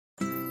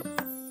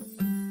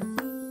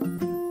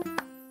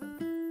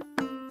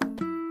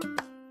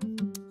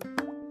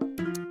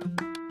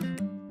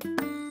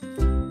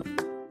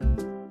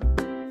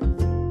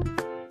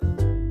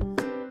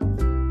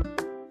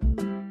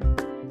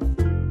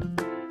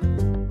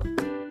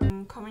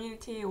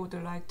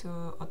would like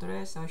to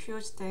address a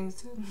huge thanks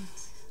to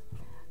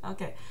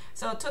okay,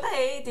 so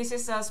today this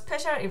is a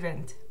special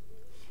event.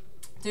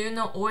 Do you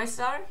know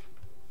OSR?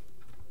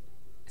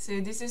 So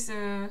this is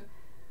a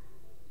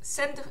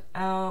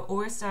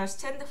OSR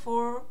stand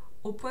for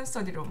Open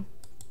Study Room.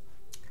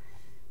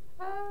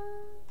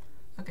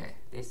 Okay,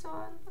 this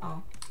one.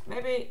 Oh,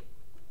 maybe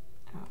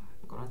I'm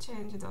gonna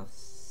change the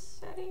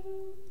setting.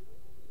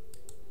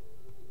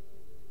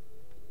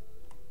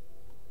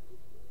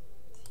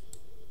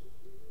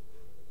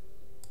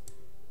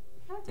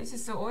 This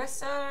is the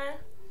OSR,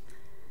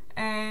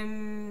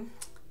 and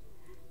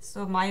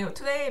so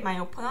today my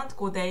opponent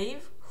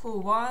Godave, who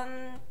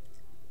won.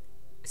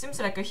 Seems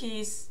like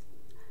he's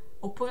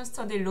Open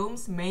Study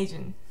Room's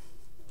Meijin.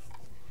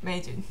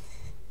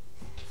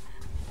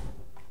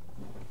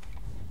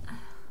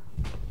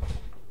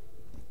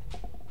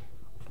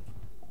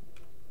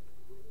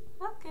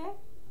 Okay.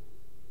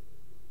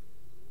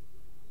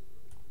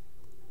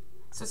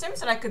 So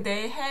seems like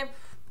they have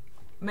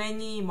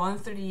many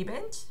monthly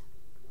events,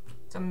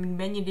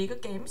 many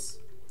league games.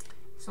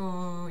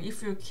 So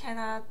if you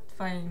cannot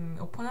find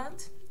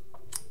opponent,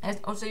 and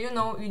also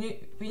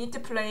we need to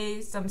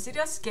play some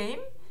serious game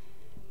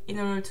in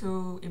order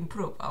to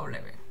improve our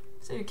level.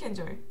 So you can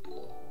join.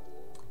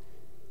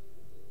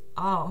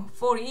 Oh,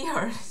 4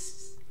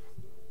 years.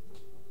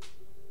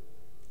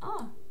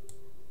 Oh.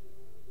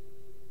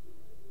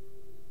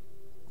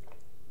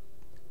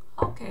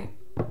 Okay.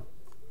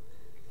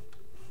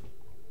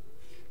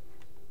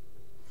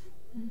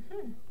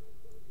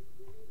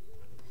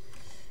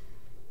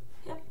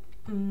 Yep.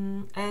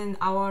 And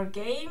our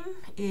game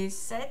is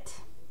set.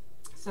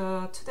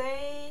 So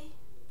today,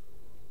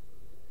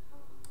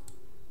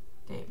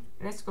 game.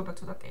 Let's go back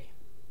to the game.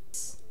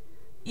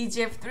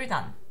 EGF3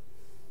 done.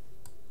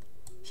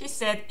 He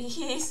said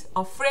he is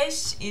a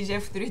fresh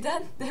EGF3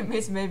 done. That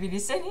means maybe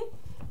listening.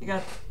 He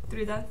got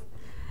 3 done.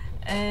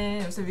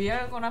 And so we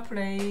are gonna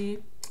play.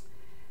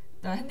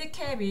 The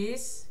handicap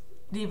is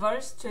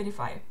reverse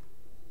 25.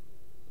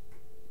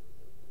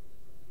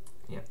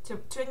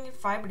 Yep,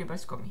 25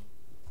 reverse komi.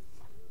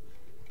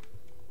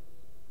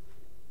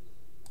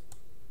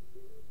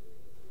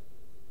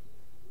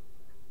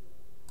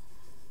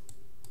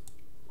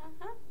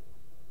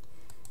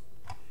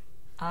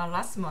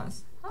 Last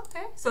month.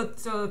 Okay.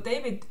 So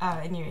David.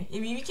 Anyway,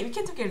 we can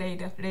talk it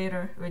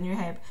later when you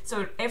have.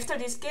 So after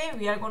this game,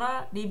 we are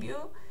gonna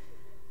review.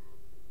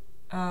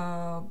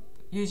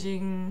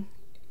 Using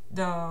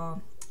the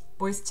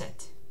voice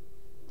chat,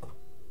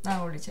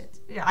 not only chat.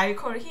 Yeah, I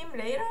call him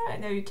later,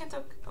 and then we can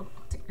talk.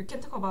 We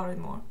can talk about it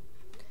more.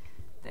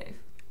 Dave.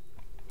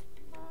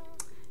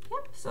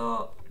 Yep.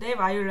 So Dave,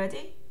 are you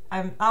ready?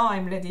 I'm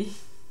ready.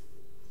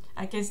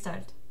 I can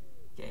start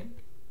game.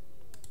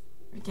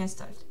 We can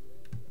start.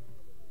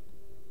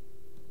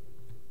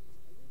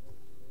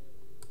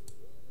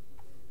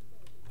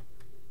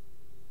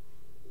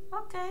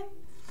 Okay.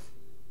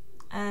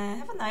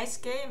 Have a nice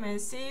game and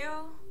see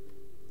you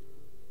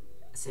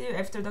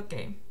after the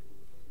game.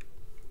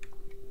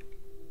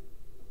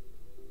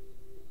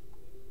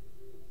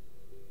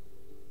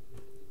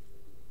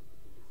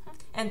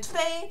 And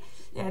today,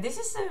 yeah, this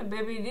is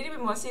maybe a little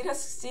bit more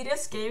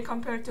serious game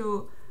compared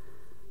to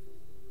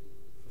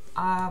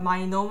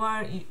my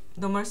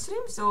normal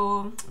stream.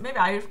 So maybe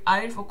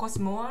I'll focus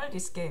more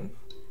this game.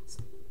 So,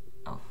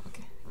 oh,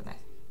 okay, good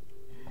night.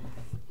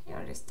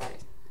 Here, let's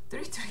start.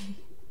 3-3.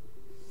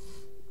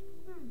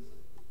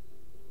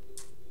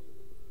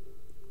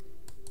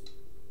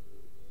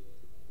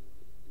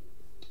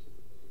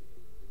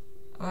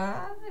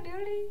 What?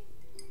 Really?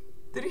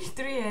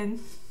 3-3 and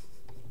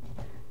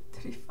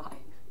 3-5.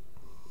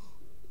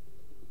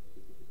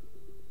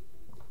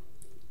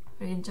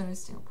 Very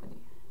interesting opening.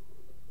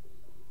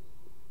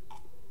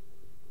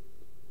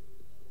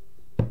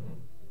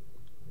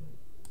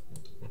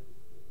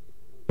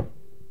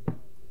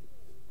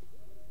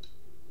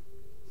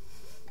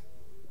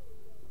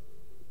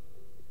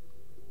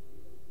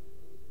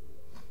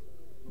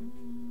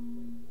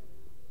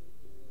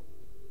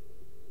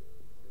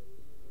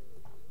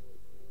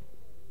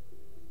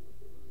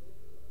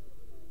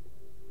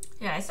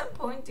 Yeah, at some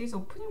point this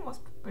opening was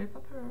very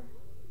popular.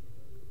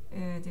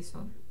 This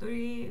one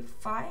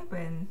 3-5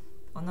 and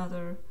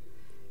another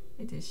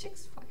it is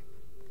 6-5.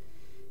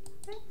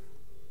 Okay.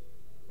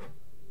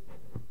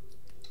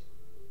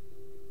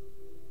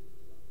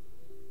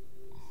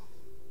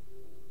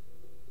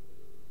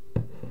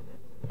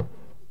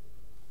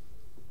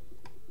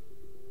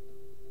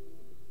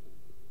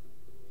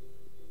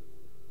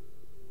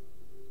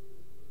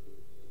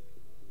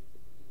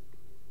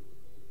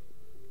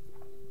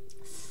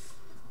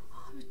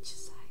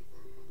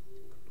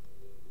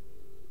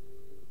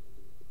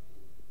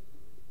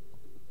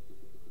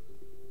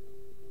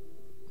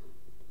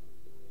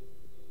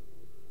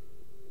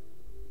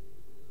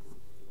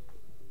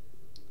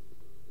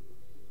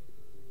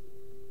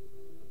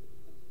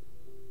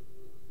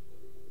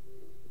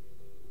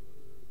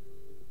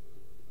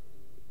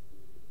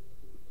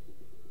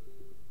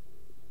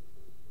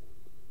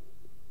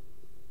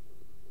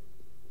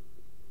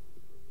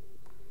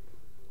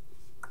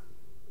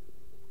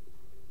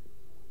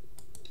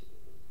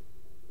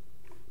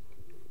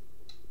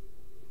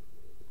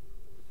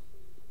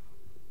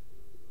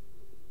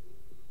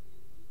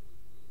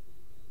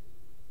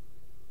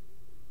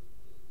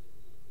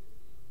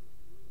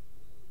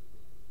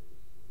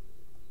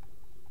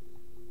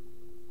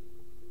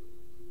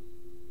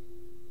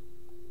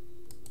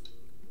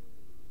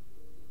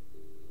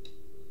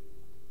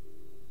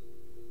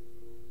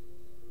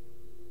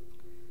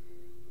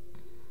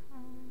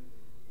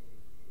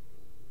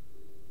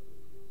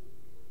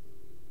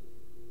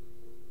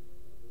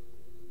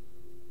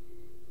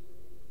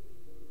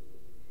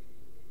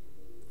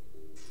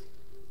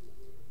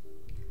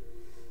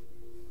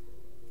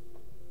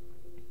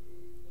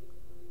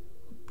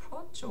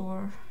 watch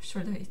or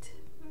shoulder it?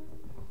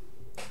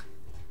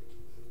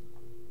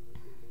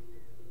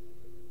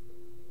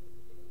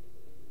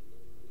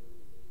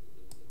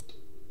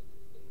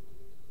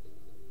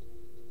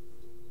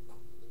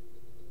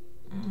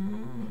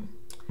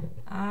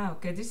 Ah,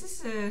 okay, this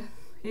is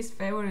his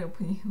favorite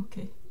opening.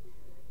 Okay.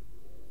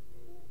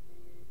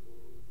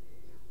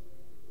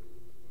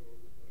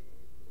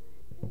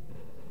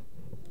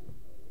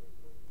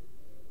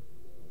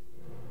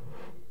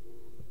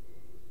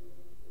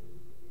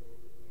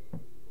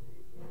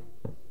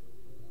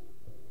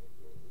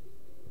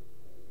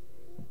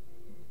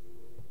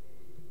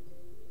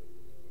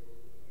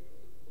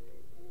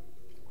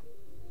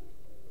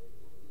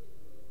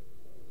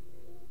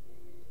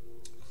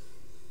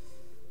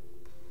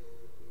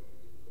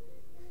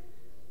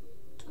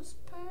 Two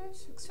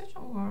space,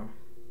 etc. or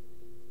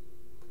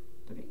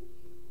three.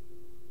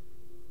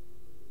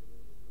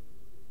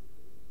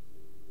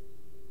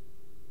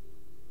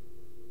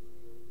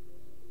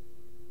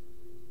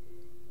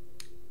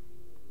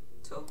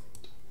 Two.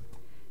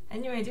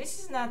 Anyway, this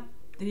is not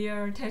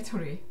their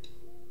territory.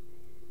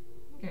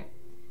 Okay.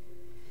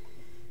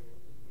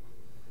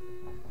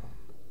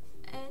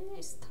 And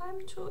it's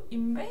time to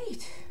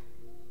invade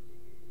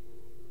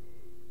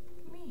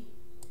me.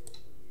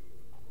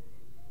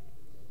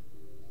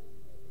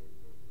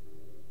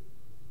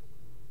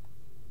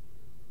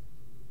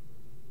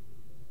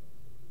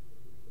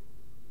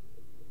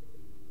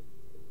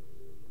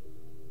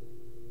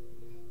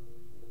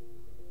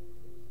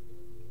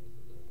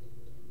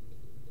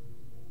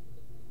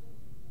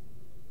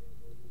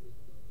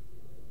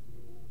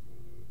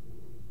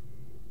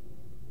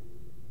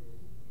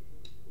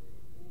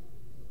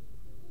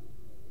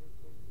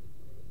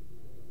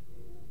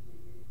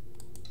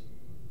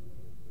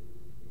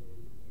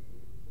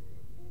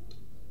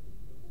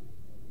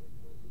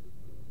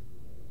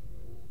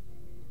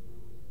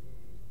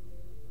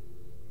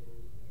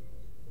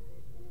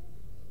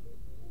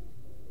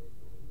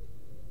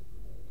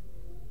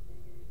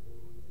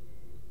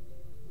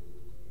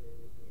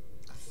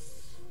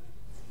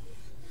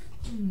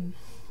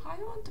 I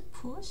want to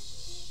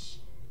push.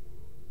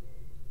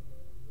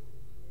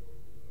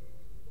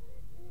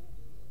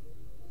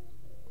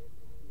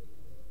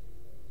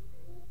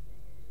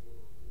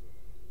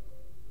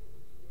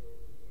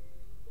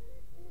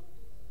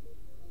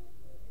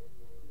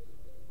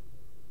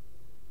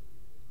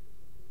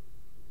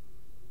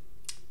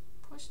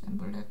 Push and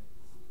black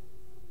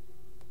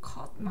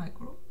cut my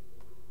group.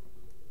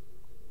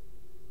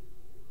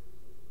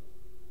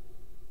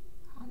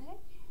 하네.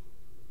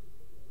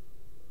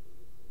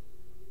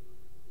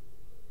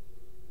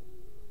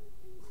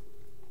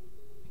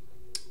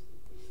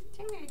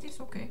 I think it is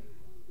okay.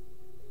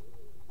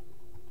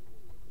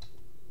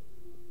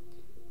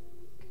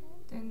 Okay,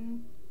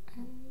 then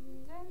and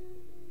then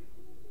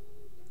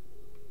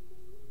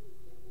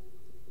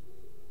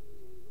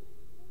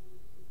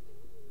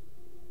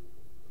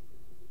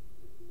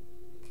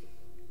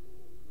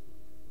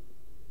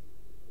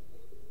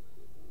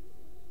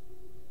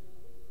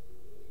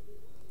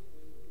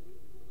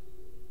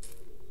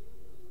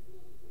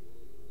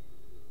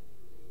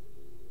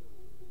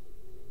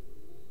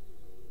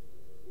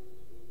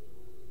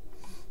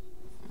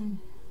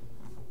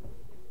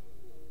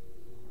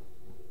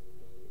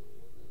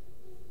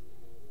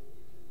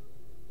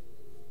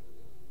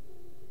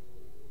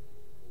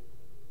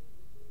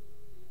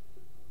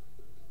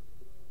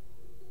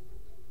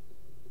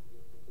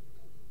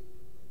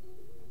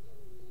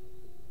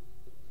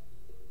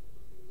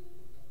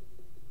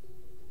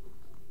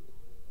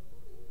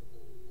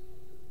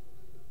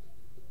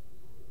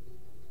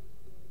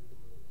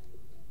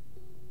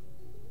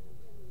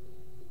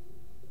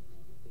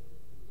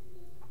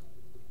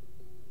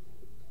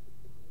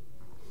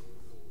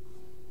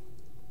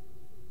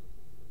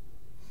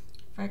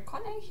if I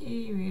connect,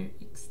 he will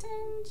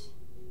extend.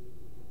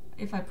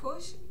 If I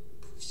push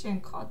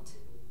and cut,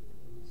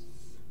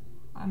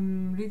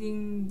 I'm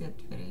reading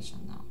that variation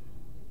now.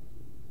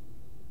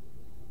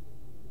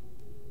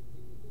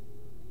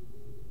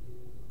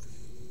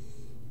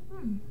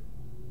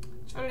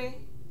 Actually,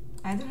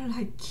 I don't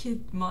like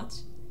it much.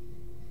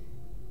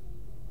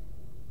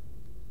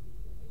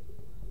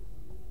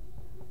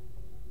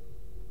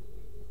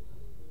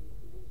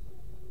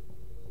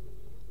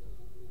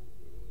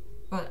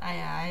 But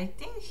I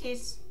think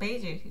his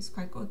basic is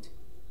quite good.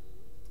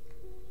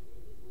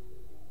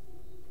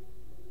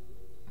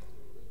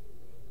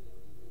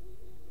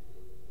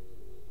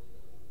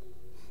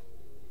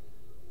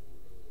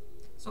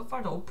 So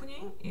far the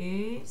opening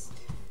is,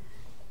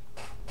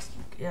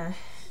 yeah,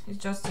 it's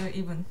just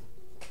even.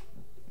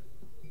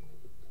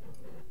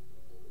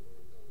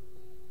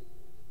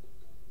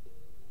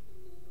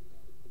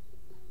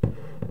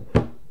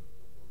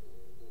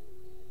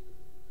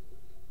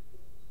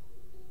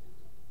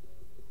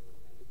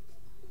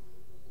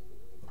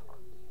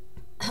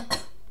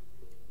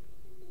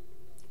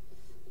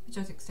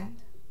 Just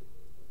extend.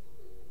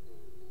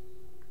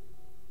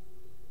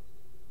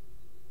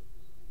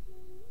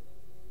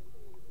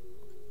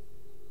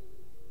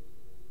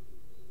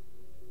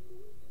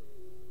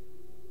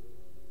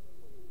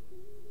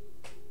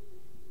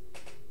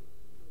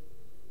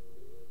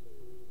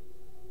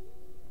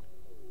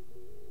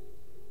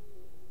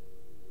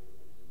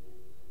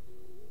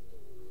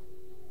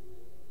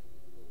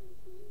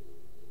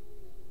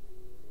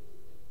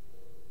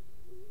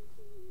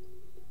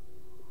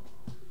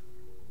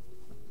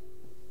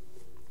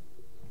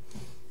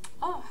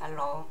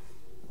 Hello.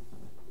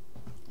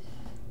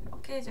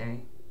 Okay,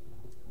 Jerry.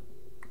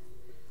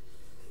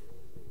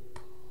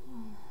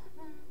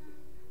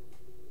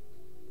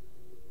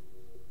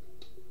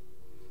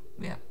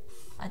 Yeah,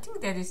 I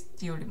think that is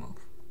the only move.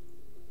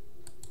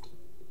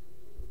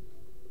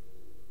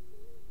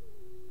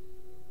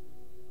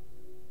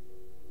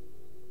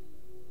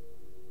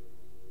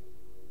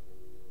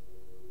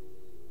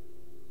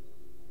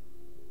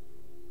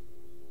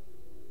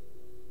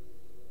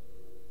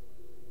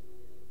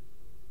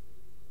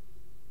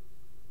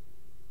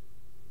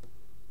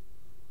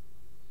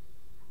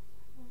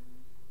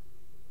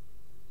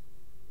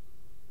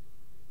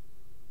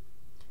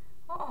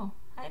 Oh,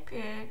 hi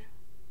Pierre.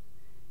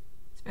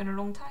 It's been a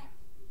long time.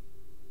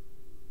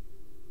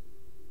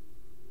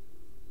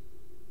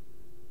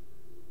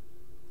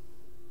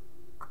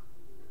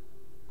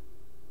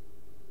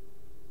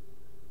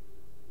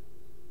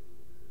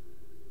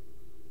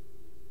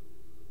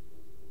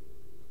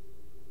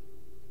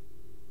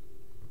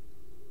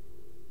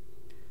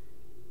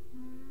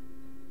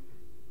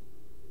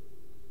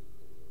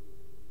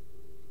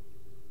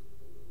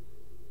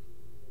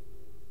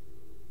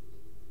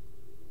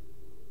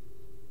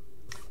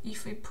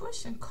 If we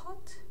push and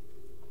cut,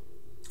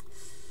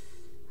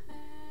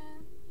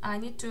 and I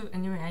need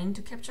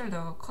to capture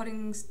the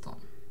cutting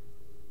stone.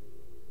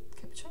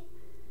 Capture,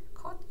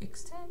 cut,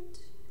 extend,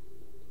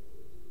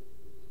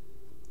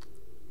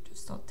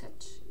 just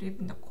attach, leave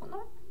in the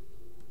corner.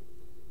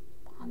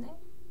 안에.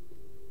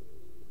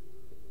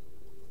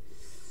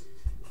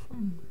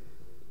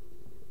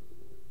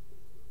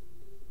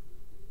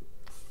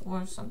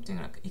 Or something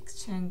like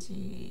exchange.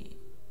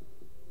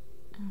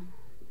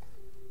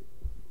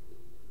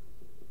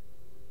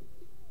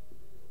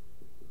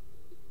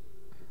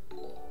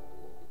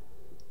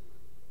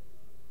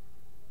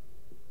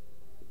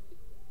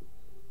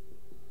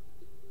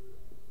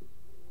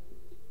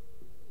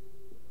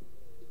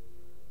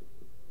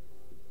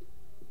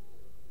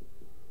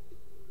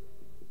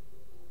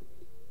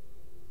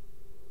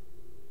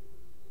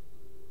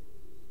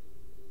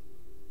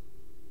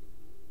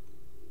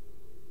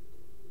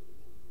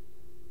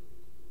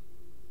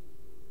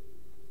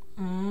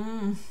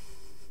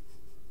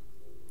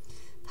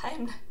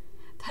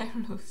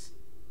 Time loss.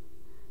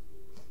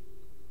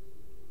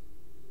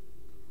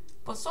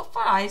 But so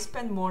far I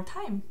spend more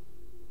time.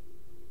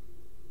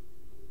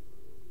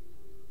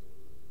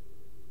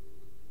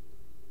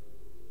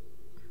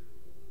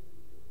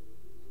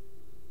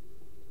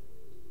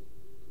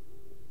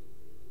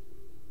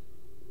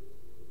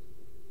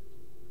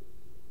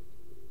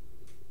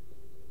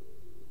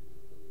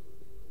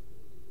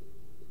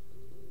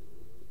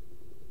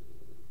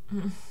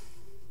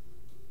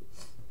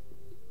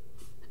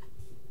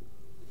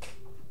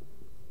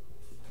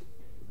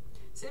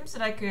 Seems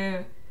like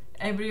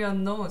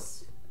everyone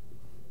knows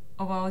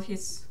about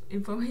his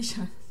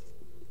information,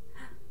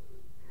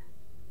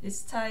 his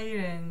style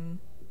and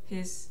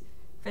his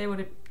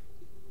favorite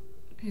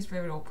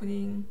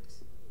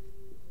openings.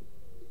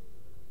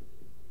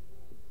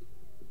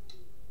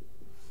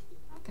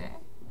 Okay.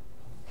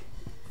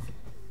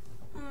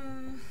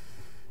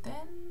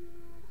 Then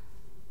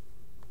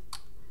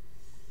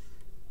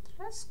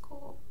let's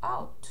go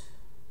out.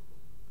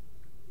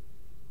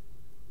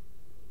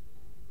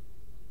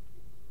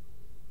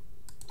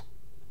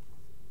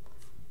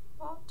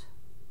 Out.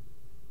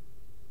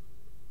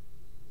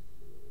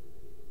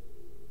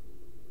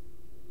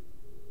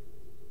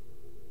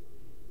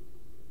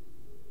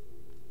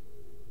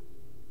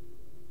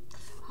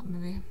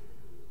 Maybe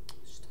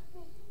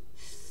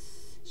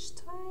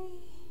should I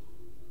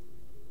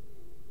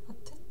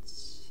attach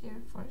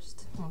here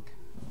first? Okay.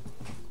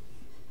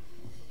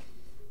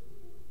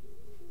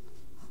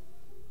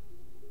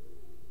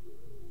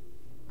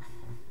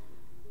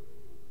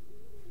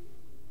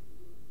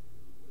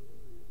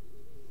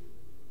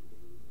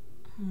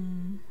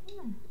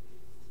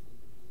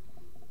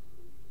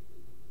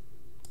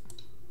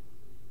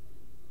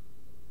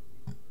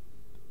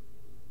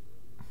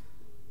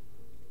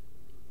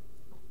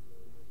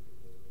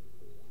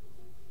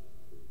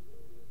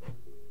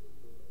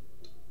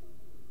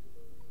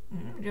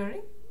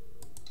 Really?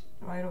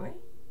 Right away?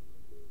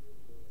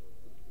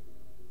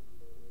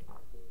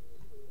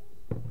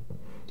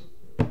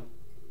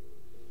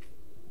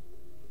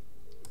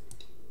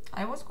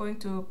 I was going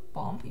to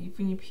bump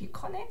even if he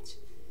connects.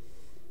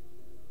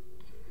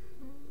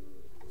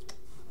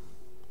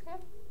 Okay.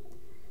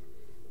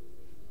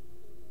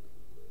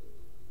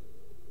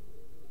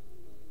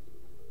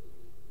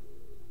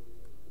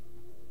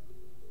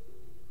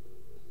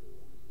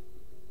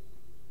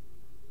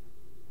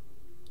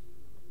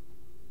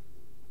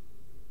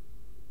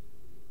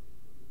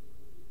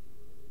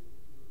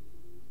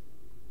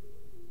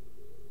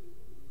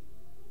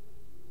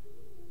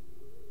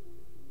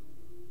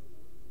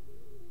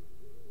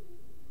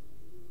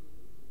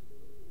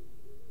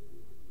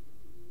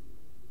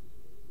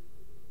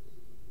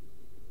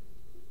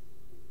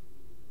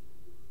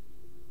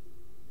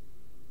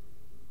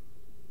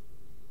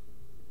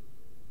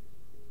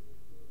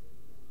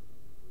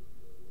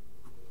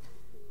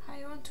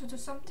 to do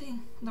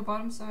something on the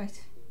bottom side.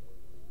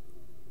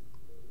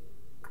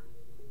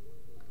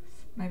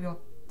 Maybe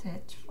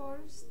attach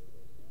first.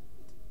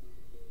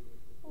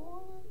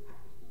 Or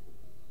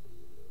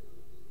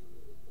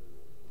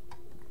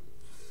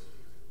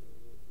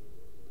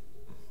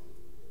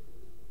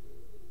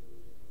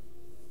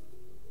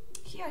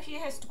here he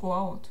has to go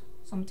out.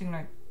 Something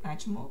like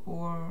match move,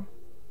 or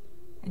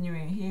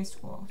anyway he has to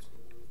go out.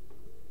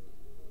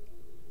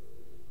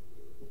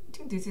 I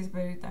think this is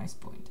very nice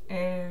point.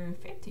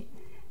 L15.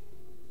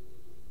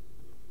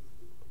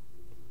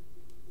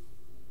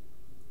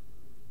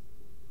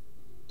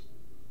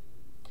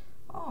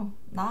 Oh,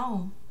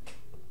 now.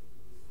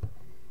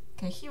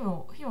 Okay, he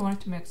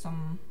wanted to make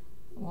some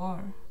wall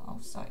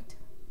outside.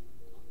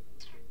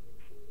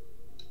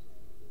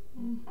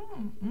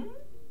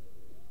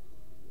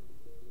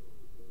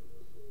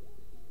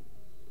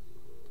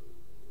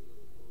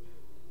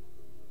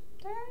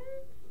 Then,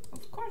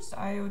 of course,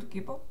 I would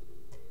give up.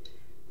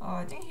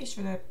 I think he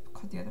should have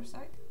cut the other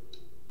side.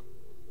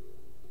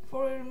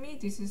 For me,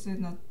 this is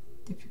not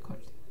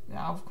difficult.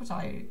 Yeah, of course,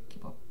 I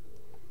give up.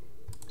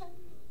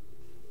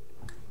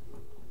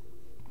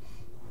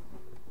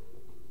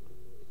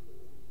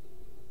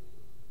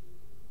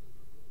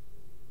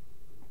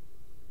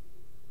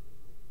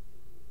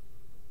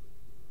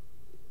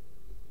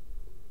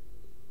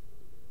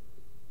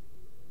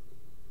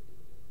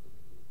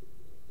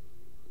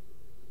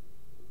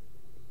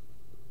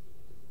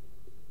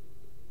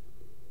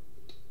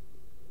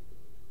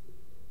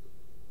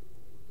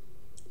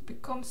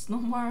 Becomes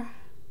normal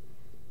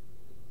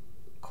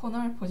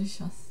corner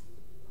positions.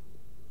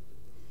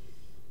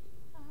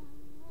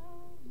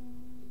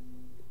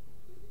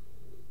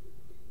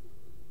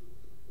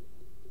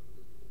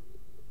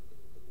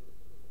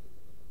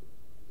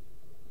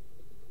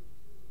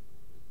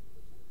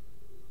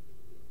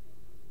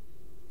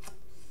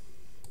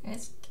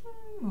 Asking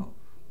move,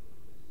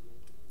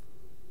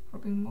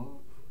 probing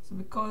move. So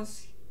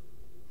because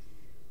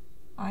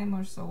I'm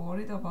also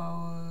worried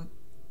about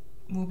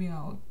moving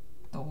out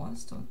the one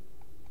stone.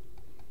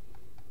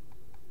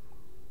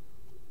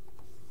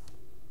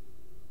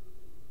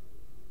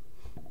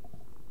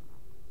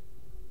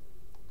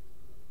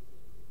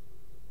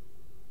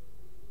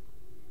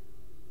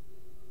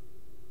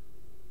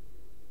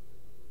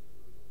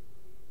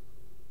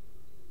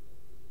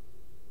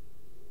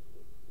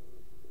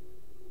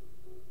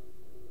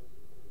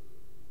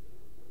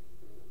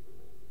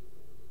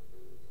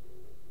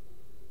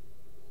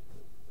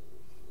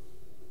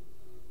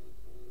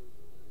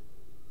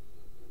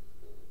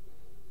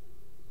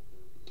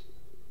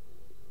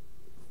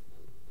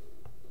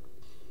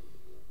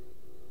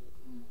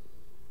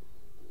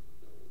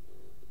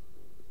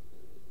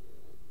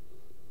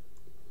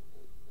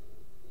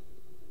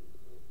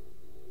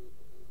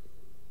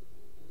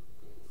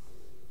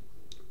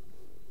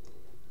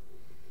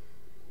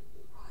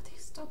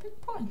 The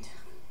big point.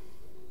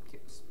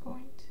 This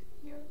point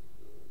here.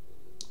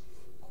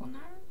 Corner.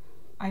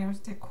 I will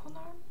take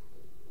corner.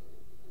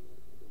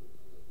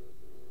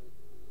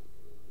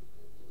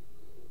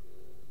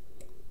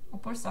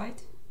 Upper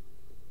side.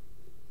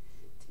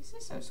 This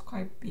is also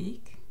quite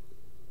big.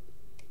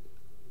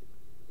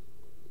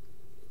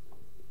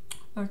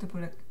 Not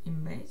black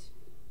image.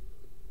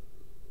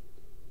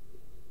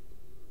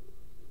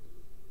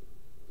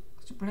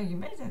 So black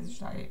image that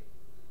should I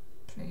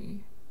play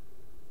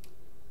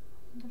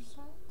other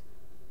side,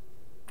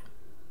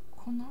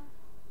 corner.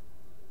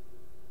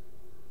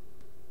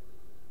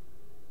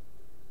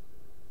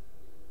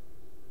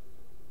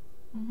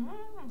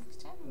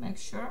 Make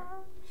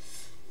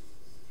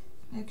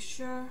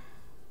sure.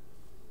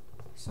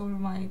 So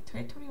my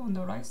territory on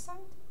the right side.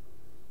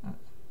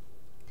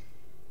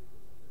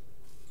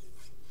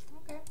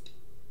 Okay.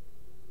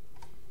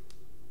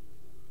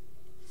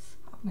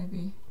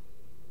 Maybe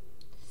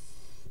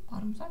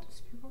bottom side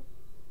of people.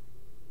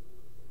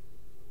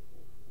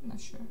 Not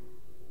sure.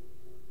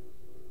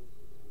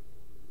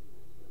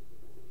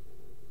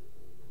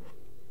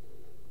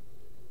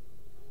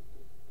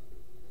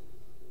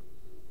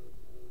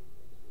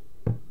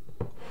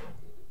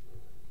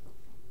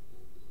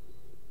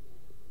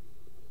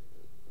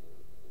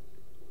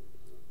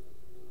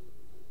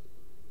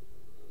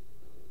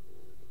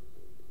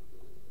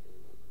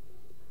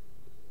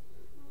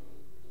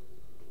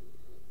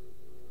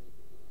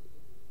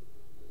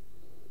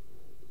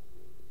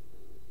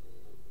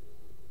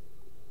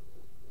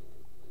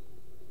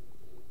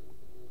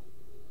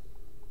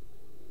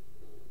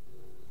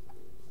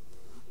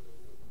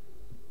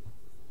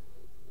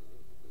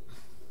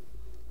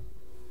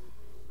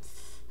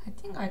 I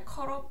think I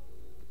cut up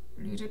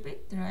a little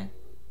bit, right?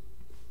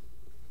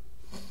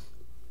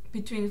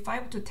 Between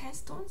 5 to 10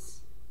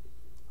 stones,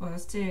 but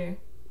still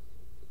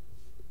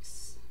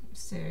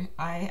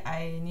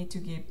I need to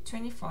give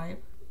 25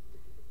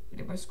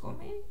 reverse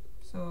gourmet,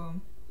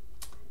 so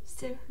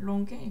still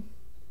long game.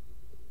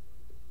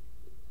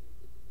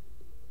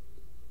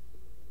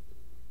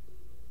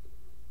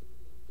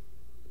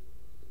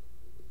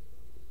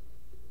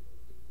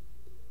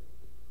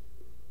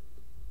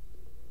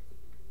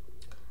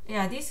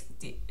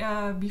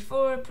 yeah,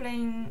 before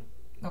playing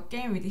the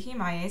game with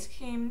him, I asked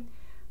him,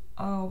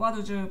 what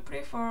would you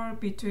prefer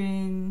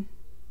between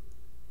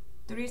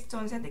 3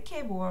 stones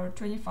handicap or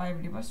 25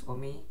 reverse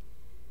gomi?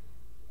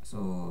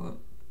 So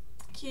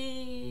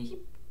it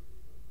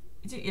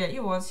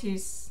was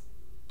his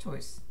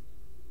choice.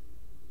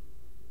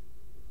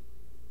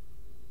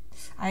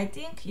 I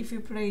think if you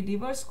play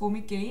reverse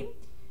gomi game,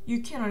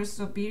 you can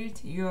also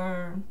build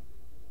your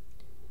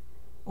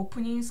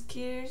opening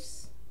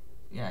skills.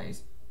 Yeah,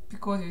 it's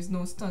because there's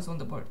no stones on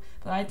the board.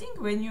 But I think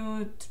when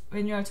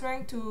you are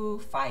trying to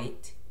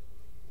fight,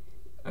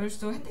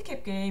 also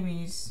handicap game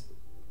is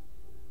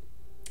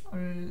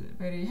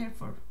very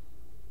helpful.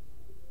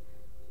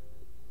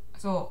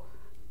 So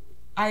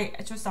I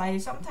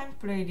sometimes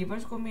play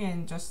reverse gomi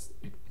and just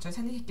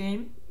handicap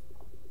game.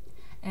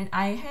 And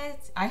I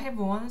have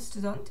one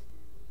student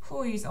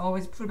who is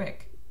always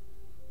pullback.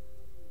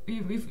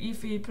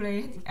 If we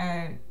play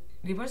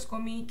reverse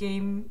gomi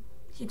game,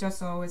 he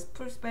just always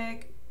pulls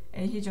back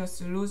and he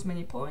just lose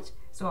many points.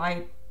 So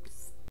I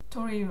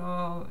told him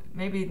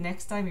maybe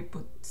next time we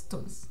put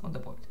stones on the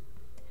board.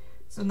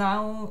 So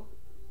now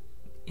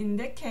in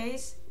that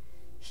case,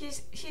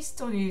 his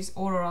stone is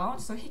all around,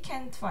 so he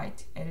can't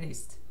fight at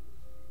least.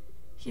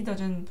 He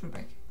doesn't pull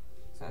back.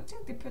 So I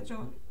think depends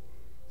on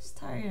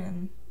style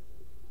and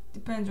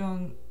depends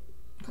on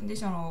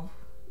condition of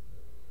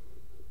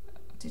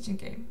teaching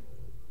game.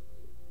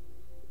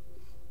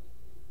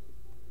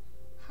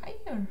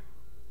 Higher.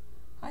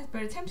 It's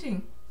very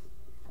tempting.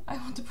 I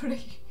want to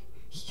play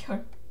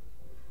here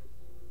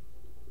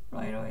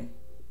right away.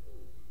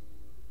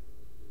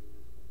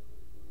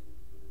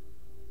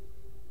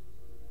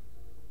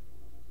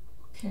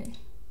 Okay.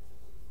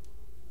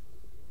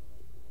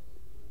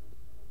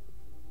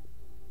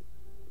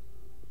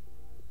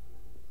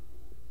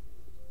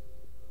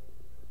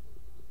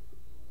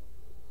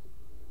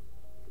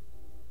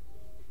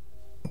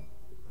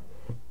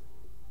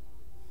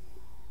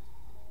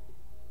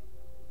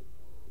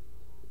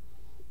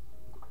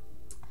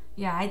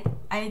 Yeah,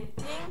 I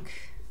think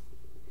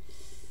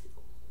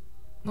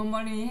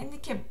normally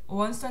handicap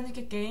one stone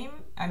handicap game.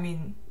 I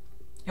mean,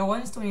 your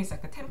one stone is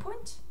like a 10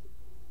 points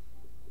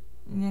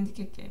in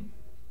handicap game.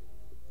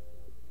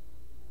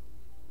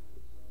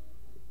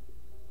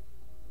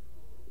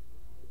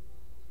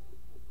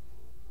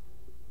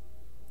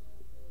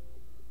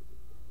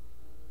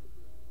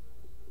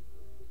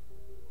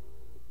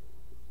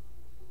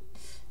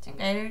 I think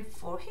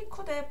L4 he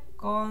could have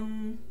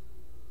gone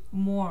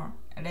more,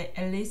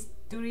 at least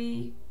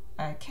 3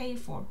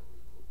 K4.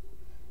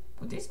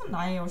 But this one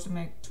I also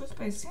make 2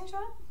 space extension,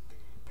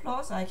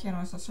 plus I can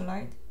also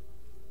slide.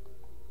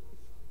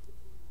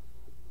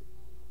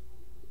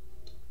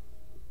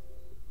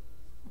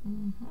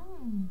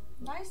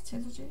 나이스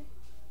재수지.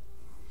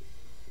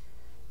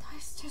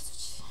 나이스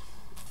재수지.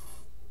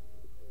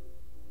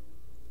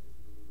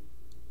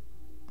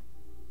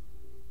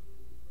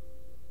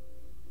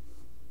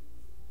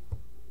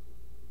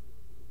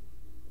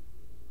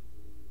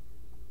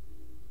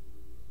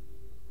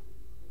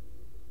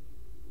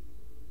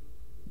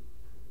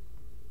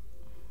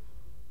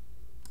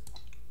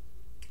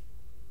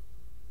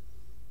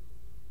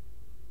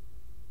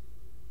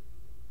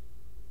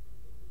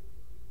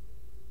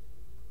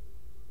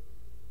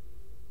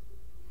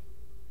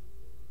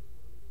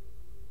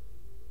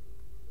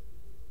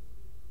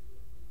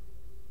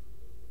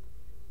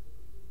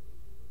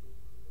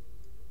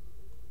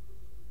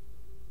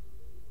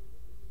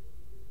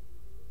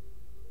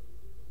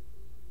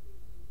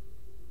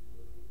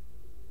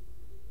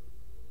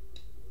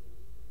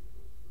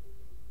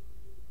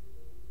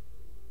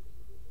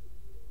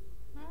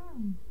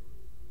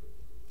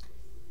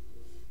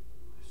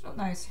 So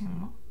nice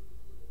him.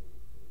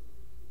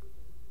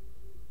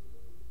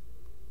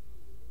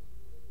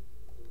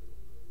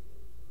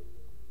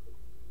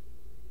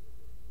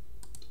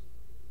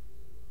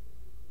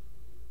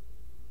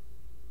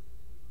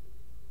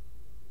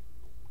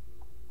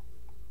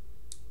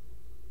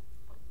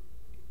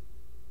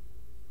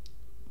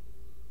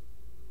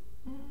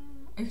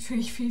 Actually,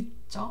 if he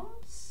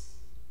jumps,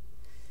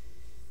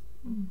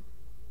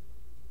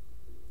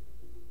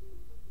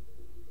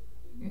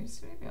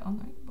 it's really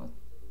annoying, but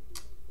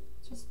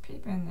just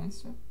peep and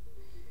answer.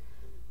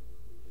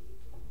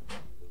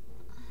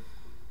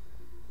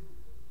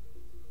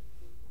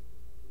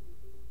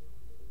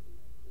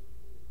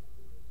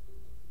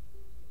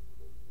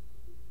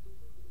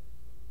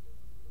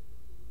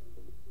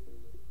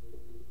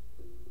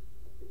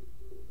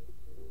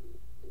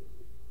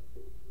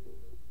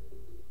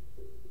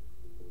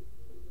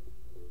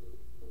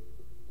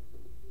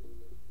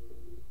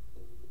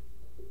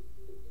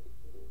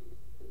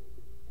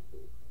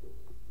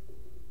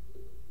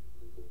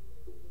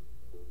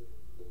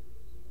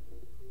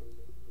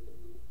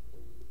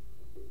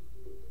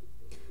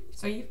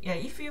 So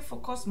if you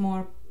focus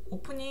more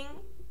opening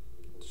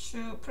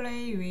to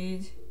play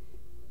with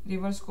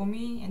reverse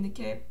gomi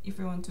handicap, if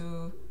you want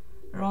to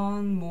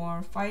learn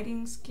more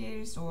fighting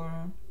skills or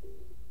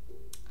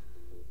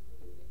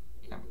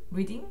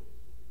reading,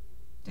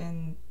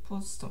 then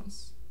put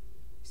stones.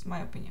 It's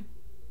my opinion.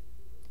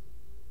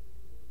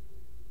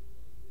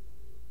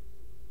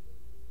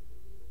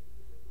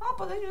 Oh,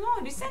 but you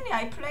know, recently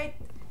I played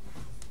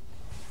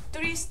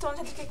 3 stone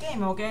certificate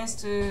game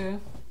against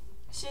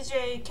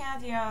CJ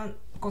Canadian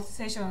Ghost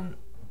Session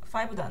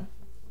 5 dan.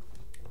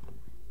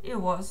 It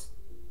was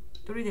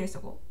 3 days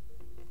ago.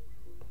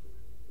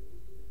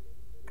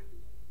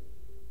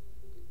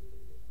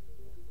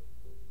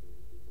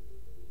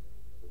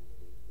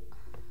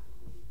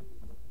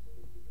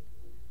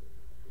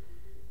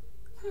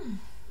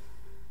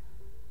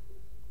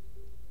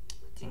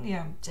 I think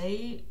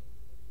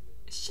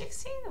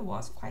J16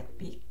 was quite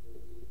big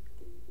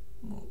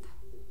move.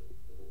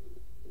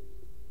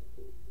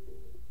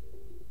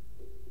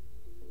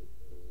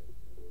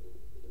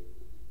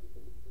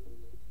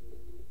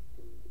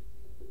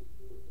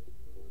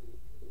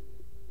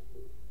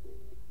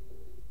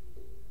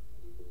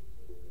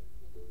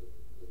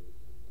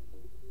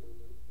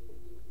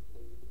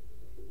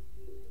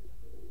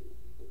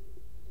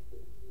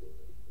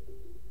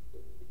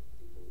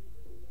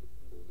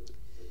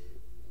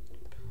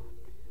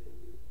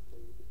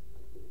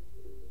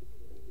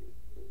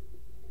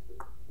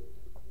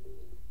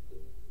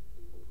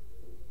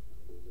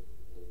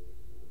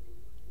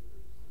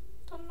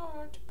 Don't know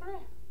where to play.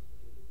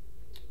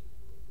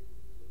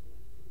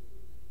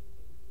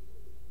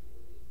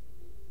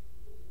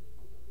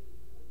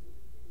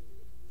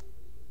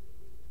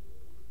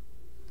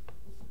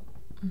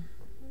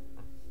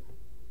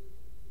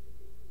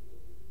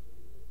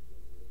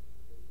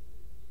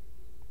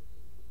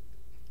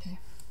 Okay,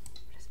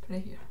 let's play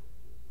here.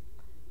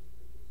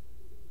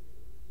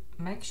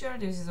 Make sure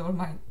this is all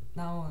mine.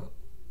 Now,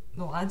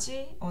 no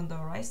Aji on the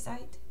right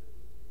side.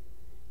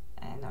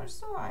 And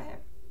also I have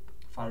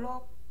follow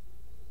up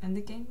and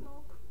the game move.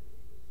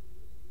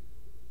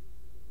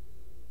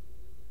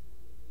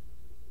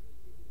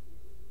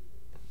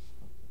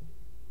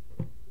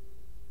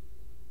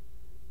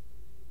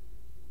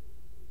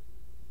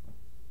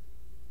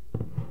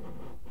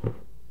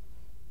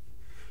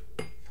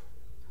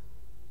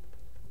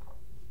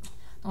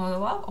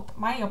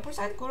 My upper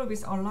side group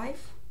is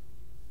alive.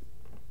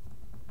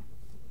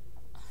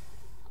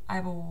 I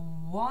have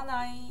 1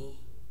 eye.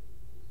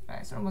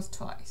 Right, it's almost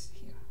 2 eyes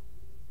here.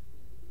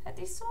 And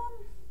this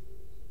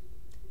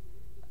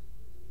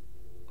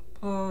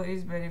one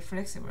is very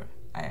flexible.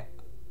 Yeah,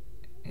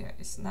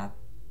 it's not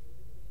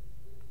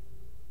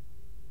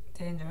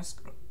dangerous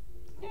group.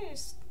 Yeah,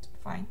 it's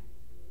fine.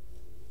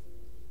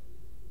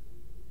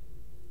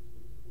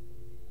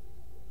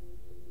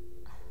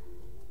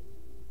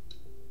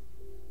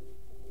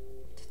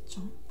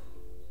 Jump.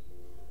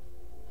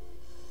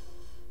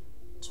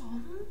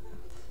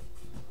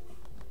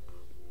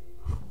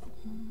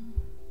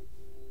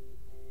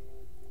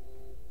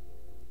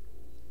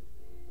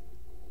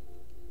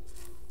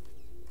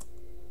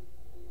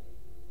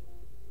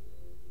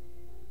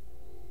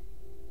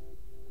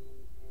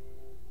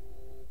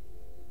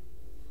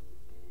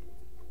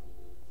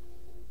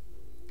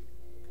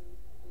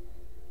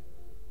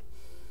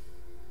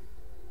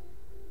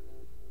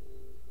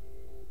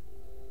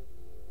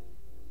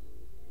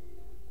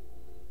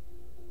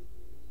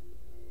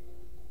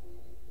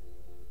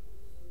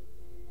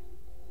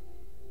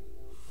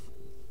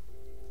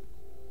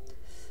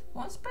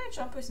 One spray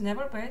jump is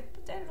never bad,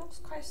 but that looks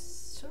quite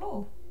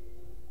slow.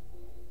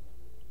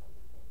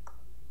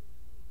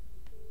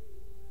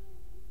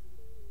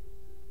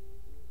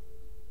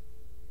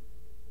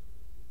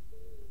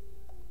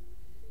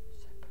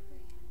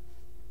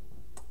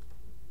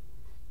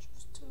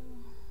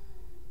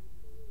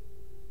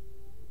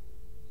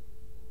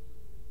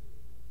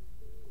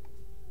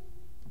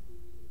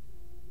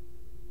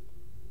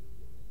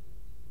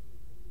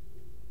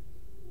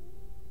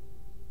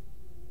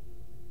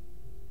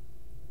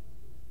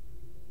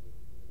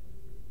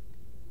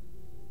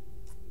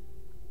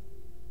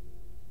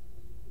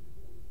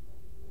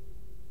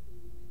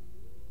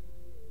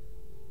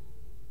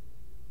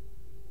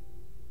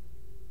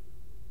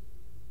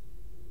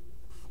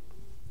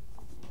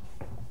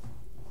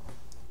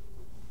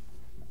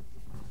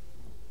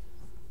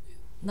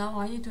 Now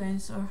I need to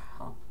answer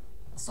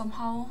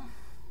somehow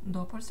the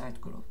upper side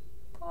group,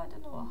 but I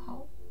don't know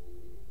how.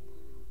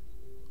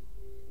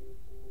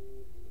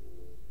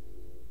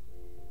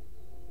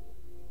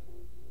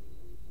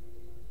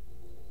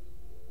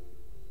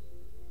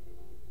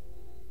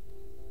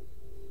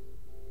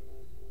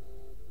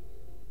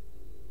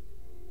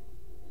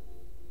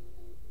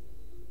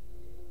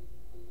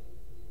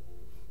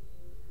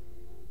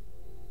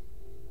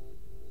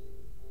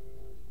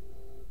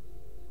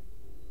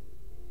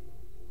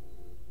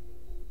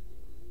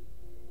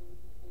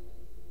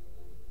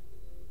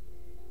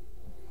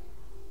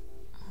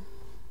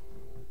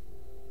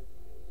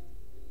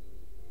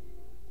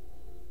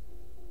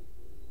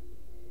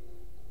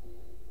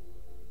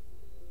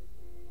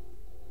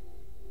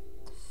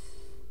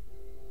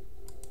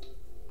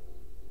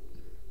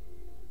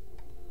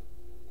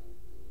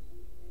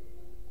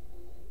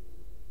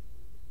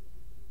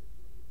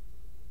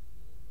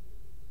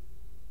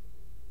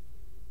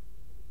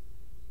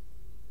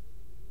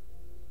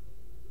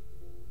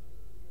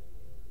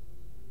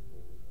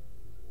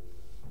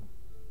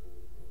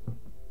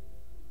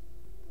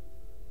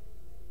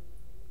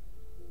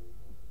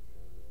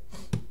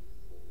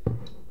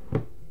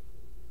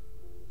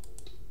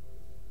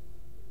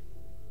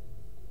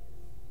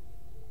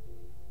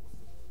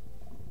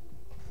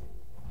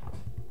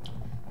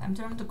 I'm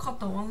trying to cut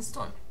the one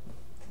stone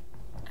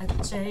at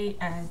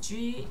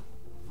G16.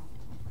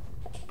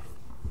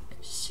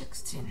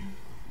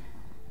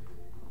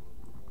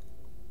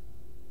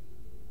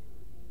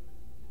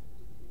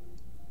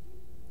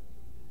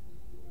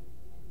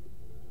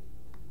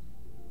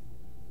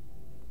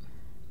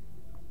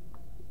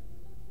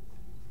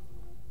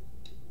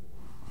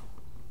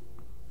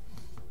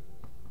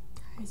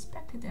 I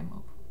spec them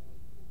up.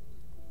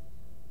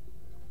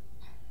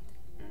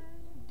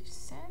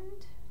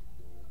 Descend.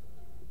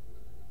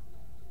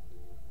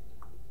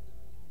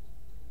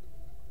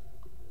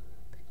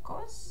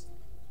 Because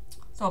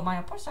so my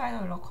upper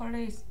side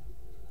locally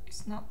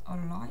is not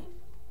alive.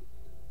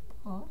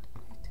 But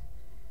wait.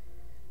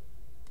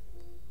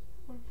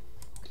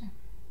 Okay.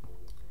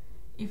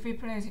 If we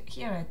place it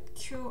here at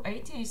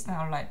Q18, it's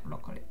not alive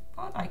locally,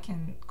 but I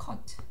can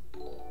cut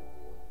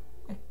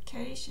at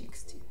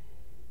K16.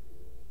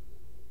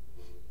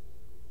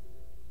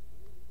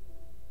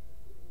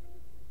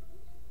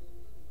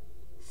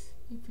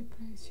 If we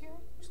place here,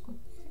 it's good.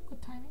 Is it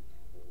good timing?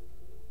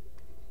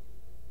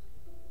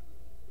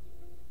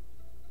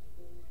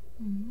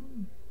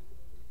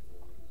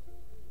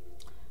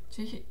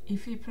 So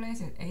if we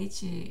place it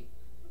H16,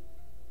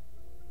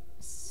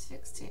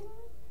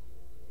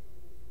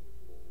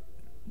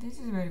 this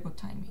is very good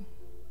timing.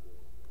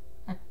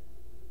 I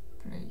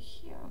play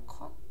here,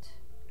 cut.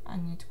 I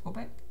need to go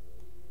back.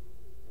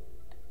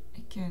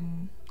 I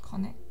can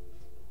connect.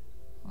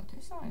 Oh,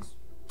 this is nice.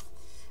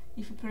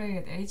 If you play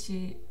at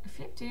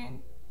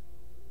H15,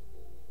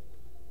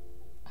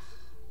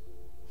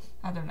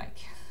 I don't like.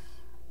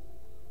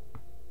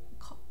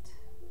 Cut.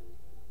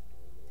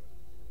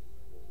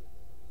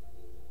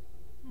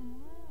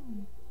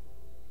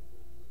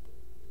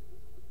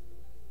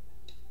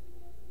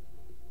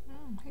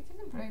 He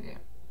didn't play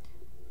there.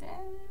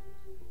 Then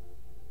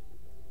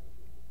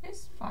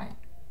it's fine.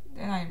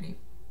 Then I leave.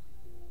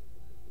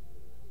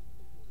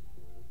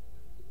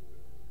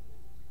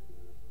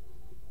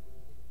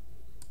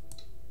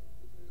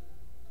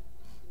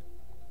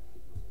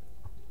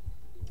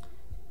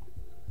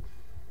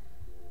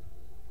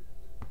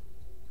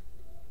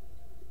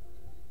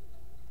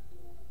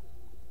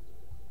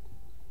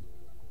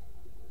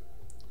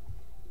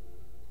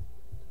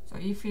 So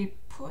if we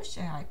push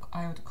and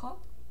I would cut,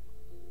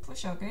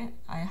 push again,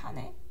 I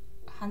hane,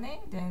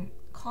 then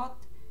cut,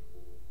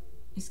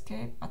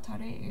 escape,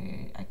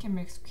 atari, I can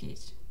make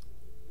squeeze.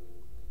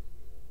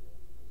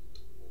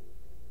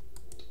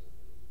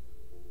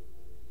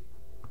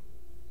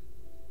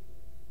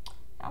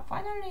 Now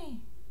finally,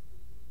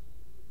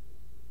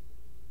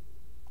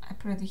 I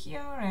played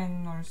here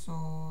and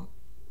also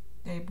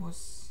they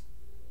both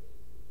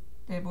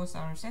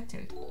are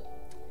settled.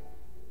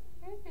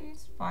 It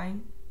is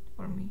fine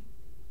for me.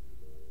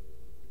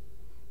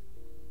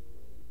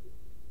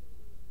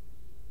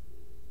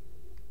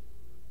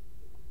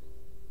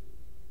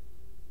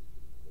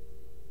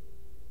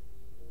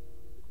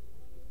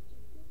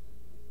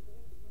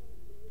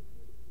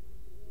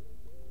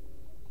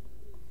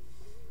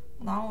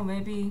 Now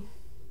maybe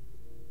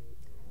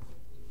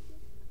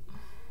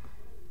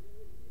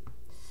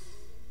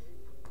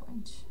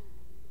point.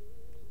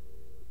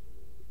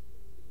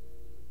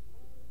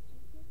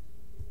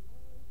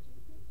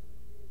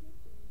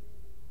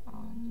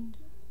 And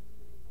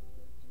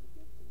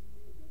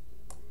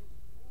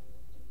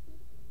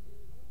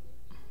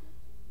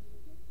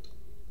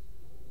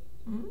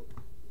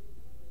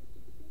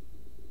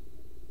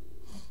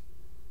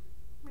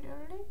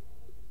really?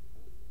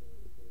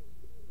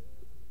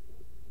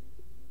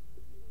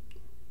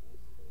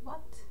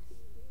 What?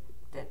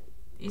 That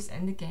is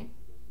end the game.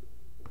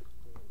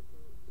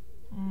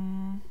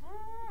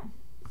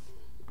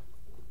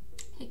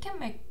 He can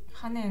make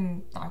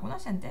하는 diagonal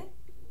sende?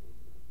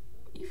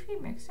 If he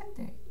makes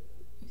sende,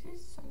 is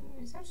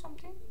there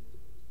something?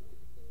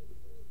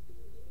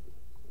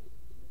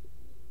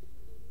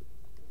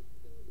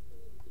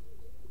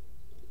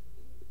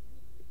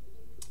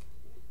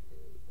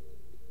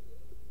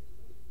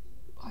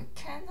 I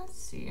cannot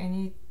see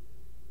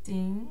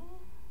anything.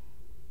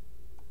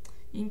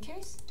 In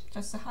case,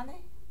 just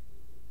hane,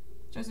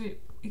 just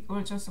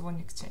equal just one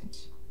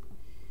exchange.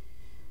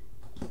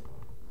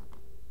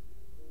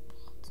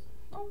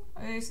 No,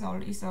 it's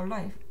not. It's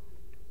alive.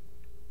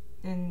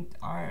 Then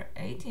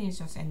R18 is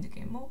just end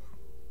game move.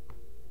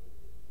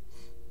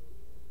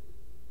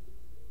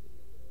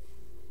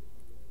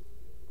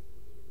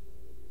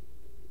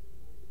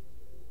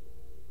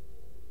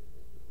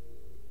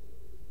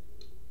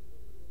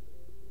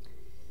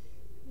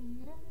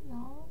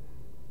 Now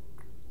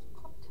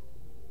cut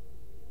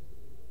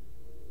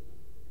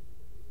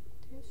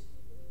this.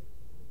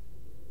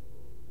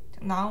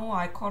 Now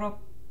I caught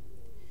up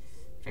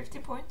 50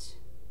 points.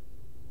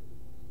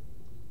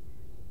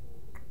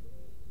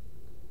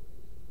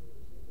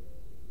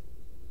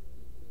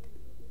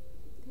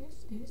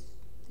 This.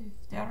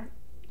 There.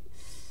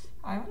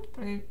 I want to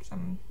play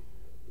some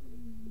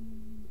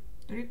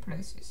 3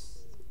 places.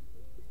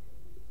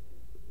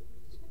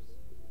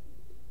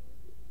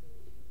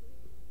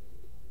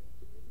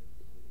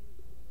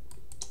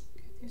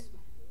 Okay, this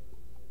one.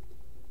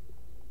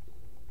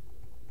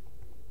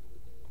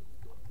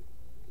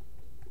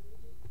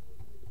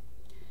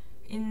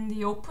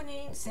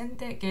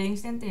 getting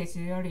center is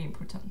really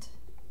important.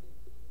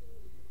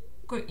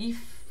 Because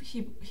if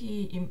he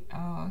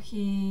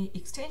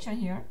extension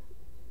here,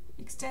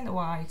 extend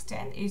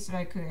is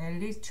like at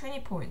least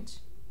 20 points.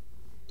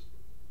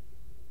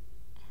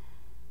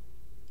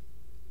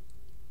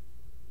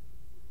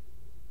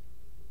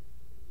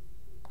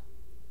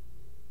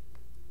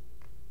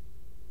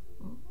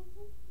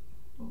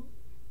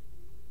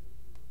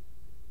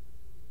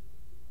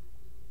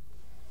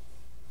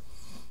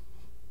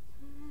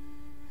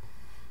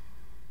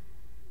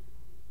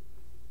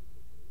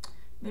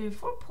 Maybe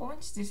 4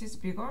 points, this is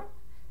bigger,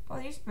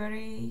 but it's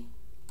very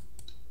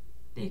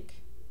big.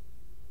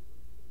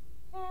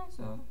 Yeah,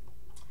 so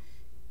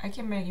I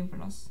can make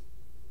influence.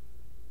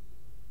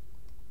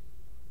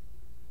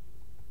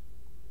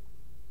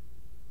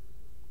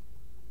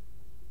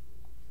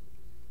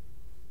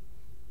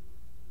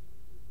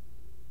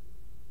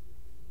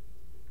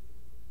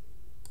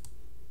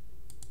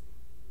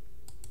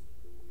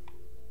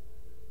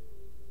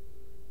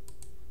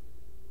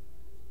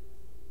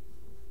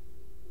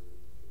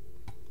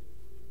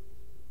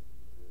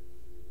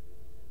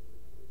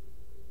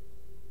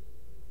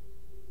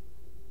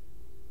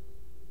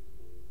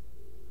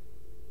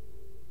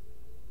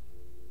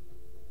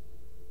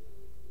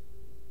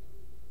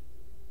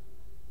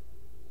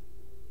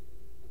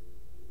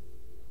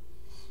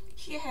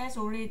 He has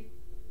only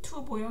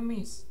 2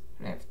 Boyomis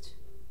left.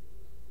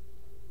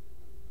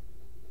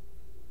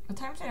 The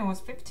time span was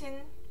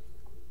 15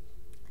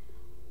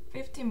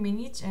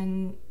 minutes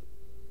and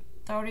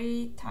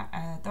 30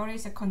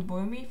 second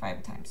Boyomi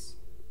 5 times.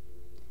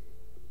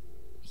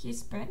 He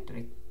spent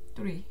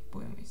 3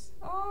 Boyomis.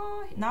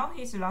 Oh, now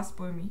he's the last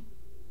Boyomi.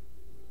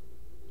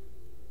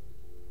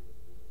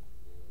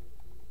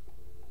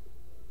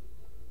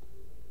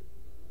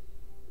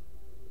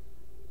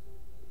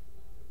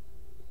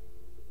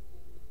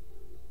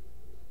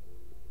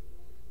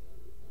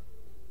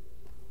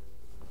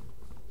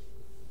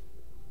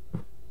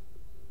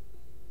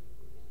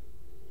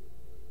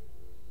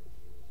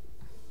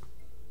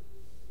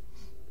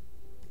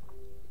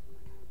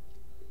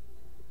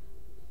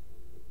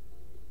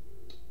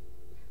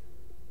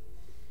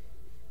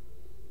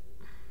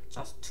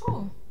 Just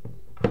 2.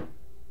 Okay.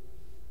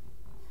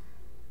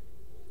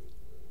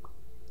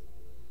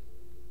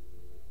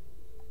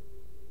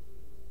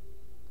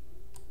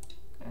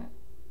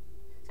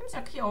 Seems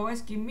like he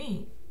always give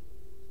me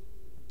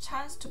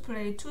chance to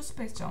play 2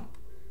 space jump,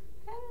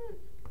 and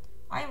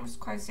I was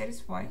quite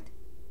satisfied.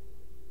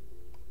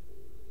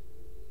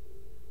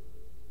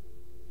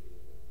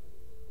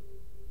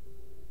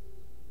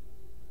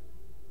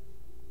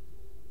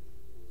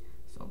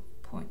 So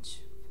points.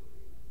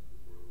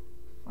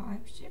 5,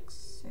 6,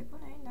 7,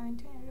 8, 9,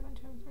 10, 11,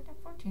 12, 13,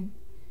 14,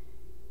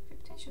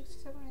 15, 16,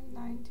 17,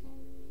 19,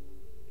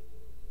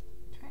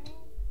 20,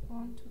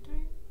 1, 2,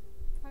 3,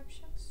 5,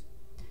 6.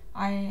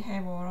 I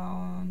have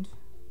around,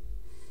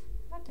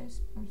 not that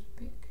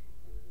big.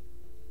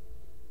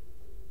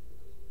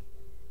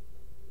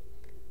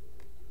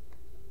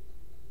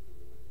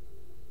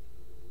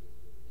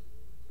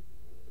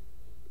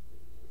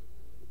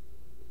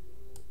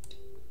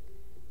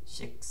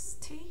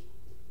 $60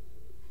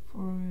 for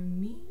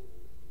me.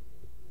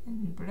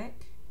 And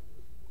black.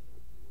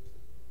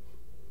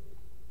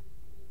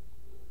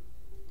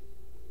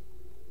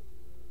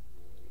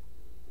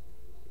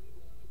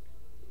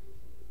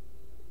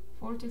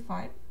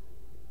 $45.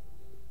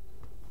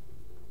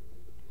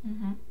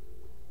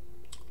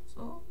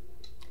 So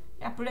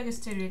yeah, black is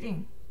still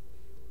leading.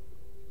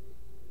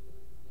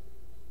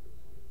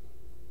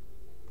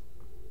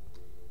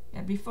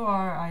 Yeah, before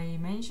I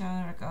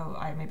mentioned like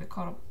I maybe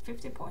caught up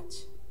 50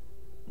 points.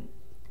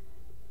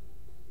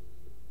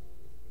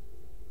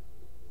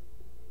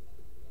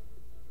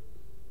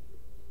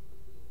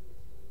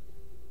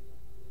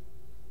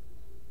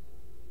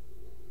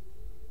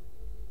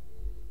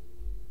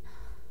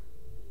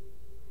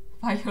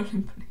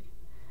 Violin play.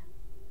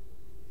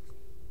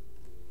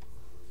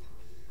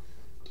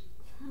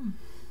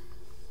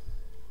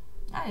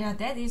 Ah yeah,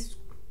 that is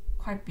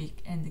quite big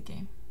end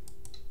game.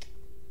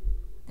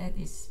 That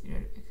is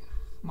really big.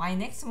 My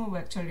next move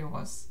actually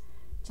was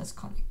just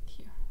connect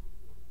here.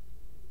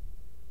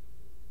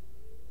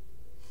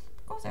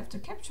 Because after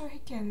capture he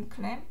can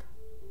clamp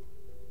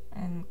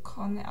and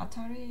connect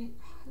Atari.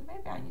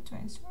 Maybe I need to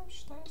answer.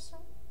 Should I answer?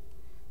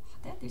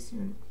 That is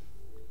really.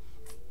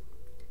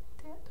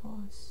 That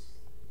was.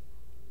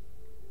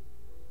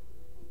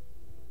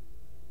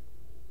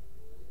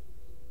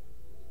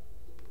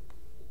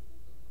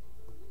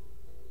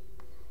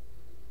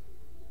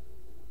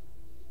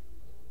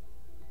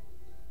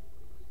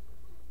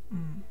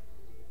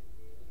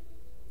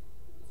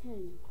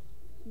 10,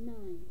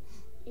 9,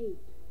 8,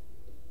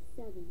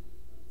 7,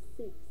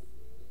 6,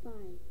 5,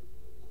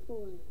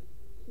 4,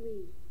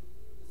 3,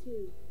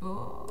 2,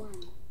 Oh. 1.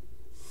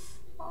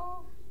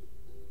 Oh.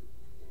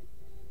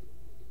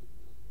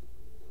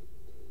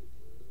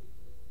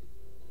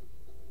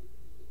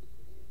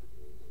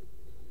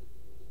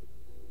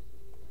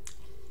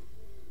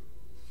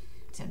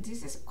 So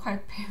this is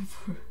quite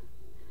painful.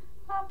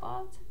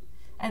 But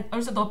And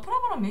also the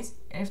problem is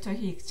after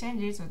he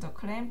exchanges with the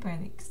clamp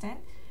and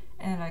extend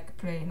and like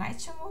play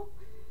Naichungo,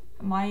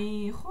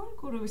 my whole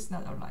group is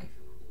not alive.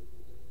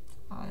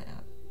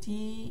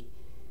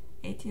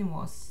 D18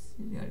 was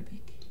really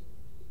big.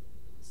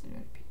 It's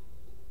really big.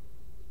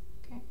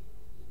 Okay.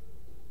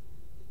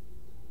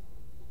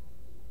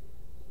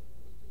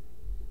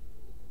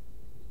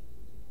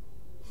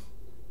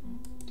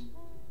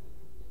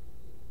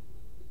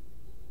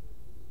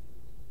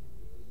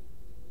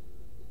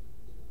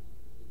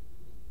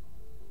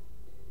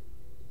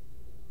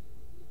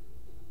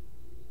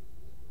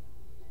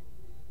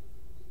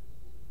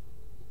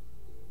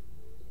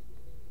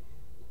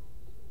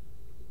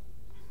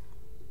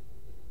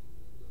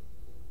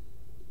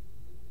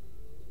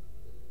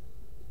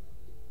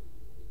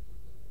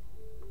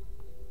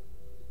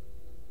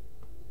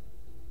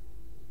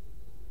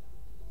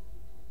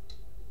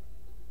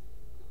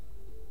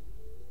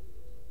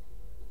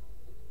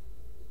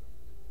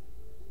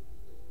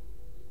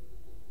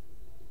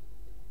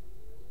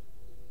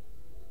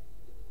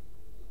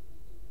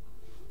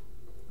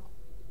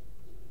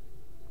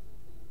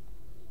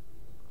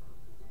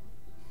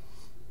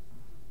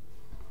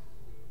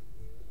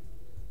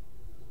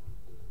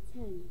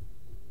 Ten,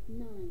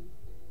 9,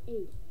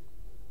 8,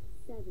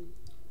 7,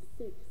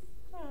 6,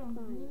 5,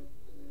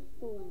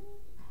 4,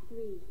 3,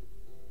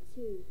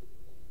 2,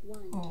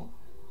 1. Oh.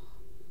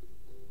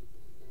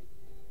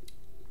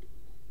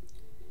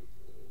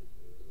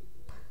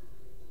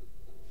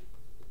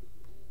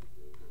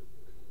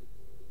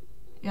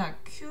 Yeah,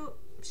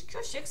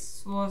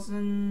 Q6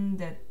 wasn't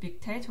that big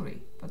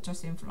territory, but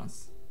just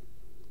influence.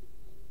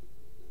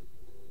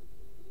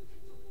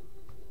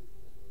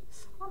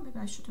 Oh, maybe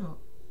I should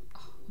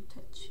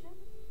attach here.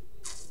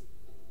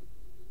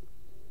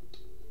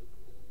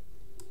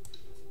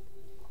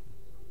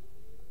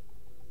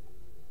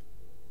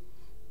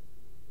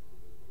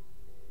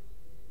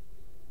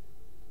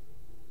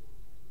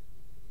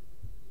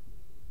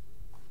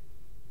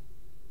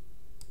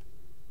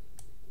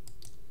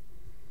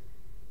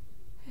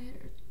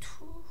 L2.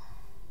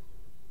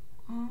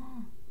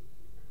 Oh.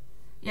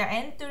 Yeah,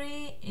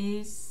 N3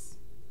 is.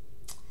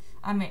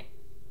 I mean,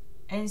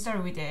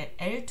 answer with the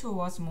L2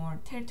 was more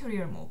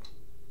territorial move.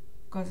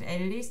 Because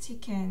at least he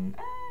can.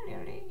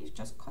 Really? You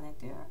just connect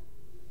there?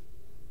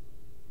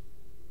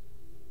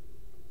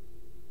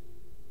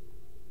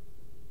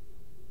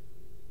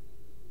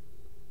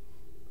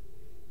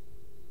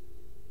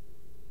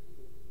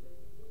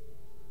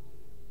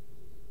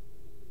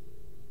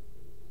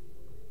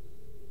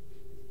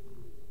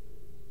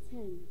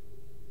 Ten,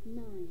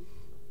 9,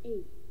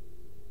 8,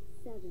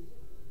 7,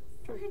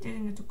 Oh, he 6,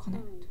 didn't need to 5,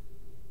 connect.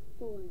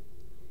 4,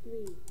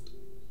 3.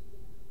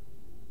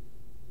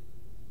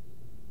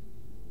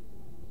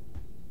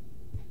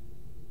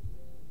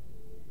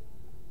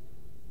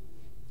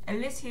 At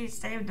least he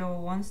saved the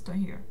one stone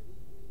here.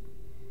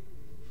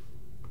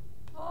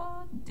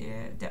 But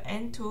the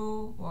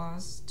N2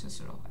 was too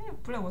slow.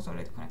 Black was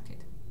already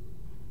connected.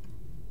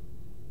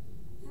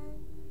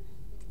 And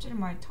still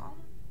my turn.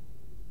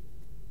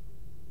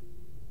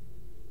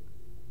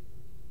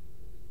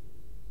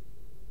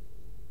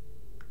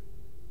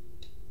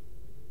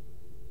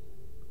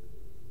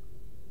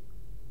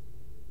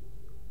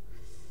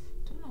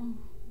 Don't know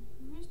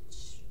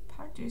which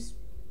part is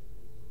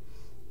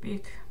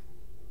big.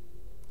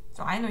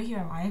 So I know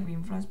here I have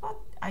influence, but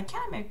I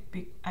can't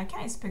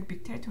expect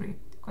big territory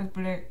because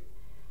black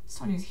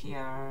stone is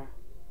here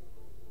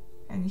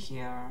and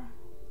here.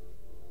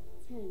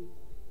 10,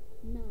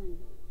 9,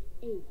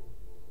 8,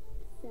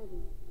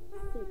 7,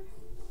 6,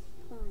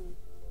 5,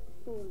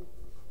 4,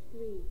 3.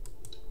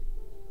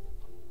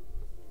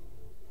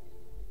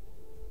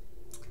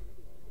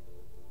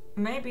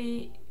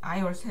 Maybe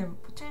I also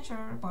have potential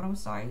bottom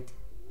side.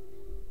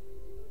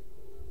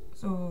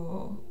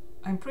 So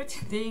I'm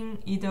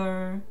pretending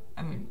either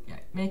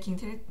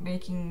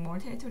making more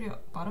territory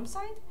bottom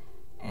side,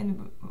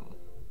 and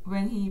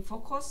when he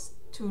focus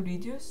to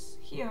reduce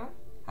here,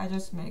 I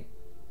just make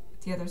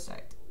the other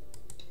side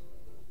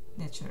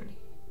naturally.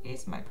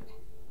 It's my plan.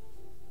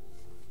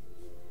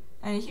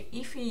 And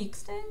if he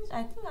extends,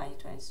 I think I need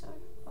to answer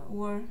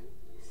or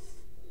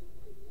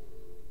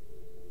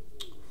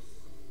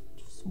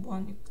just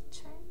one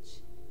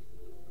exchange.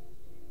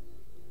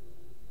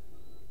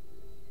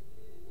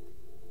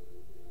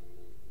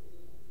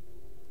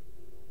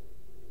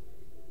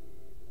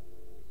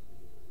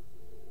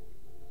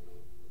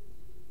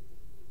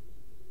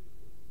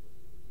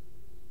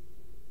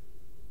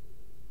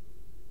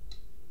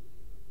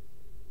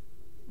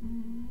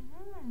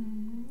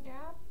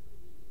 Yeah,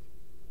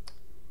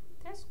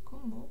 that's a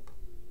good move.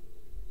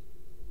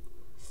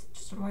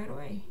 Just right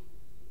away.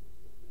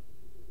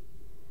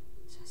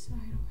 Just right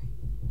away.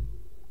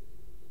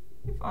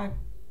 If I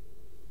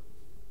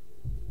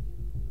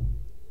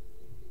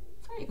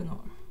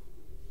ignore.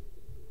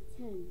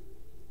 10,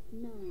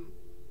 9,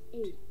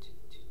 8,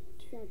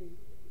 7,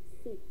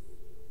 6,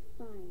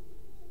 5,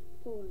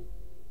 4,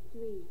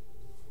 3,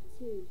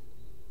 2,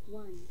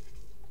 1.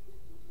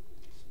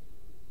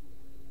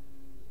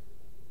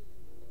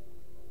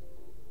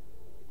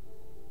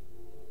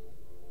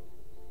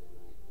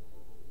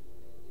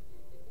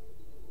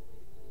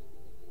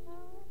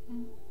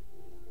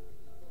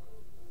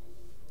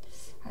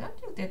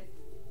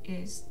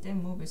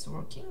 is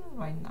working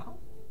right now.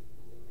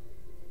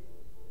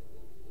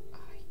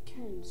 I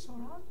can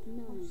sort out.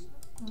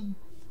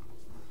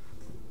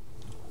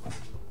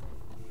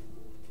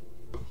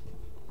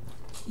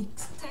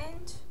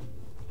 Extend,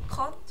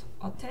 cut,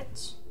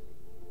 attach,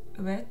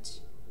 wedge,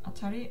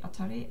 atari,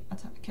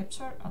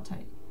 capture,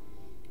 atari,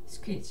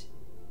 squeeze.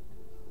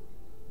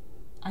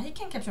 He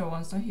can capture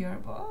one stone here,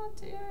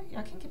 but yeah,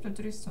 I can capture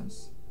 3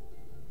 stones.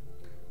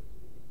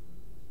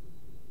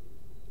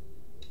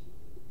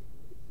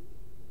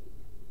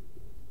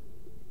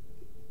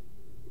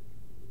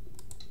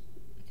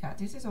 Yeah,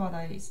 this is what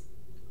I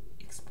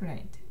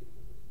explained.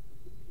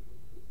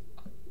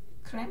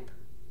 Clamp,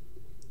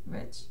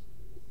 wedge,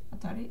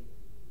 atari.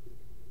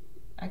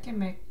 I can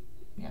make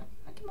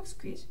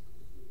squeeze.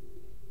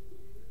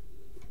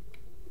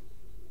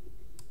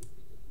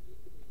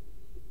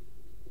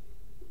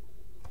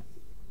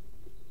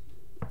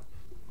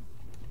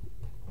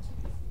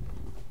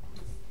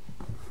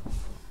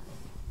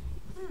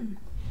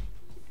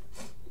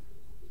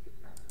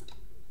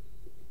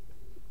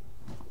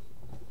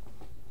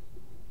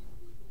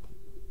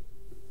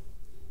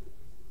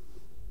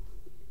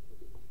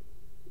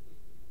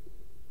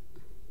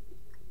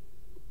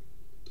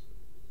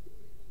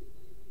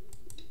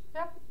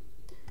 Yep,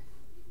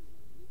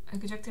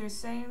 exactly the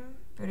same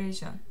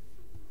variation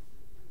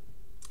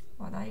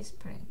what I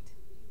explained.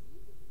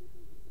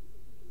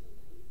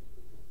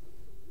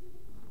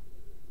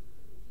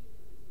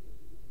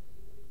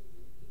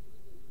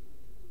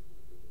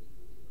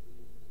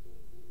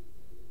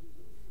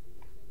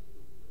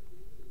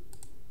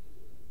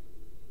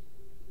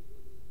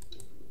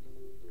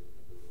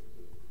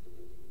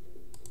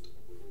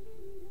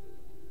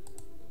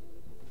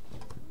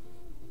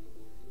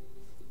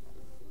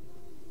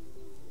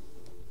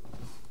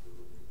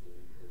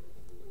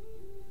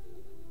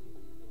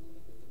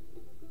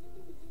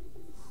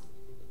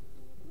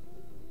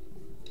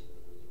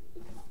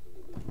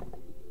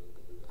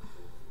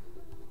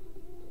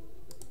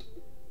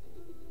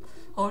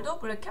 Although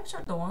black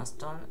captured the 1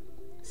 stone,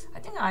 I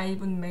think I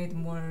even made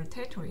more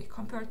territory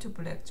compared to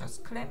black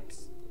just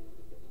clamps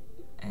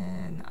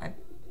and I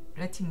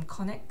let him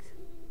connect.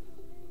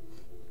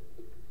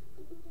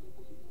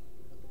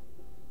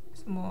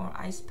 It's more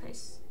eye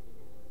space.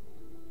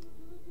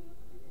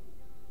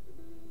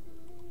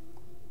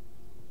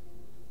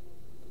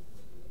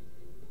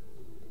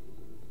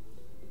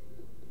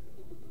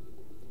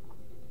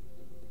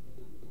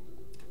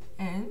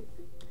 And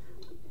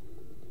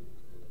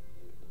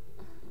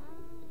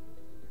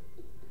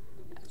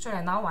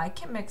actually now I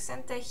can make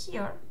center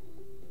here.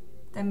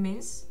 That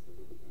means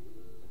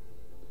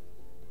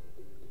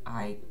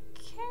I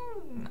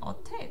can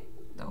attack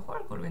the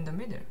whole group in the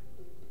middle.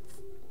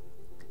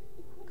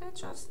 Okay,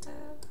 just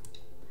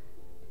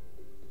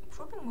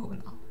proving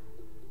move now.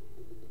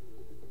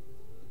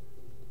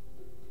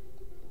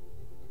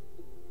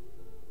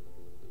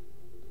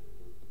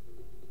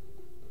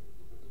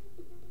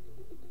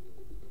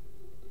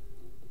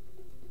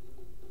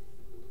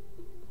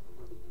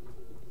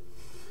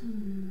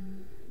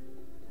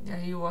 Yeah,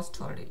 it was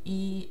too early.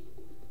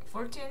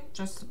 E14,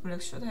 just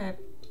black should have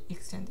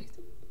extended.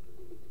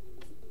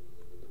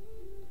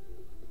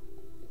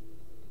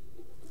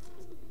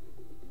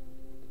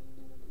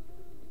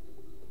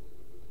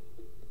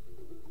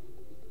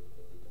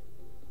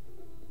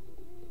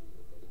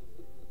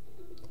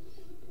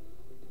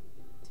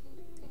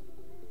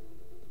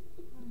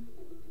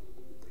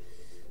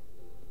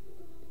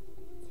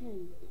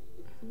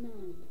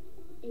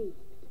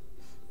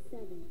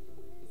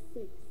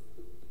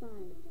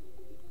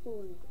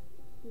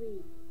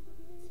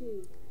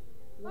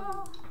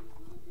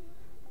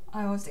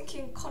 I was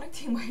thinking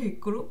connecting my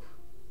group.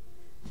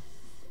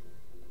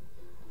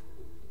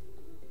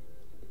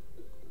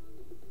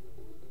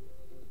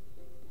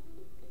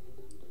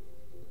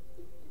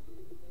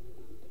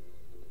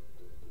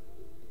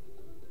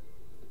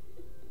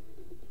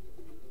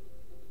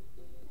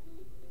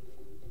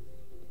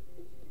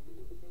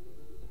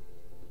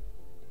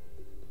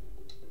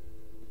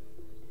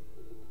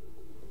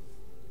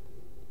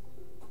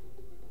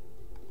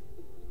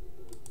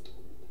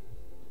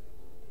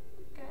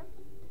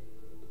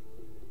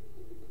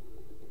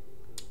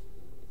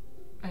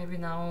 Maybe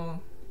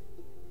now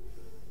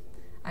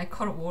I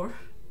call a war.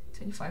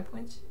 25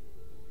 points.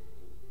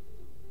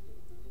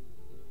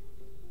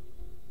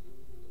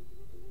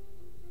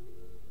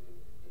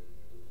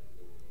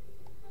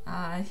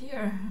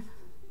 Here.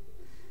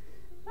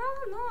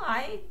 No,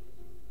 I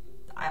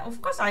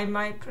of course I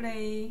might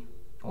play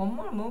one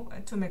more move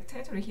to make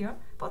territory here,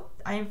 but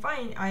I'm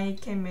fine. I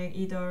can make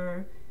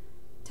either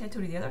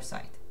territory the other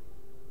side.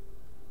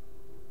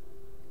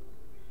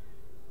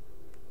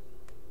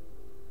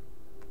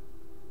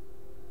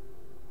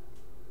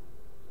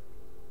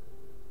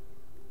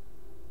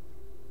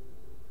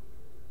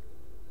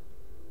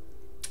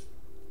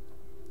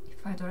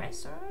 If I don't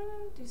answer,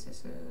 this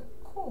is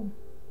cool.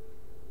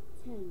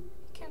 10, You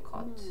can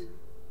cut. 9,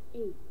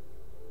 8,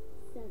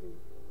 7,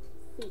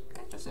 6.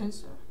 Okay, just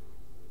answer.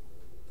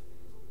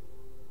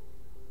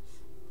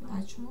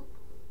 Nice move.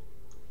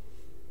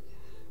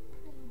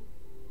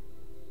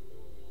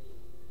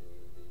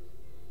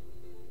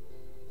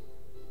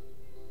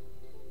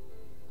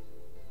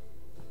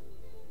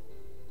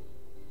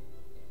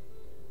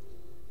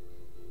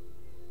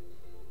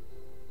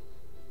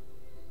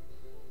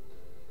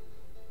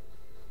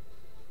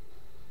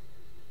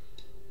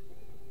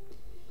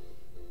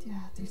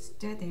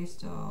 that is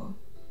the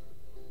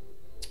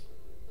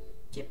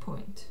key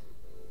point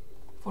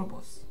for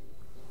both.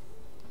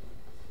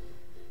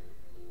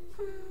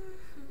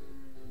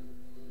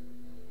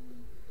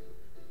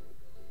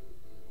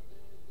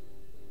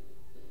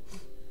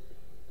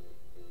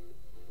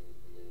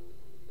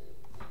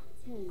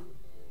 Ten,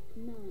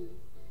 9,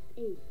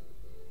 8,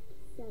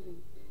 7,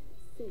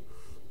 6,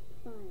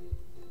 5,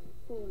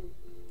 4,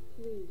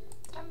 3.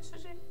 Time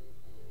수지.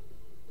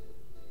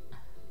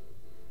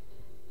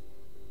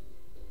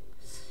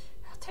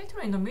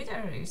 Territory in the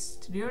middle is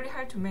really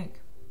hard to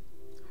make.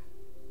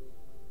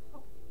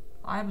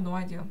 I have no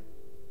idea.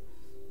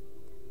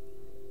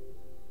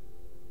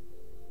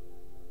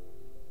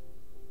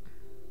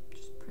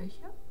 Just play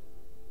here.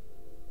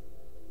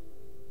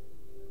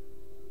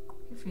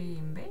 If we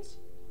invade,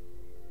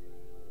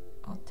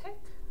 attack,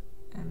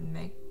 and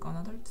make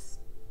another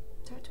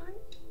territory.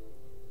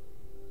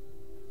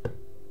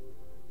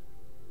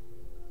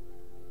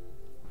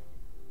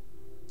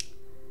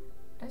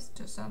 Let's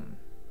do some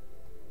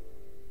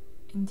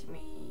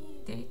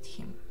intimidate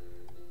him.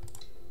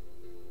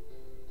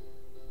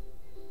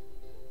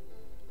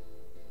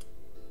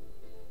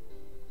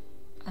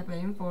 I'm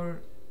aiming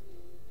for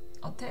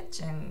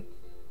attach and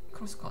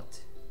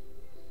crosscut.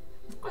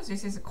 Of course,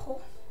 this is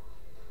cool,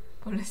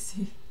 but let's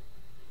see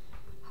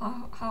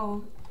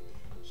how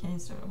he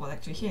answers. Well,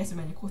 actually, he has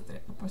many code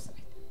threads upper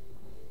side.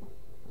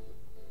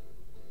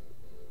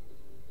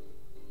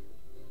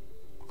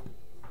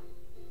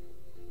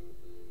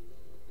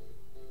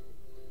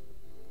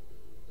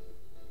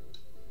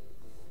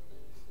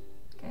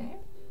 Okay,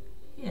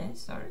 he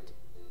answered,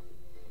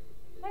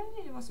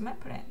 and it was my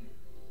plan.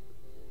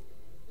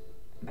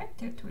 Back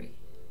territory.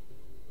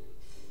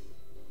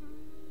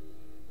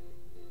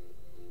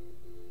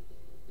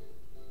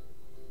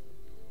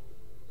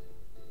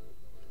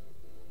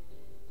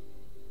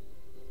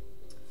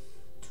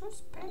 Two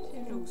space,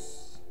 it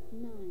looks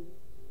 9,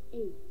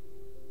 8.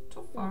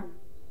 too far.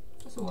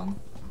 Just one.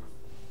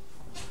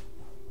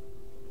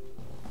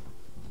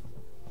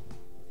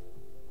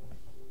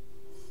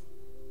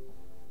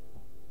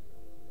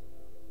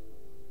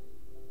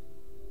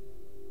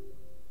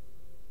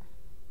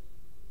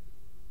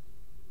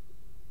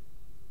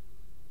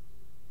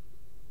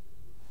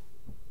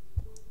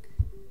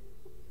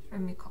 Let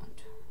me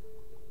count.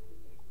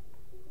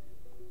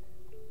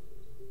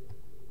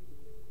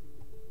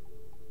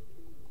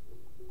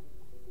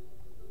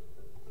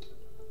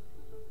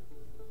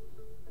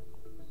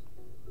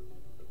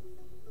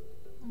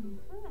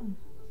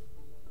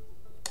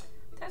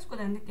 That's good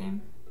end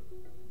game.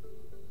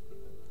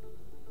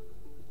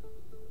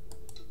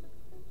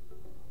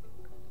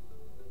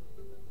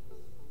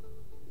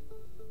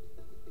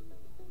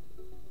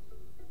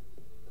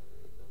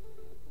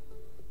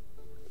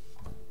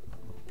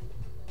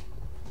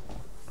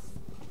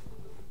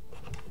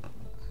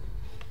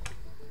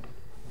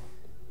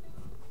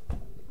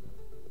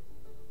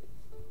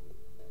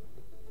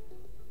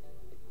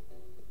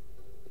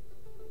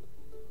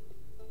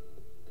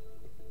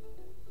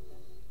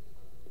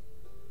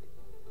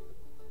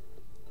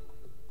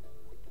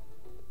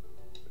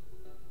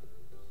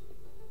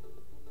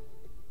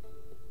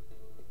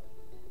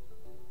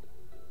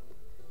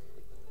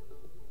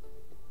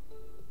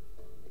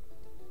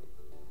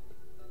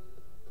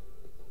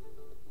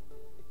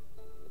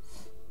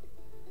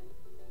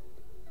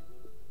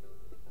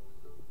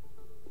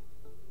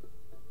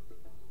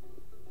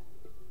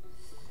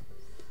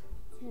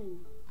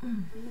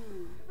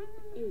 Nine,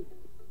 8,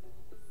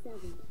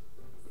 7,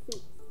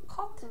 6,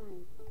 Cut. 5.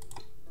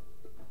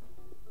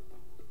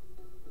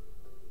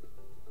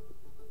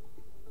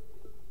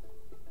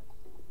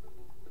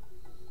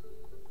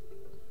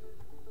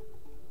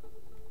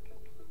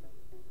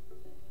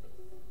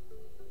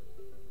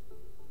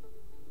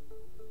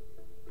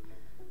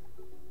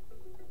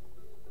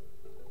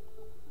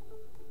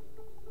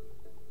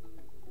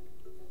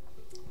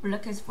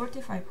 Black has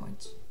 45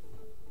 points.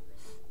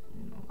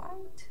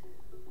 White.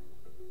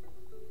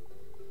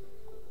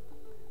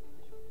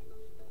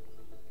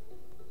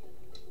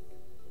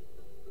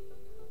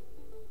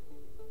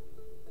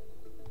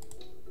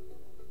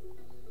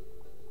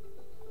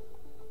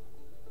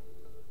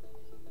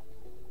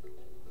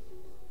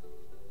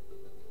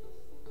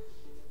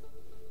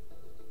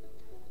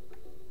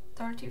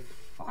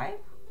 $35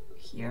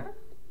 here.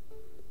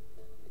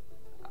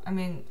 I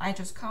mean, I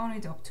just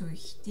counted up to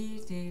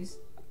these.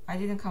 I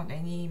didn't count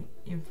any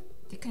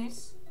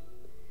thickness.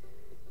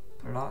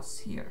 Plus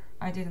here,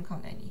 I didn't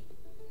count any.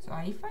 So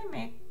if I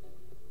make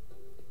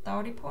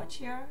 30 points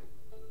here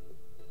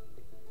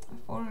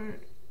for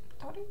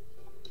 30.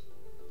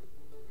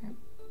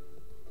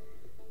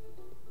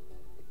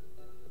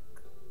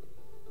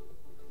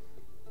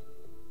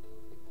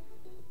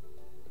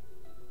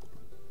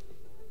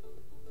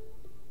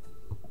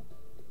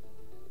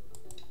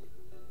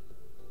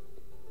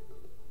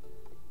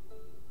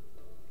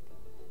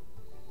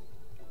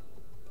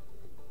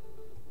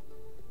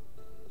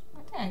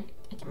 Okay.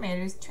 I can make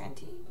it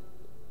 20.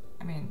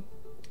 I mean,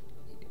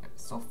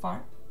 so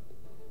far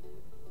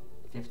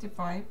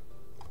 55%.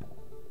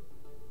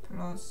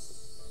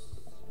 plus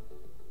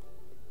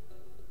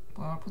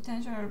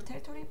potential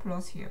territory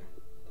plus here.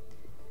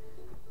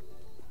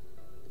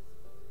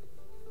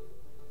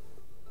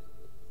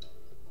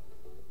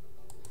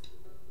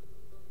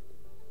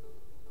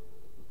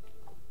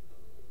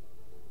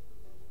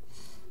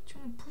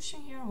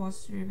 Pushing here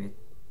was a little bit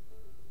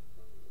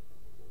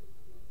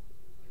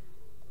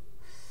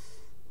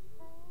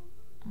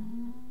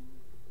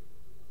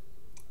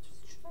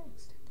just try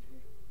extend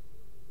it.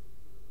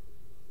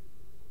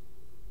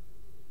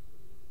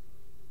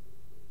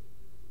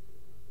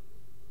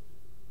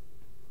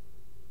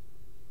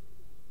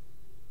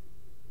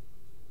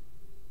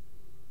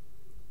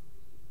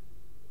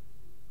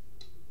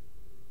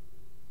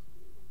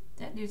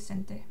 That is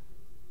center.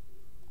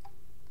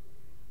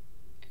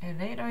 And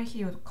later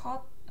he would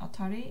cut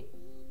Atari,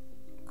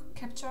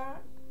 capture,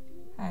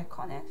 and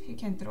connect. He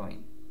can draw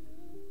in.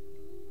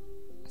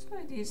 So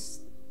it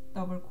is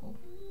double call.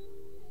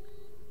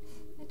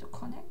 Need to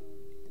connect.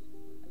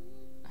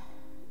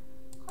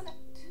 Connect.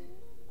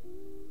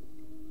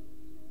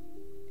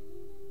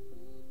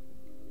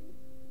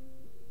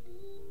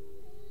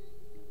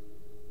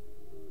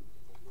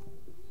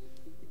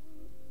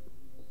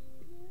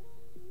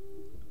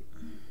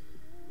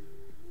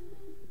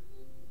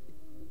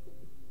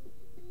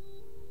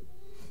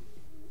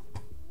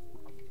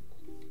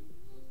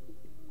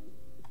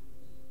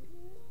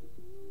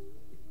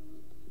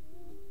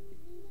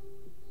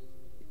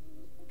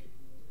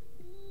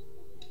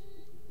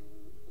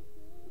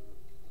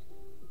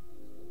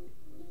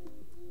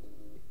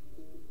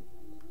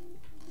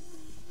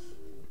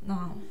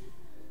 Now,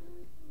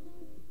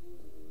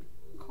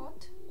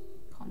 cut,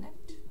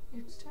 connect,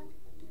 extend.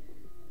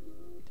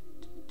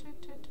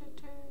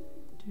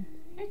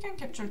 You can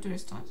capture to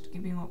this time,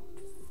 giving up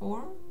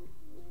 4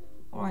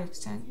 or I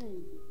extend.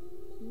 10,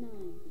 9,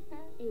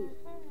 8,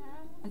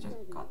 I just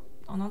 7, got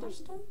another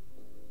stone.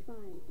 5,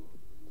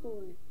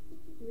 4,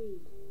 3,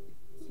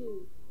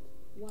 2,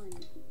 1.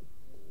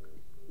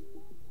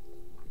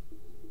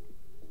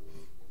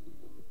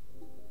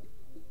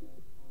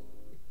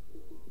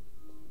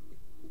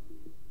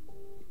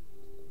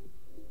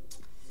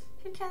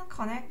 He can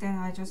connect, then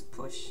I just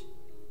push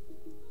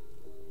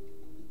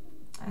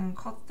and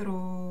cut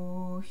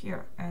through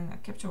here and I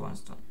capture 1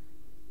 stone.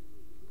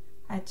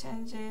 I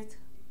change it,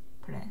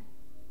 plan.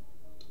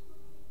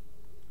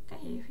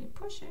 Okay, if he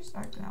pushes,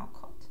 I can now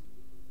cut.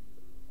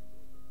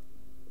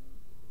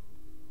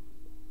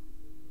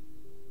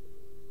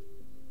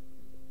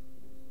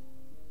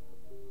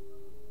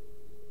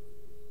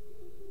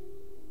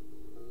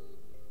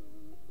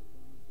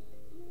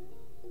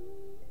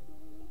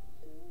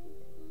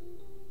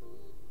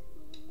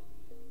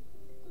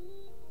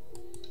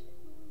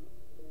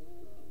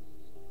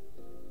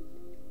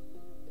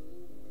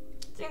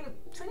 I think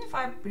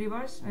 25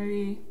 rivers,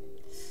 maybe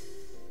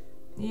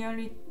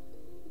nearly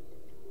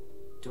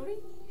 3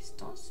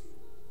 stones.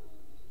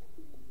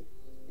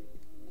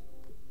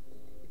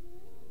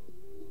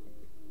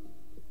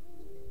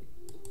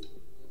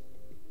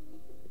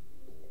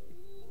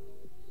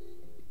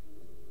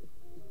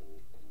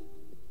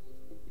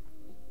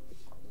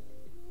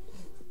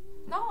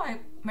 Now I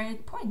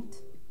made point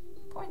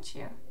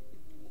here.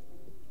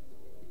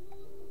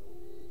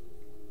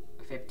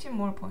 15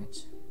 more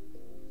points.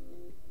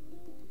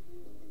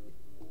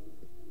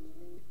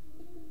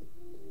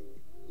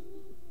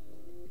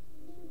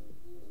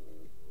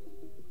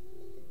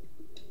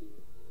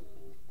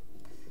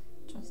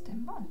 Just a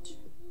bunch.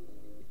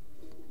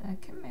 I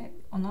can make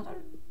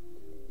another,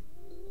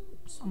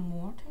 some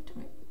more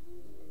territory.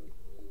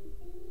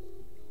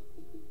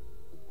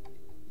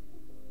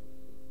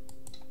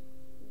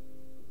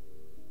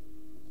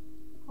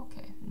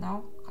 Okay,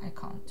 now I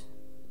count.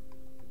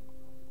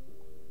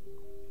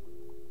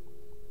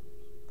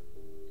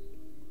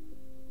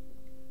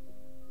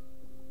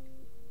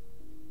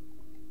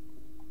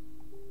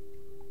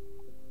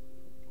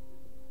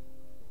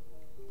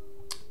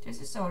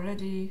 This is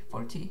already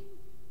 40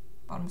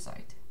 bottom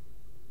side.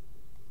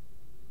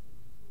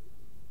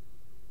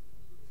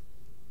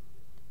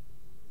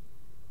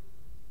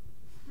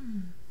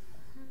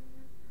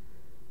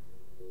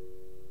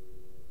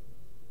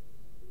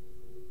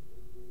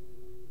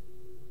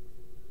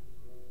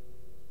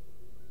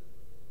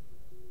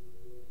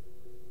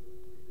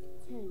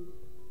 Ten,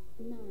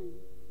 9,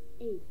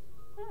 8,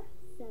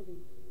 7,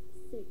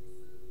 6,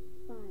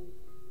 5,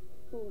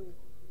 4,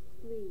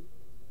 3,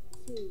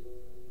 2.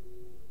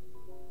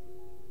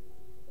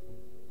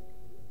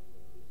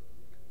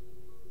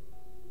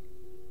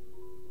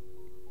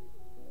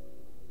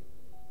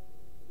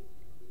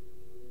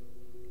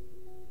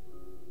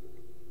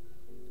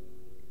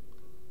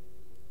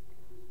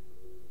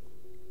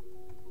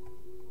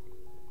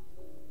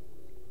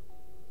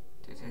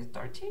 This is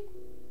 30.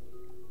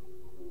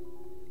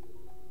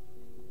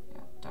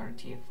 Yeah,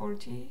 30,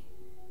 40.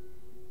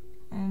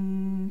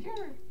 And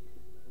here,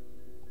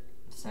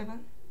 7.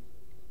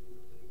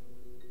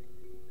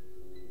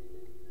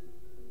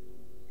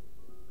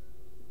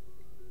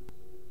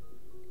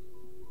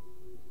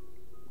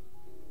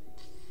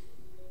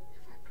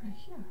 If I put it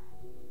here.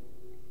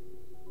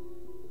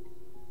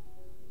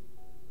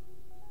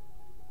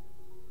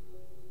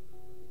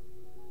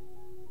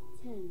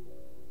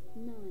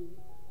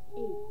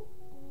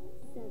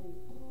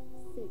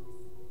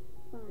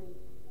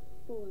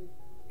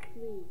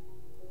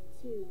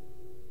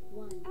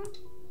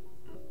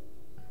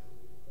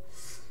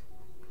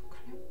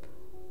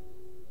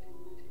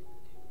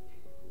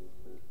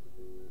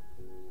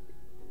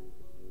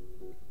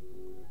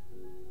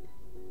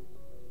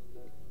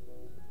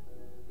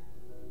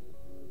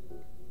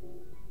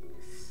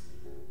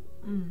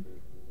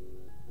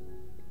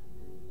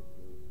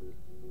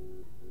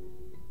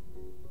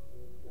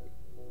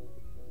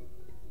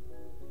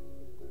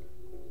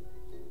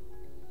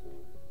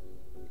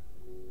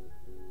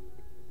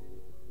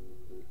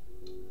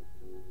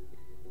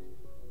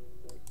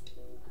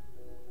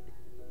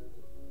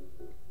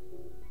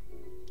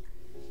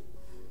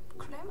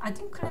 I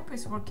think clamp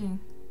is working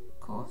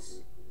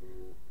because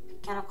he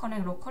cannot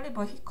connect locally,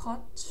 but he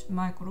caught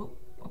my group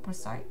upper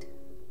side.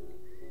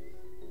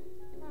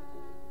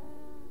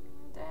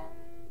 Then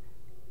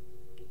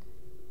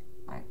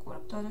my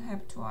group doesn't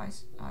have two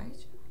eyes.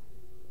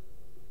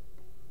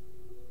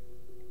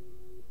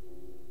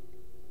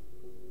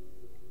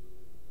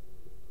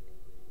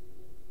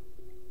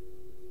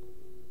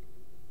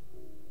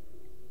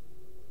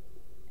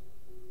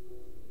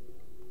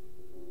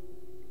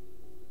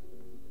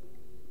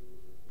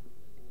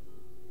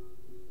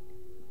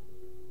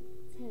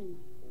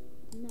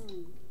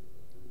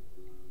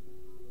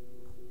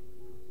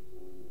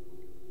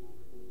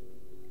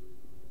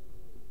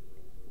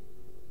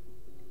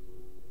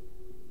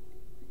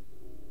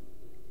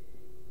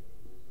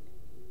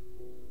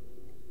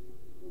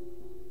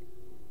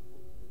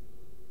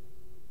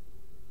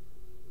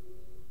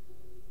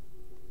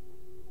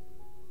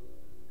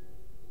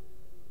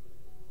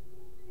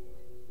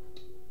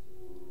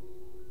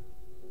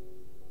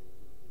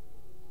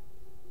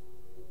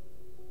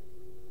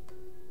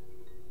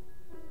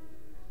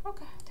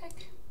 Okay,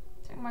 take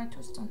my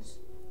 2 stones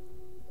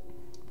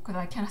because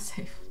I cannot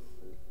save.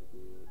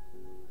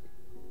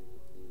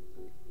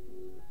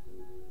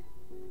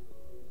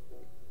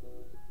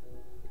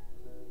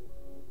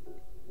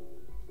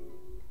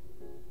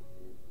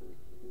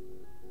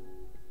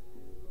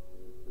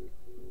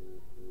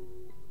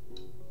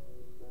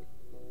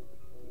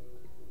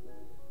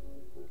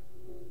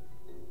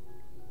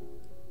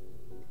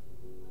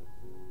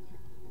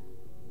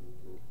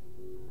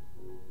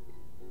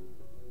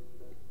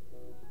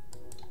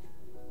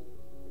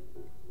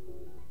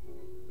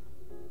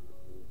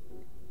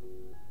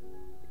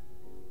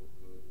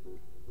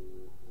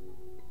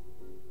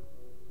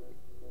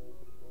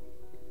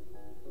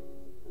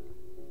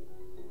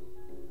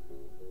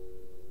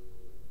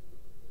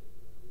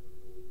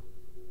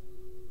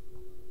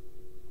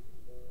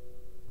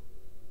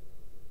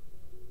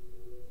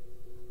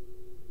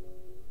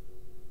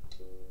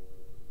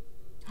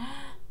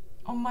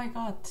 Oh my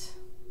god.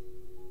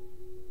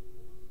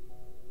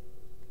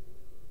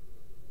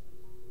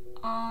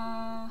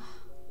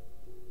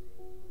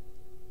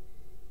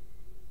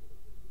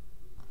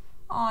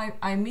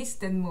 I missed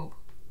that move.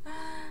 I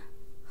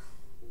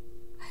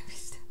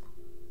missed that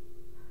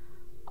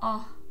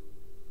move.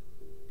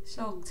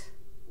 Shocked.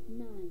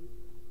 9,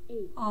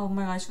 8. Oh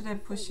my god, I should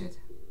have pushed it.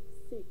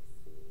 6,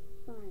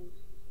 5,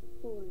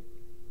 4,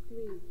 3,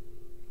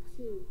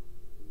 2,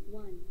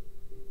 1.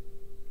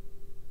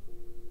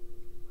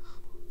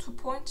 2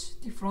 points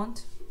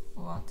different?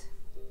 What?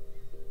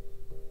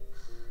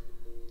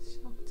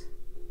 Shocked.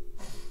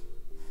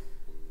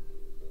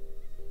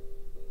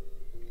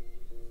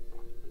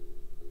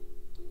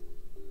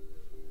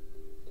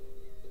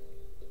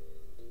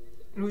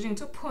 Losing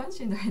 2 points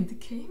in the end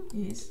game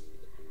is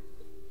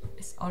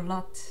a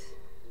lot.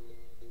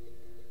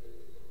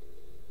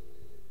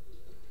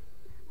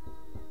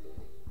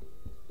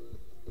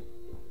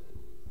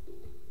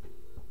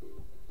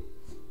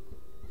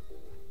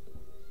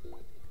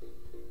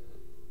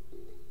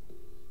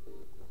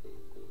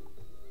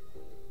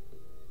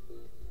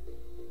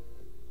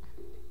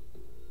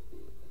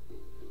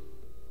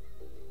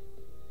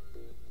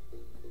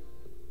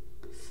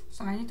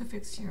 So I need to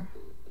fix here.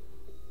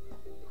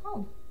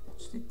 How?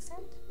 Should it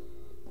extend?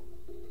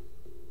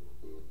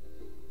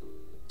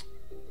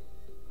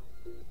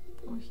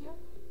 Or here?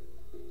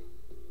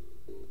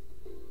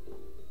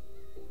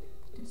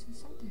 This is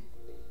something.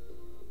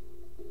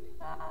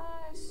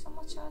 It's so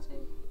much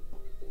charging.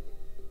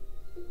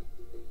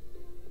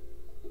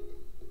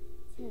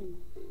 10,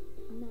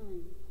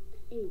 9,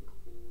 8,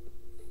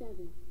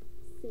 7,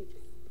 6,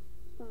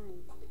 5,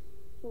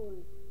 4,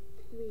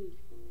 3,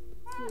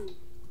 2.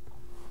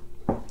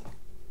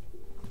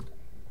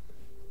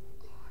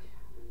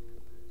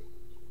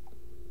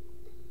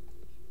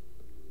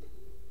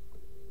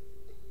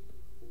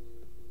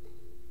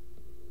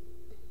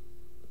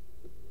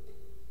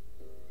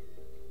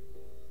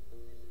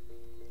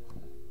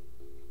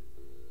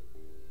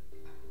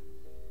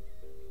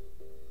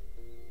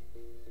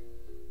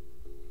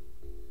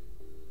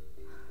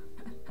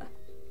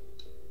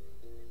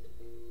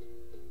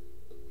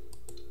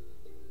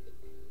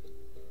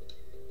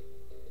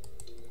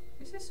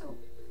 This is so.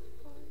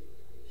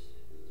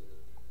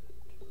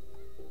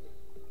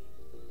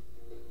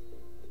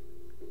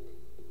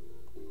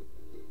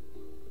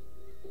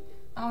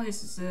 Now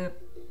this is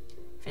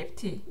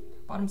 50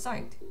 bottom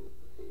side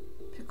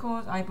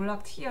because I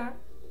blocked here,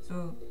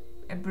 so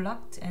I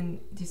blocked and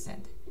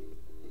descend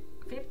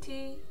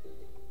 50.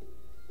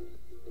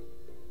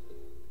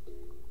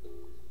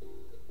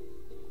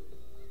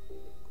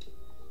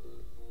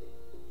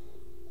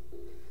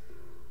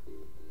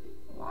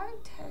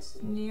 White has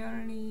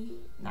nearly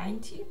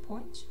 90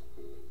 points.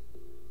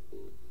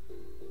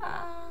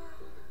 I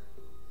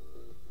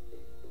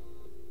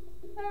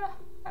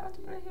want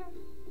to play here.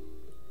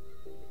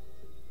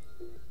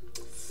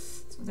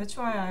 So that's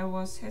why I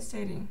was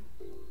hesitating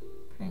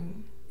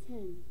playing.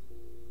 10,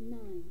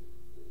 9,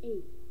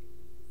 8,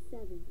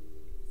 7,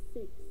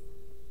 6,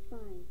 5,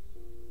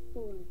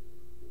 4,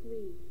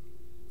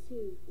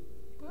 2,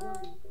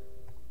 1.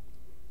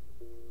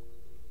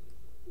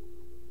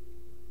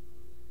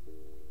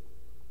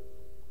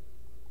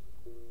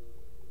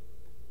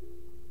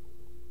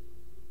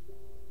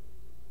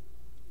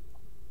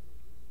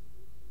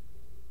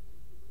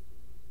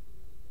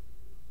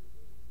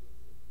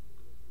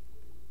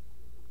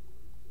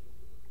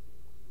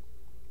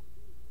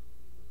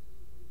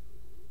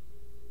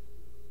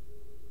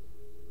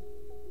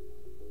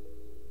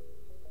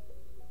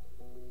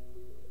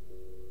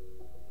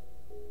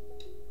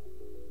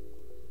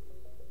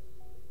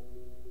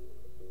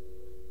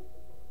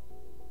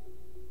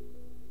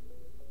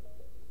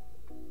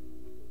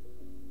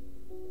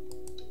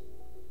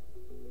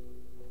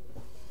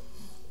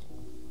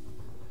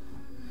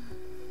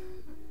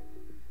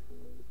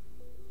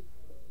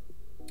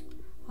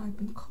 I've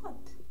been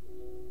caught.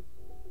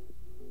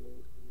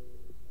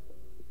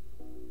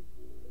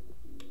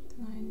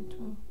 9,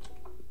 2.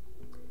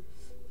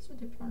 So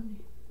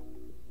differently.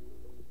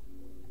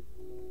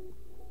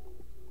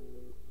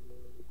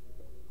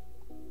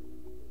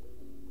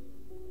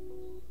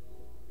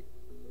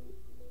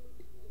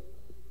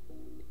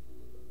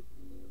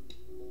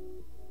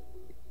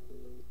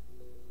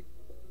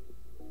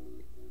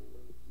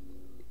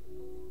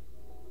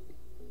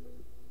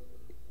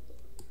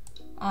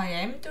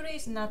 M3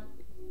 is not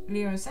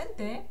real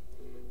center,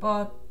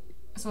 but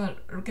so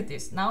look at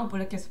this. Now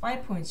black has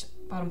 5 points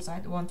bottom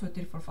side, 1, 2,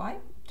 3, 4, 5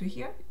 to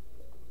here,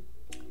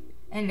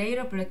 and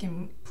later black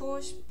can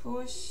push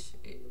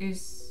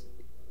is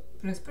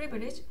black's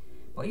privilege.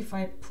 But if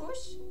I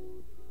push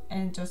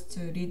and just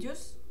to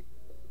reduce,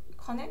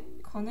 connect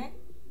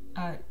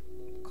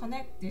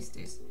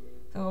this.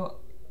 So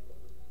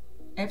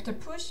after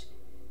push,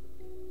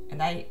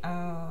 and I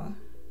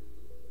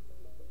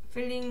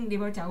feeling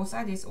liberty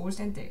outside is all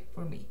center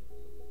for me.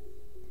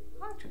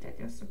 Actually, that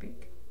was so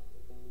big.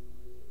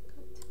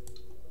 Good.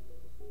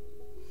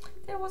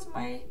 That was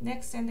my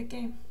next end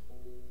game.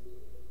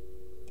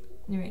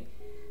 Anyway,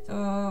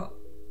 so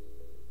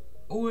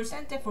all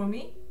center for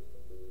me,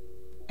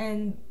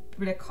 and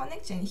black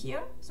connection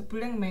here. So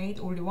black made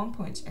only 1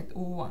 point at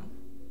 0-1.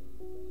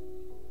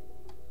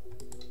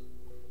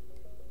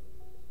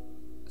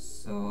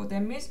 So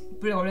that means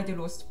black already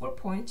lost 4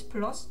 points,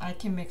 plus I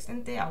can make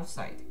center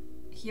outside.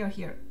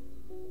 Here.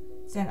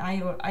 Then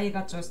I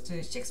got just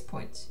 6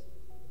 points.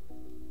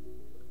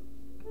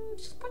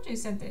 6 points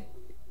is center.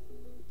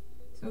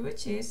 So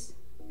which is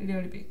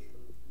really big.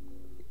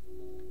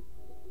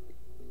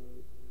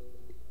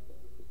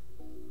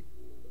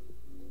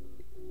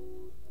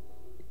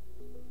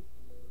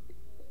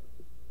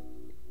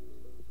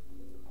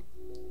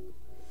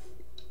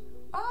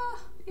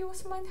 It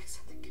was my next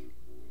endgame.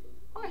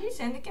 Oh, his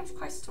endgame is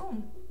quite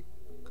strong.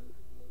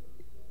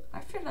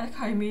 I feel like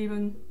I'm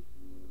even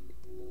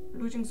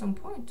losing some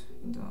point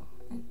in the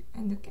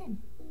end game.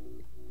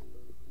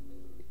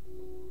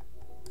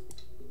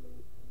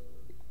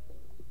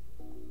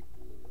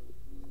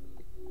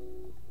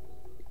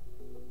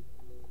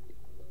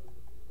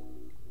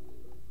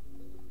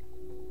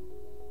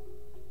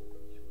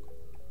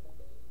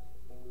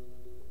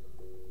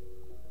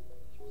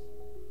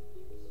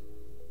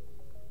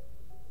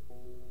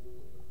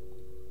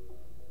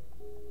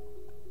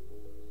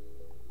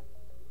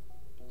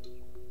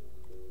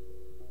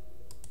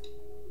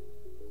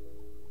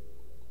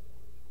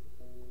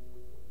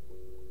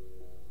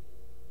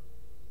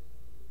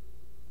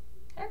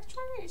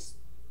 Actually, it's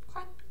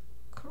quite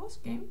close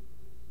game.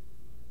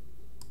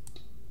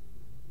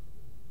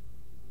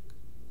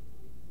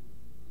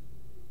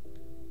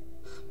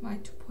 My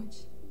 2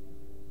 points.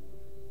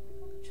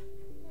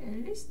 At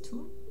least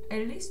 2.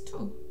 At least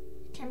 2.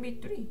 It can be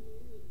 3.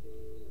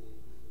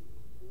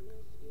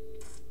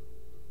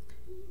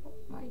 Oh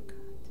my god.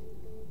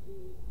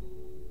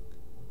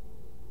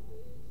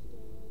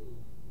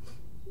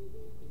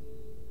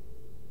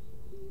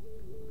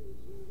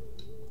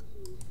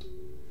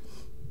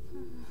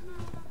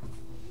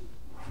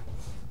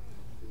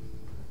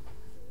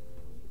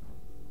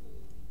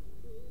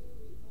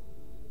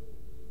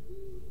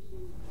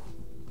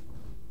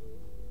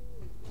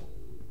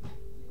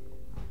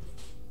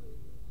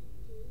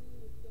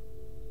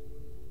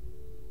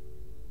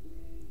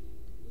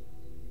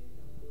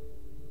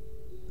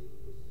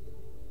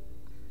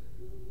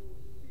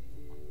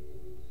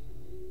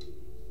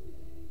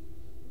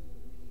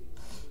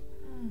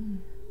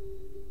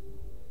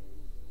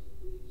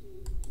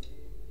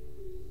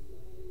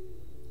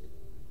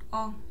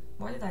 Oh,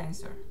 what did I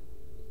answer?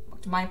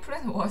 My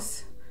plan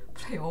was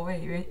play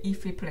away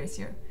if he plays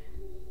here.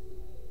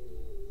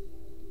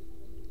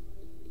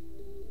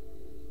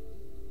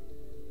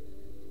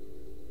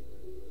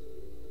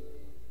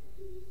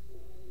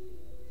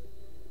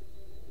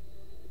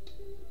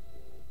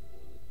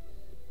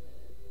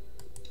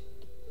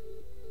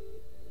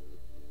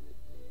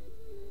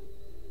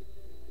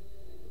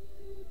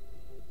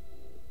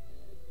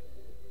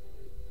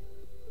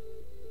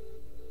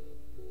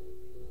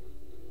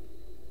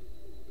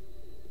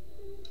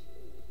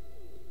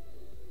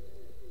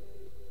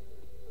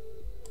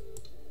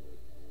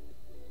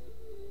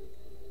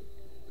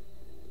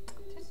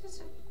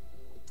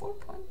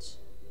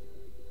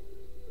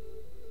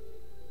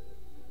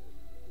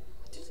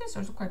 is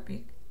also quite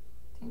big,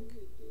 I think.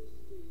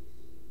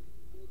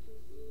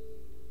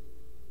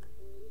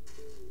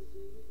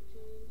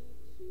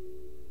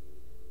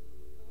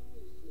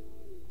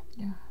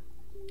 Yeah,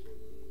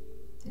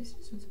 this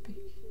is also big.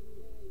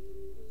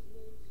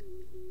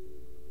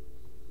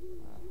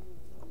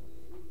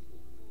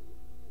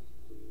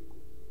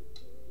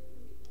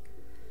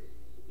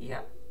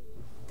 Yeah,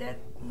 that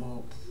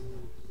move.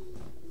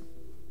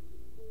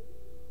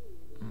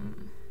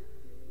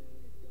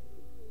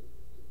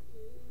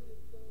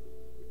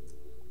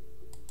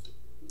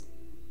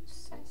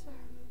 Sensor.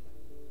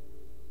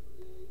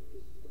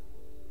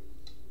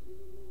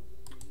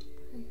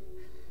 Okay.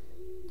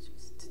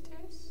 Just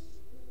this.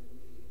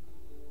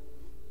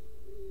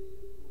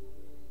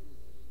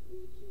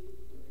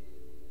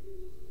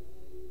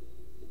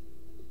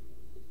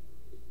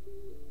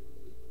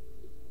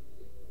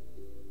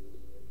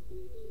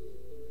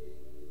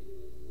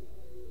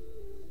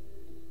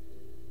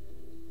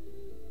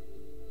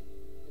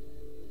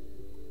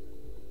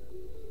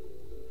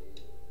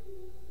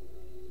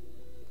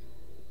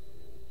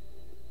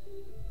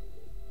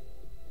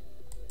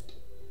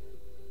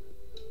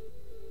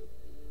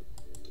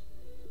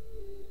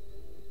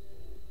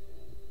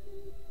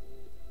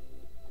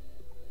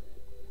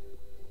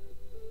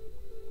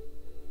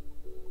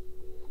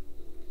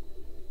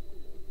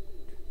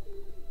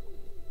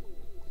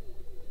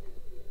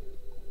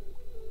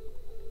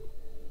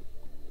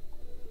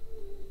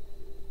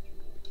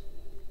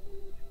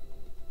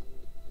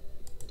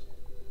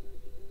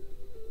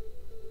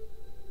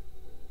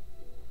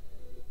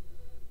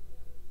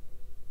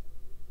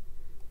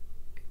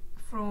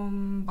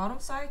 From bottom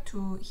side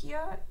to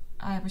here,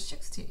 I have a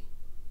 60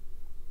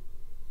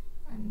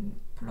 and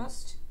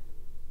plus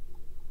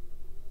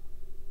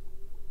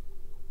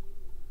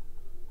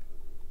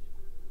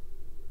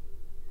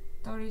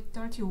 30,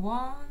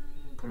 31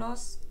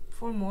 plus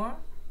 4 more,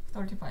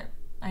 35,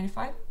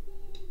 95.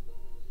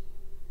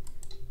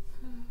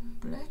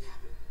 Black.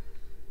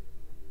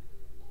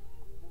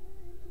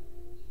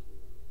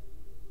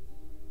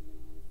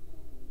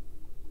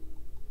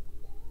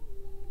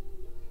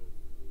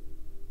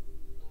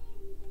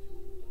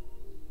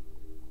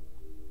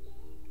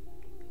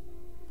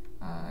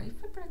 If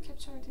I black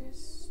capture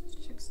this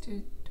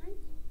 63.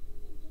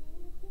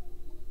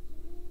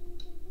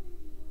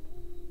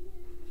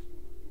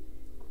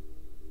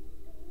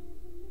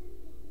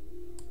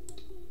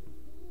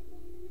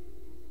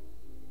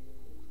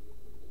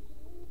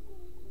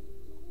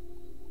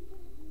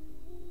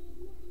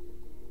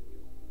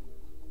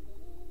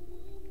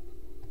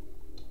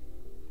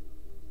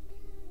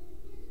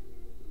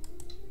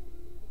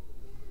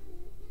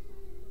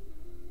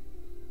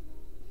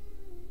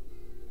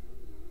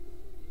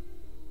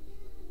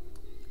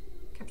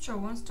 Capture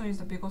one stone is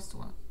the biggest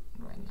one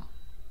right now.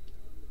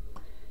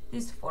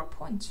 It's 4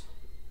 points.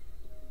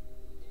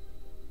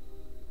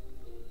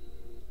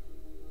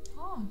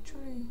 Oh,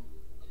 actually,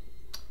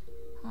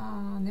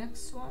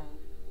 next one,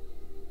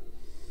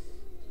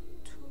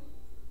 2.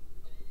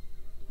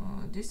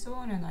 This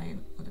one, and I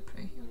would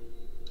play here.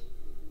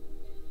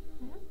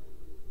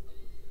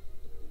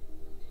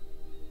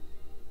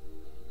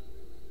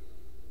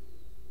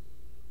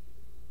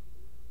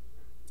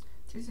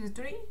 This is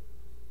 3.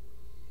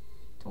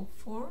 Top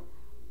 4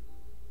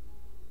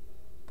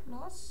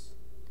 plus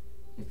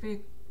if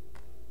we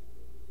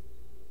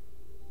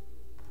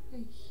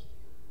play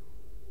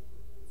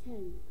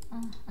 10.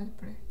 I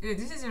play. Yeah,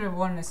 this is a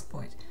one less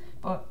point,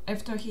 but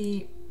after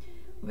he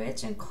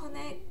wedge and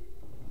connect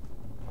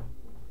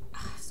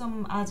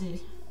some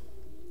aji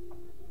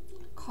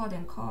cut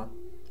and cut,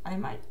 I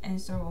might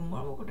answer one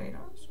more move later,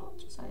 so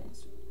just I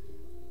answer.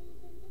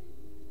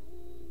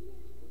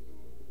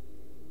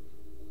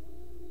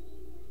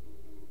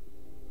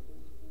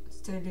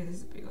 Still, this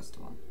is the biggest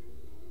one.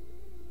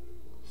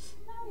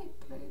 I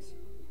place.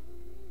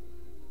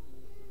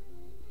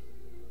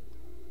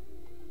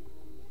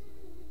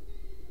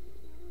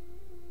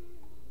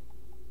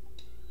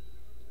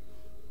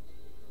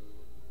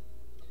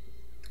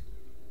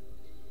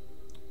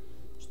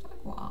 Should I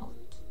go out?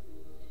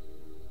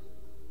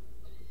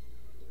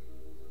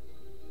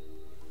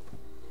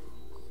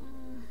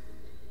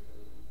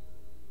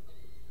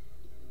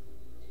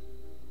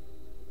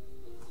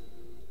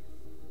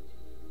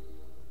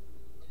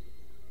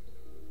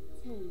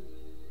 10,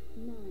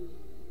 9,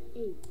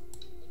 8.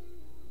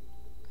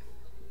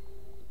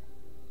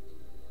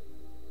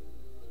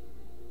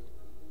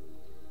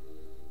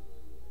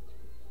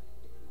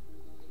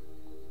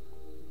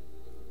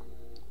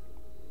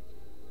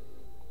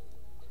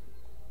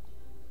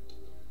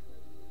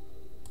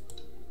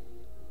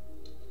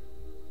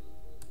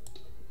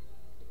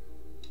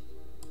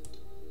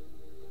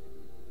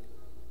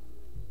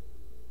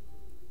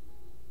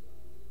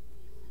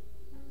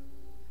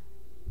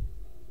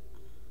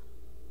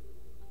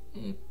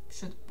 It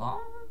should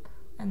bump,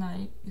 and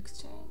I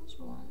exchange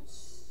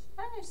once,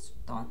 and it's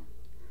done.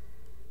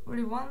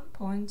 Only 1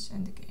 point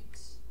and the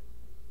games.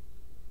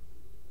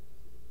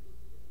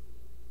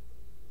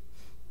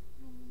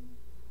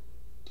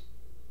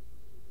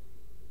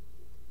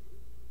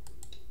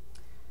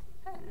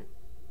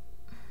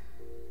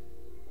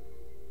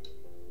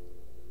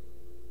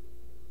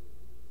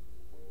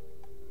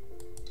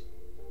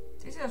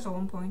 considers a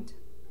 1 point.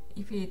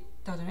 If it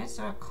doesn't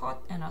answer,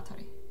 cut and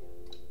artery.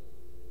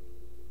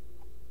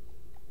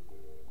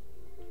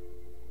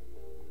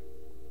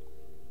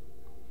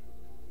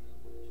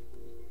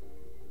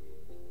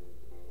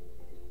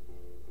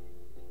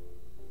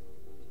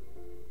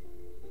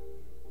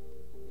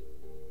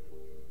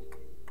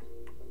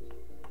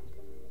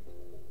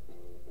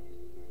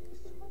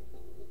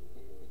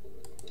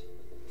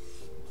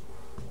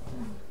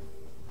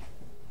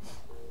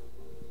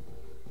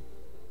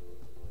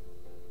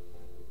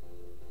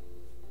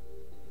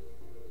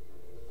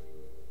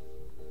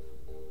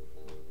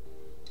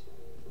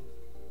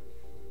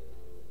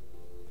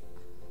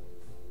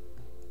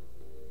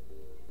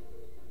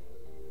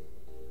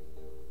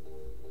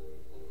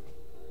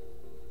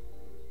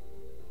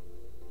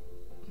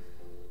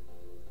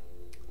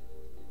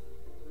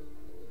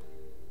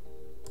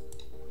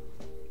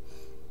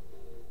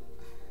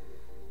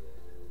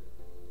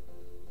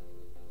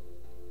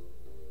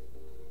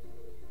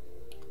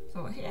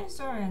 So he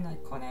answer and I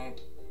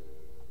connect.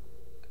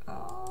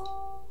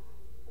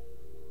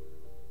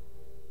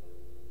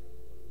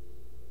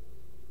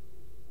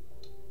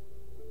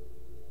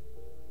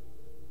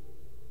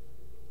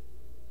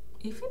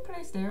 If he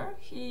plays there,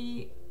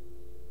 he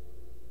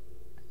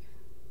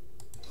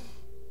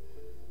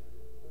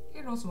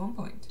lost 1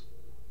 point.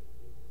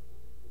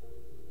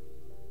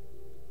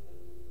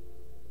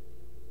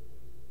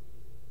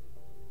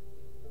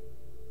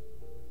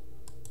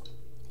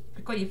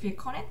 Because if he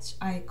connects,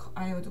 I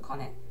would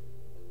connect.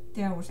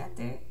 There was set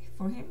there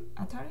for him,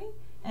 Atari.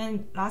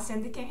 And last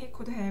end game he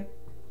could have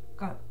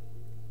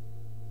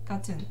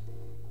gotten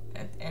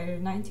at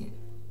L19.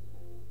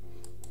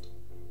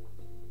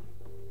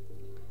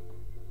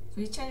 So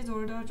he changed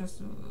order,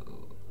 just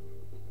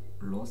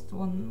lost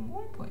 1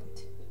 more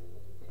point.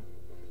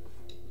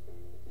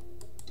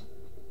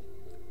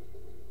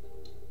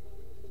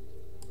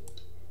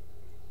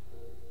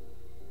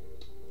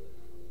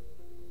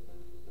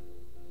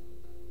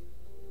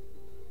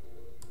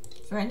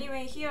 So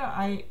anyway, here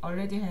I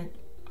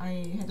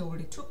had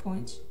only 2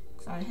 points,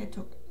 so I had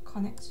to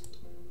connect.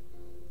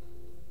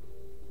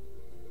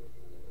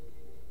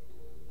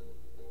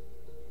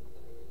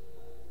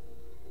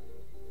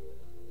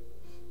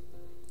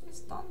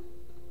 It's done.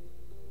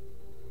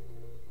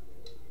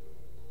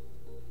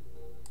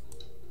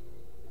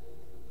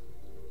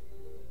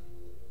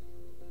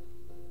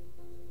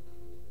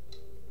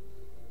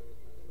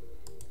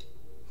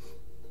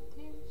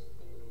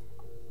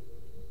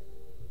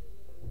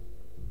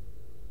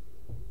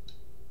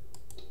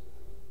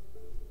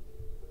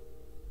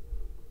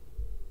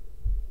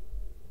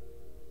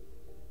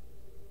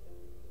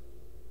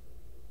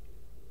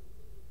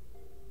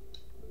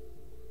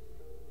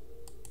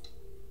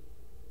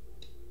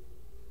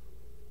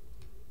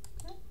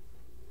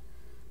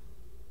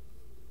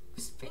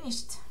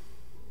 Finished.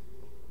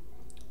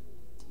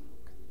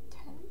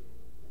 10,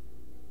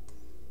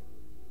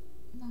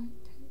 9,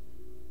 10.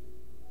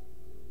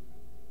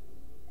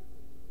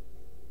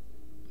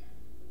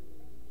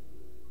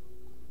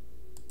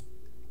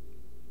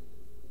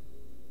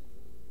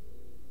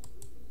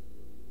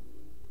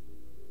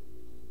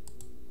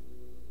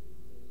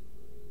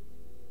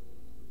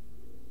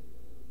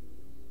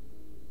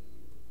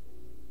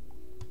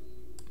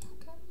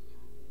 Okay.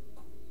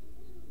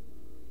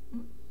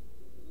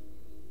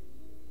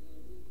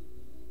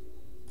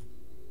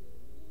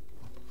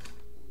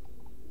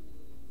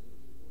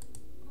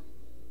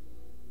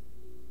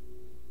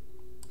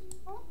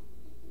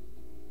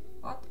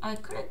 What? I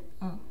clicked.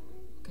 Oh,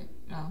 okay.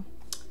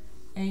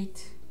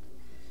 8.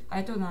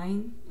 I do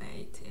 9,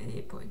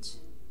 8 points.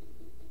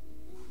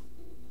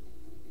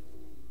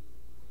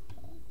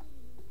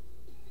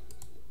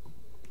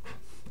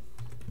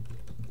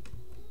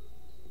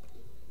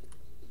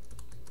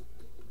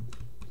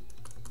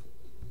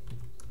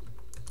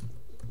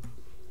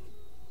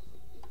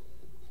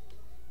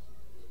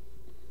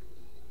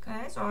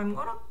 Okay, so I'm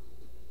gonna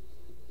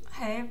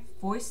have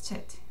voice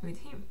chat with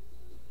him.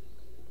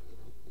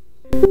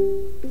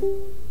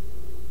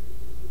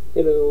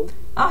 Hello.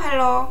 Oh,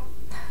 hello.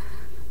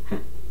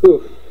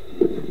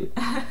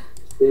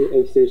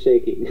 I'm still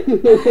shaking.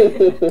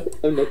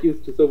 I'm not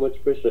used to so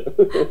much pressure.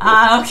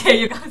 Okay,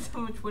 you got so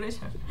much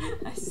pressure.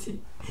 I see.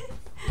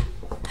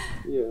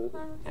 Yeah.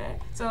 Okay,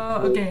 so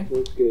okay.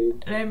 Okay.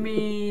 Let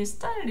me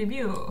start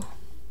review.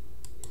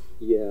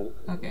 Yeah.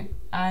 Okay,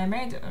 I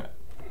made a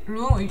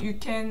room. You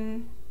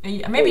can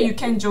maybe you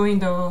can join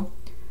the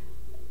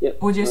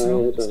OGS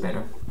room. It's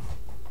better.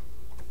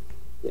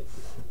 Yeah.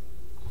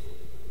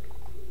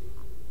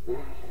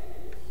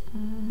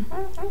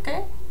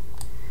 Okay.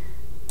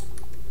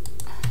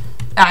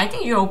 I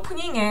think your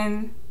opening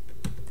and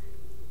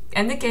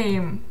end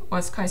game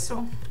was quite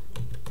slow.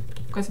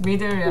 Because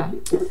middle, yeah.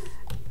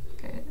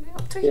 Okay,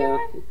 up to here,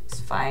 it's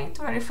fine,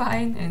 totally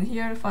fine, and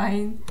here,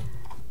 fine.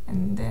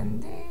 And then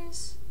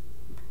this.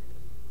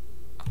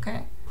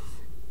 Okay.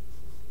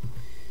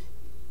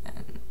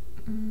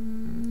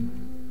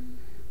 And,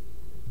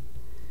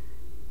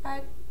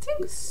 I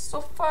think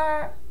so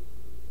far,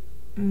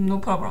 no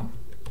problem.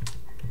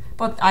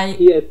 But I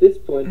Here at this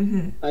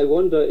point, I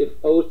wonder if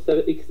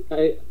 07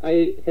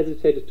 I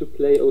hesitated to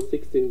play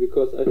 016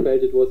 because I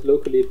felt it was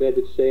locally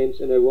embedded change,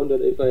 and I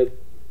wondered if I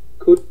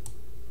could.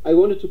 I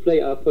wanted to play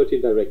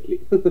R13 directly.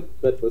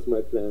 That was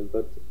my plan,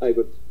 but I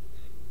got.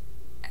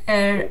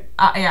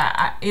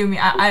 you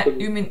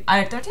mean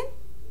R13?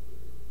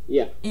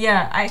 Yeah.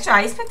 Yeah, actually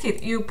I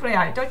expected you play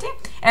R13,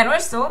 and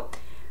also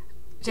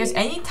just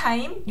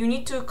anytime you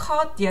need to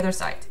cut the other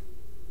side.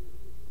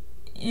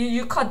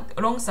 You cut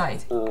wrong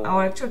side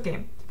our actual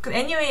game. Because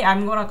anyway,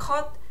 I'm gonna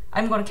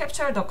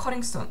capture the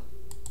cutting stone.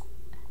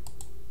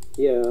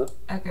 Yeah.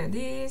 Okay,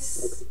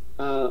 this.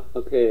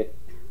 Okay.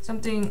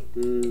 Something.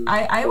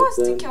 I was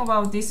thinking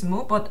about this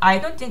move, but I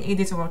don't think it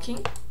is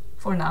working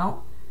for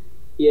now.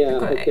 Yeah.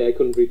 Because okay, I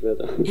couldn't read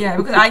that. Yeah,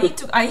 because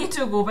I need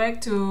to go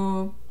back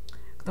to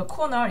the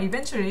corner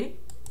eventually,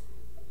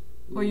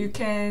 where you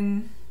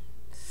can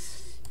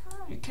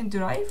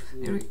drive.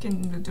 You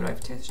can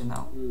drive tension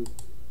now.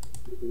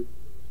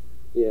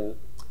 Yeah.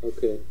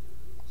 Okay.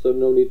 So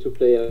no need to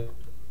play a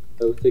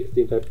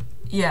 016 type.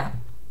 Yeah.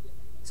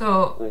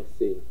 So I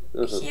see.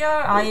 here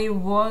I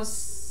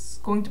was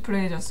going to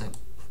play just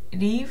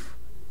leave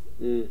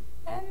and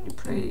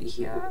play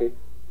here. Okay.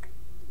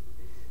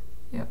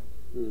 Yep.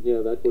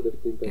 Yeah, that would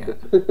have been better.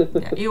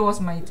 Yeah, it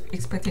was my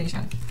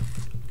expectation.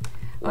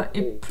 But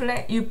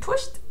you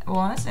pushed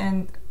once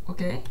and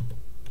okay.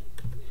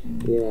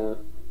 Yeah.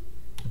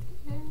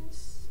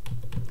 Yes.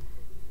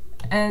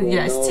 And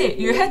Yeah, still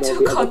you had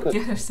to cut the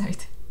other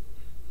side.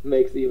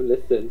 Makes even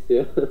less sense,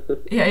 yeah.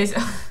 Yeah, it's,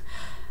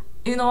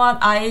 you know what?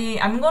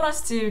 I'm gonna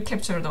still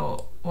capture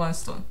the one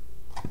stone,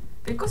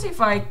 because if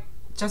I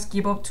just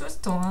give up 2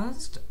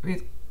 stones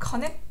with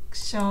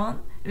connection,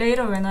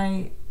 later when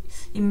I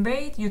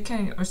invade, you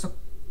can also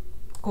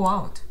go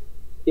out.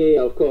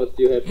 Yeah, of course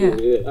you have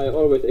to. I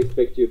always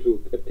expect you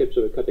to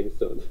capture a cutting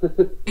stone.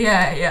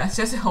 yeah,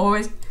 just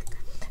always.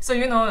 So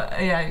you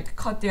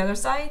cut the other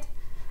side,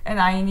 and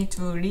I need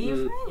to leave.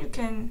 And you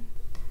can,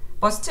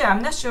 but still,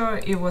 I'm not sure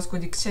it was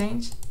good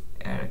exchange.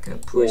 Like a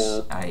push,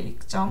 I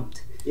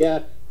jumped.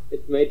 Yeah,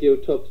 it made your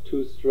top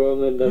too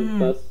strong, and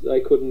thus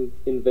I couldn't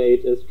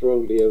invade as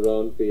strongly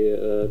around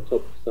the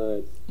top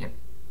sides. Yep.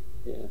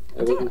 Yeah,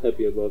 I wasn't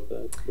happy about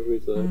that. The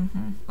result.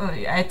 Well,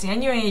 I think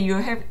anyway,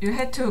 you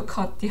had to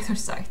cut the other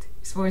side,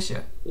 for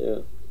sure.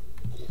 Yeah.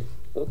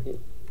 Okay.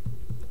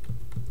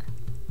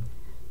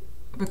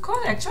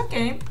 Because actual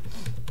game,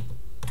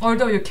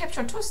 although you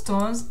capture 2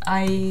 stones,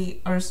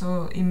 I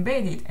also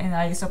invaded and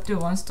I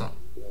subdued 1 stone.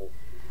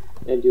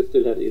 Yeah. And you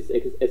still had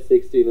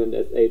S16 and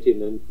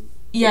S18 and.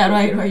 Yeah,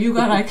 right. You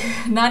got like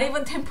not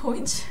even 10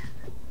 points.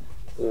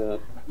 Yeah.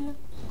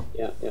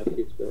 Yeah,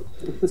 feels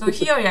bad. So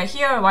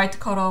here white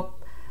cut up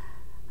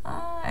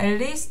at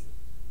least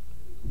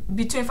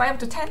between 5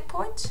 to 10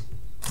 points.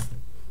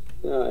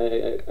 Yeah,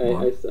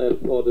 I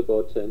thought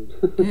about 10.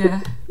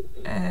 Yeah,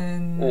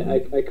 and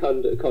I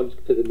can't count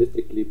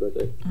pessimistically, but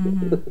I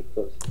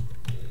thought.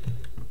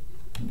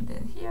 And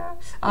then here,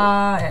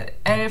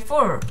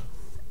 L4,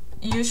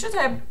 you should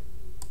have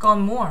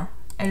gone more,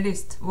 at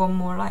least 1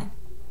 more line.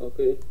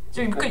 Okay.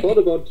 So I thought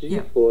about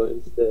G4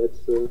 instead.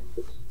 So.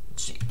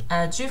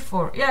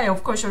 G4, yeah,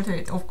 of course, shorter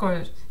width. Of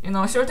course,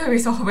 shorter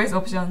width is always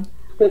option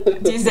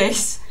these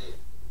days.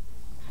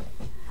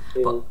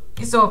 Yeah. But,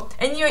 so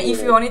anyway,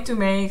 if you wanted to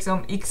make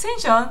some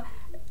extension,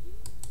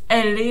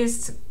 at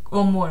least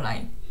 1 more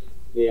line.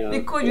 Yeah.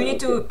 Because you need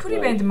to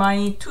prevent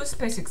my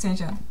 2-space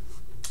extension.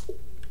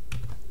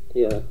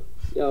 Yeah.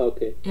 Yeah.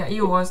 Okay. Yeah,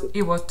 it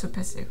was too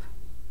passive.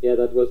 Yeah,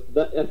 that was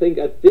that. I think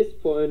at this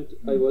point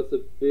I was a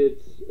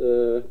bit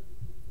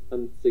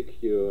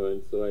unsecure,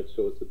 and so I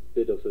chose a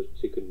bit of a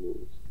chicken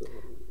move. So,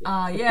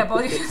 yeah,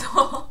 but you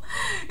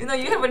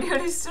have a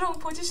really strong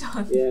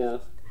position. Yeah.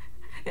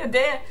 Yeah,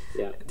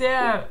 they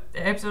are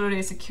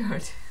absolutely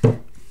secured.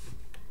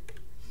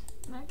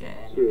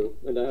 Okay. True,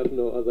 and I have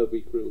no other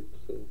weak group.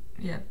 So.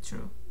 Yeah,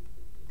 true.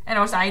 And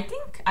also, I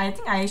think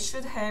I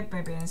should have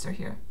maybe answer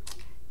here,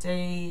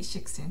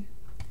 J16.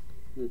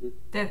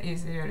 That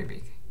is really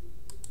big.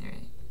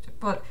 Anyway,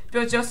 but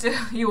just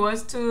it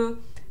was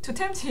too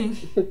tempting.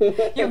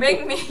 You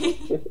make me.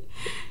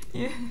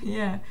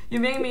 You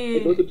make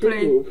me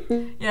play.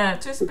 Move. Yeah,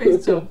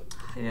 2-space jump.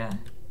 Yeah.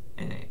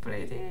 Anyway,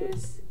 play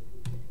this.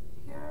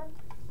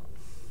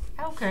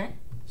 Okay,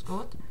 it's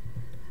good.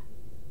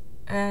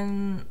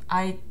 And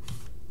I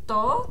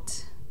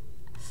thought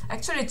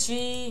actually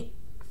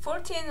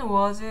G14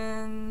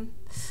 wasn't.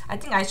 I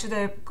think I should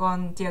have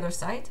gone the other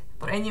side.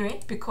 But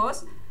anyway,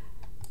 because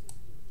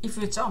if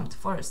you jumped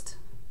first,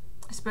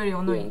 it's very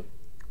annoying.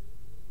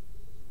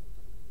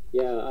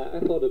 Yeah, I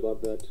thought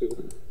about that too.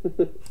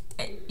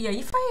 Yeah,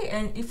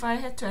 if I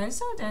had to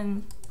answer,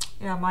 then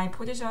yeah, my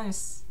position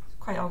is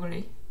quite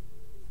ugly.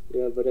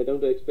 Yeah, but I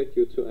don't expect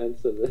you to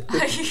answer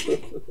that.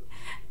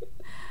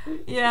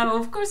 Yeah,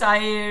 of course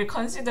I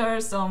consider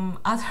some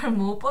other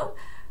move, but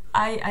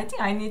I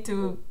think I need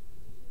to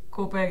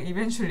go back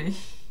eventually.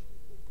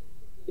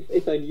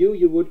 If I knew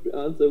you would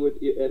answer with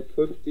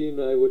F15,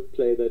 I would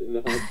play that in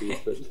a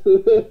heartbeat. But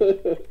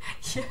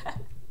Yeah,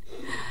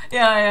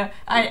 Yeah.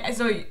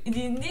 So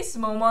in this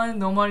moment,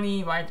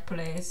 normally white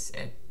plays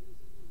at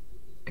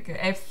like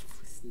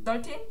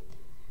F13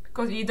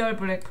 because either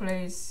black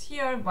plays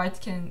here, white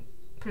can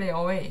play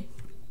away.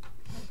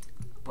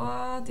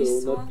 But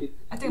this So one,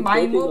 I think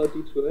my D13 move. or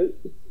D12?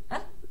 Huh?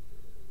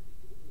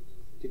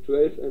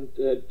 D12 and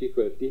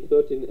D12.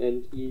 D13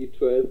 and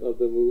E12 are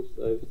the moves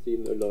I've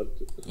seen a lot.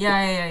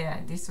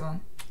 Yeah. This one.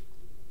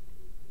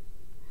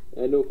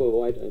 I know for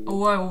white, I mean.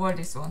 Over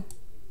this one.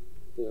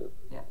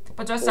 Yeah.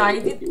 But just Or I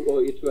did.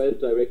 Or E12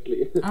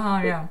 directly.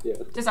 Yeah. Yeah.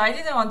 Just I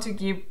didn't want to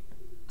give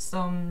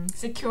some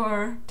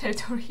secure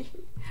territory.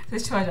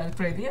 That's why I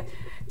played it.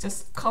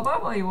 Just cover,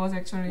 but it was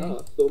actually.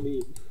 So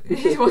mean.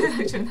 It wasn't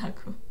actually not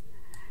good.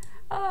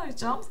 It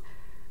jumped.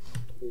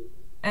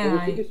 And I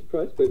was really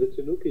surprised by the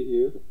Tanuki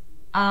here.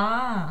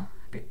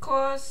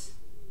 Because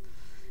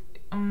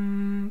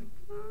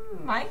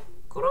my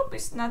group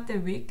is not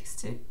that weak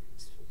still.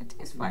 I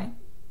think it's fine.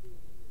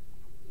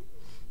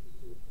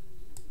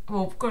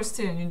 Well, of course,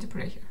 still you need to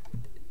play here.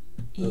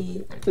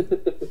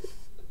 E13.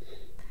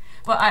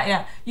 But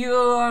yeah,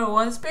 your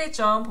one speed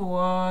jump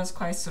was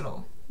quite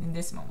slow in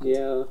this moment.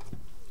 Yeah.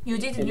 You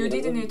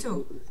didn't need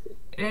to.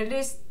 At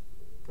least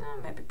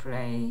maybe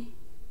play.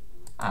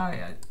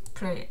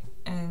 Play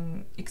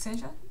an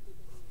extension.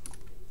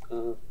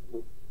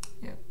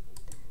 Yeah.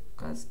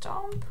 Cause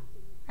jump,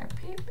 I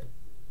peep,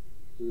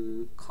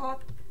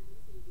 cut,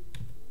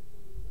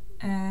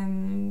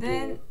 and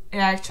then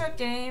actual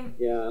game.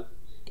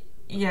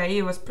 Yeah,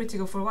 it was pretty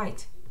good for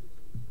white.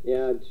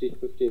 Yeah,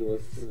 G15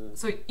 was.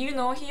 So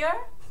here,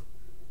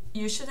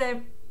 you should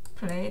have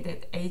played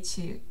at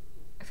H15.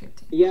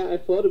 Yeah, I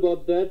thought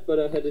about that, but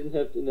I didn't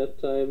have enough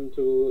time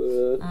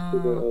to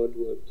figure out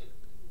what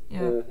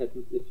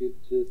happens if you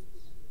just.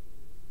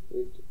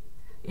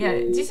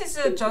 This is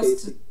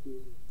just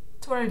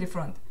totally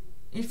different.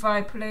 If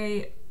I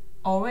play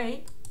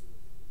away,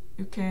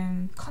 you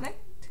can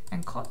connect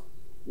and cut,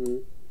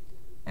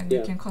 and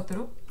you can cut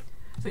through.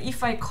 So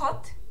if I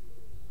cut,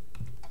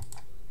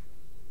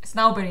 it's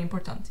now very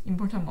important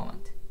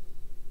moment.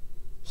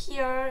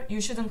 Here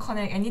you shouldn't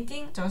connect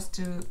anything, just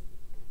to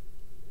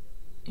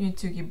you need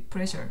to give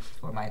pressure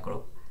for my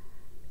group.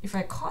 If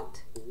I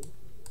cut,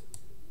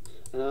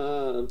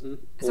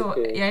 so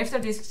after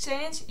this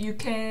exchange, you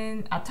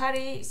can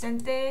Atari,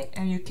 Sente,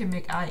 and you can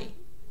make I.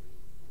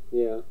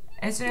 Yeah.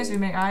 As soon as you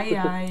make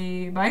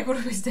I my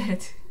group is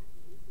dead.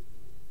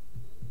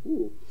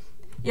 Ooh,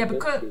 yeah,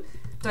 because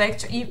the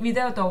actual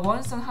without the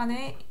원선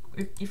Hane,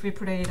 if we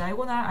play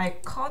diagonal, I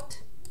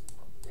cut,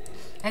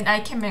 and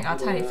I can make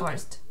Atari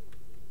first.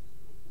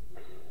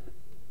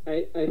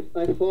 I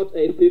thought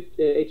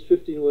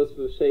H15 was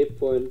the shape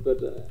point, but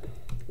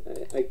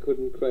I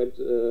couldn't quite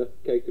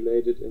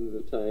calculate it in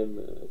the time.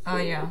 So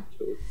I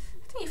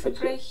think if I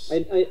play,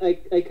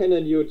 I kind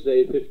of knew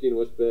J15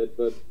 was bad,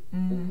 but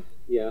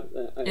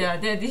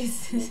that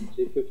is.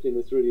 J15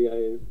 is really.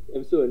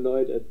 I'm so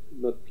annoyed at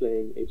not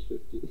playing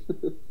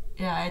H15.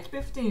 Yeah,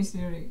 H15 is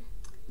really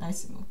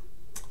nice move.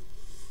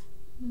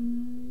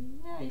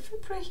 Yeah, if you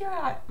play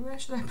here, where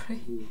should I play?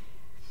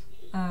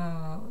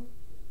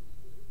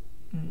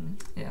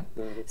 Yeah.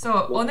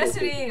 So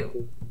honestly,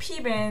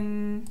 peep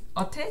and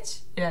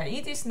attach. Yeah,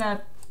 it is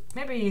not.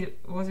 Maybe it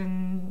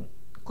wasn't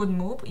good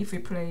move if we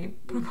play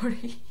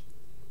properly.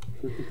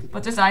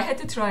 But just I had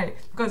to try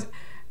because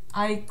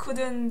I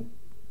couldn't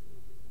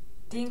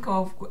think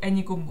of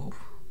any good move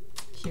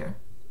here.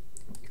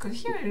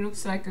 Because here it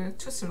looks like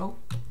too slow.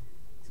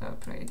 So I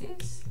play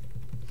this.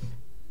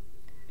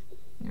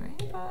 Anyway,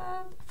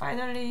 but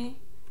finally,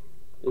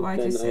 white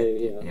is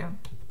set. Yeah.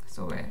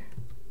 So where?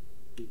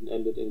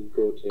 Ended in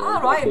goat.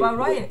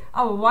 Right.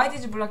 Oh, why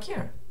did you block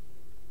here?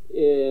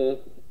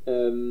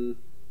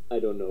 I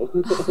don't know.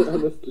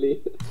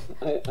 Honestly,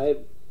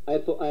 I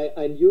thought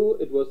I knew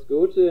it was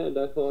goat, and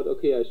I thought,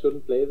 okay, I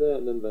shouldn't play there,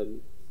 and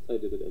then I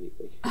did it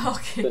anyway.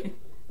 Okay.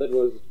 That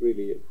was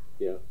really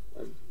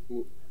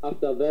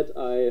after that,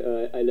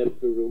 I left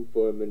the room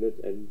for a minute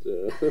and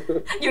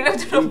you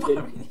left the room for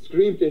a minute.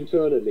 Screamed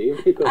internally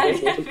because I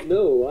thought,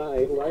 no,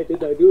 why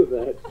did I do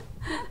that?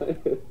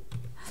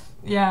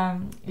 Yeah.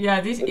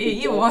 This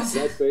it was.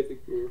 That's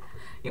basically.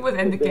 It was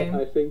end the game.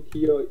 I think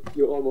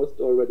you almost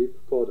already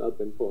caught up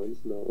in points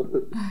now.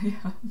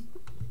 Yeah.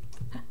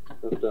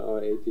 After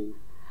R18.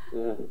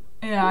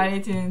 Yeah,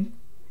 R18.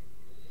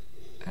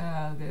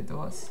 That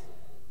was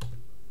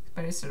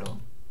very slow.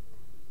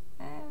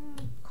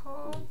 And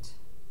caught.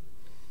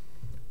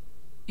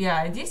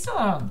 Yeah, this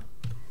one.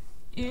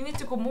 You need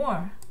to go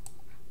more.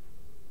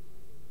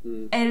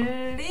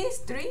 At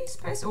least 3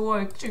 space, or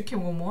actually you can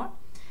go more.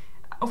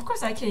 Of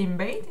course, I can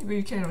invade, but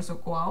you can also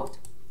go out.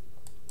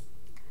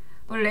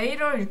 But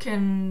later, you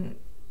can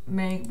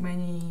make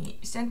many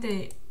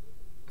Sente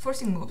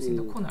forcing moves in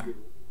the corner.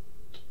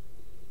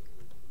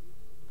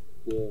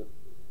 Yeah,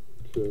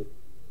 true.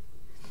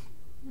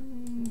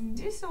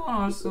 This one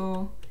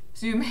also.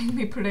 So you made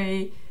me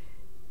play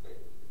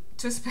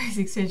 2 space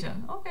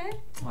extension. Okay,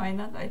 why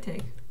not? I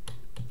take.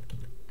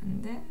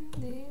 And then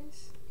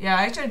this. Yeah,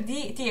 actually,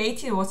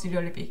 D18 was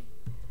really big.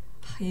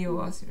 He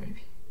was really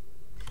big.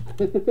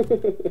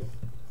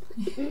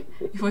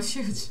 It was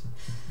huge.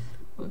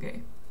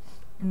 Okay.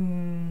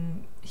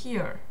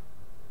 Here.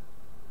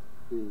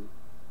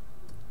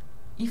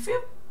 If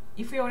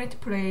you wanted to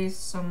play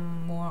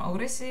some more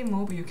aggressive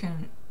move, you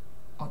can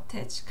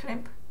attach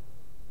clamp.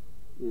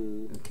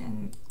 You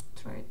can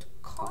try to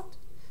cut.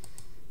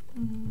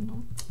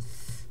 No.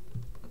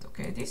 But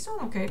okay, this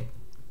one okay.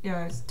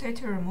 Yeah, it's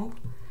territorial move.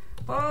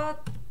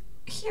 But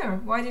here,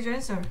 why did you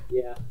answer?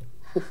 Yeah.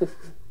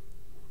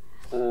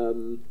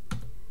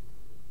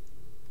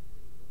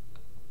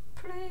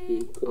 Play.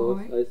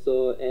 Because I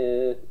saw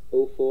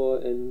 04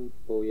 and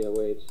oh yeah,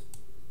 wait.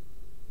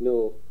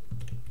 No,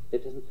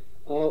 it doesn't.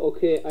 Oh,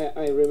 okay,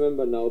 I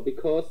remember now.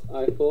 Because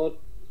I thought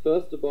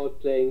first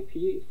about playing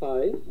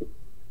P5,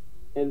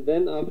 and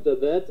then after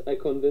that I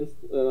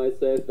convinced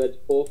myself that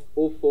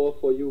 04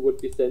 for you would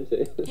be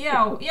Sente.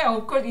 yeah,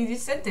 of course it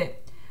is Sente.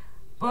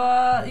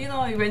 But you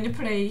know, when you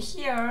play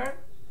here.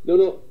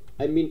 No,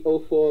 I mean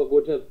 04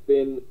 would have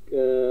been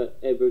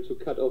able to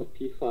cut off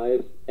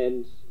P5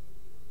 and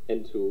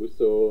N2,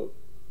 so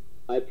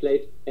I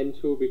played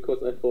N2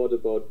 because I thought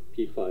about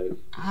P5.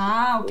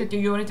 Ah, okay,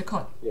 you wanted to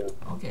cut. Yeah.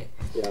 Okay.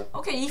 Yeah.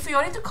 Okay, if you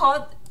wanted to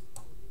cut,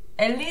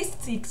 at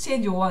least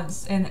exchange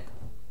once and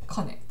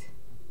connect.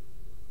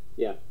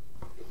 Yeah.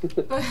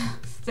 But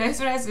so as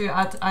soon as you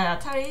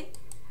Atari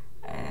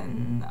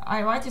and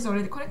I white is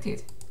already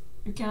connected,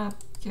 you cannot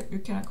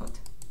cut.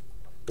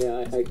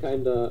 Yeah, I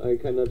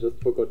kinda just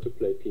forgot to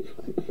play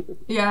P5.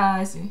 Yeah,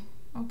 I see.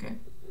 Okay.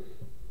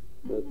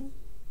 That's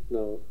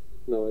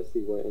now I see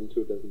why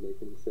N2 doesn't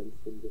make any sense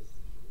in this.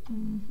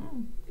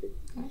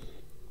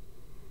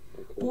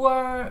 Okay.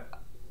 Or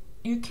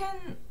you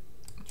can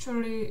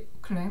actually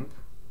clamp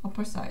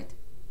upper side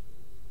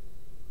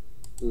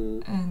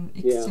and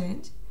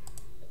exchange,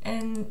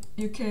 and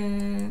you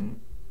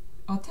can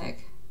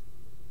attack.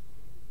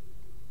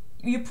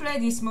 You play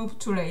this move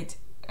too late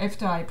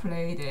after I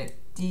played it.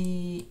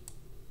 D10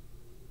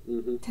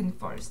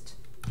 first.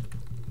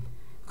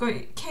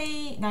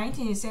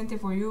 K19 is sent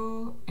for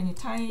you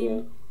anytime.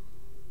 Yeah.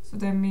 So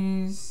that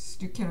means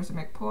you can also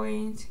make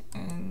point,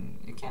 and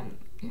you can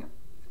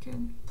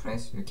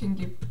press. You can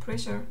give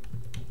pressure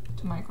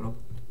to my group.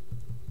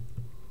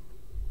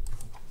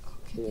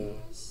 Okay. Yeah.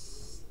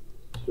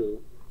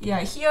 True.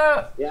 Yeah,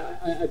 here. Yeah,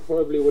 I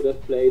probably would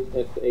have played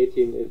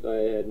F18 if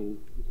I hadn't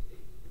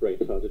brain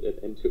farted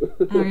at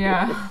N2. Oh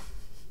yeah.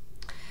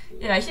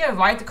 Yeah, here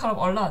white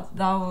color a lot.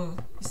 Now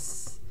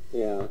it's,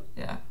 yeah.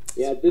 Yeah.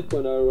 Yeah, at this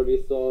point I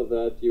already saw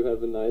that you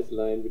have a nice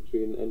line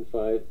between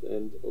N5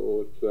 and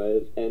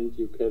O12, and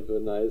you have a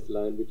nice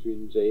line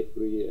between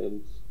J3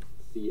 and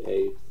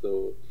C8,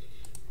 so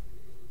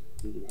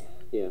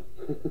yeah.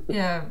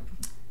 Yeah,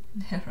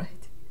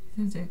 right.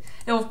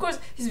 Yeah, of course,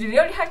 it's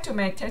really hard to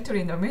make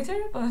territory in the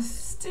middle, but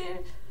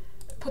still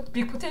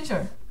big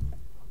potential.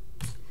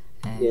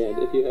 And yeah,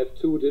 and if you have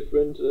two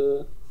different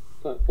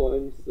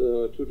points,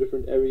 two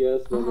different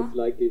areas, then it's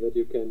likely that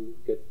you can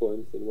get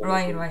points in one.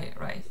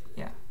 Right.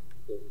 Yeah.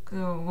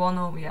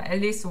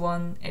 At least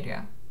one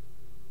area.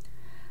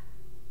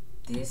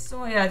 This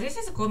one, yeah, this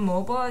is a good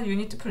move, but you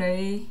need to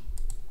play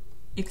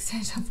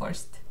extension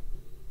first.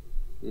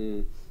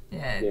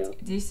 Yeah,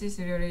 this is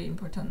really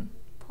important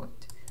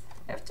point.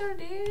 After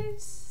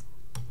this,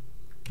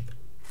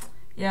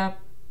 yeah,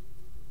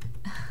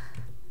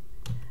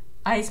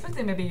 I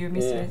expected maybe you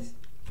missed it.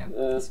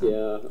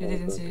 You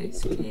didn't see it.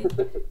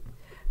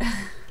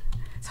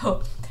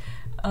 So,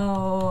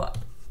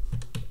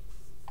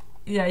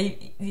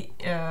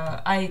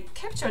 I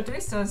captured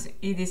distance.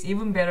 It is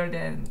even better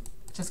than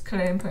just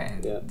clamp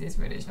and this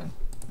variation.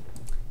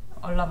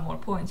 A lot more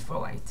points for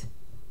white.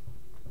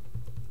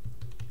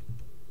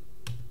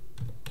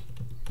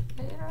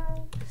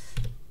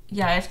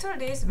 Yeah, after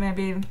this,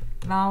 maybe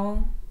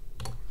now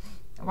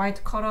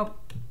white caught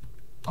up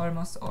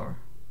almost all.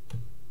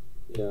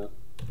 Yeah.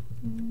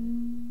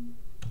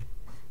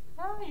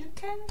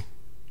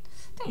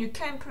 You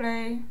can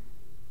play.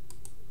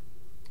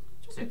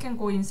 Just you can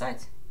go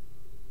inside.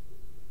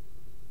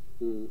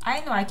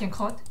 I know I can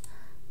cut,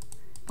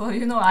 but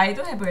you know I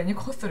don't have any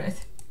coast thread.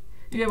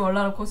 You have a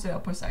lot of coast thread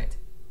upper side.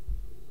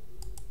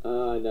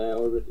 And I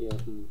already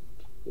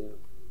yeah.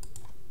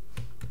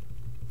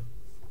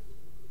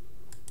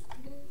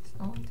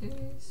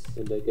 This.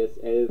 And I guess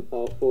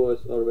L4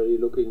 is already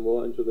looking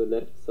more into the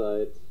left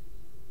side.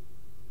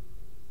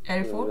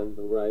 L4? Than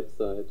the right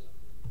side.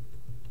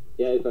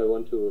 Yeah, if I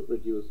want to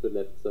reduce the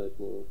left side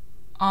more.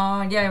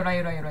 Yeah,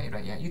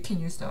 right. Yeah, you can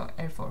use the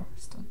L4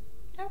 stone.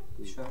 Yeah,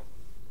 sure.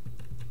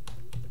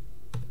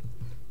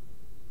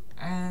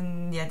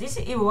 And yeah,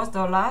 it was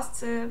the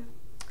last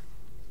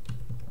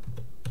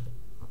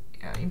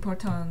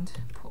important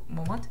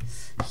moment.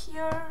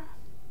 Here,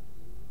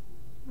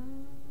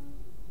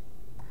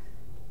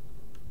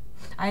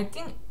 I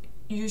think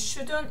you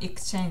shouldn't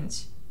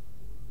exchange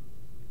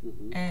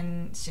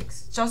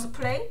N6. Just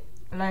play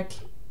like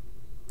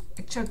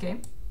actual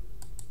game.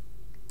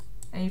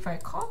 And if I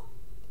cut,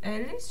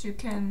 at least you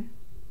can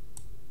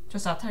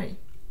just Atari.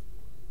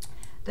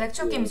 The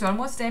actual game is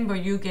almost same,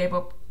 but you gave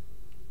up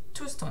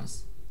 2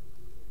 stones.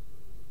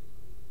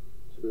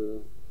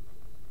 True.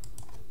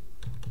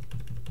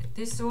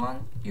 This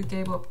one, you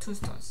gave up 2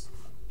 stones.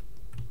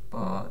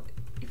 But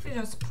if you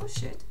just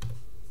push it,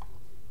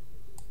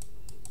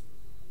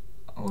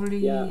 only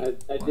Yeah,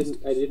 I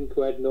didn't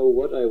quite know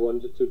what I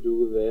wanted to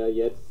do there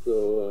yet,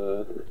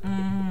 so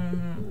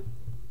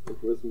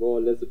it was more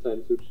or less a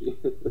time sushi.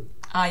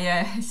 Ah,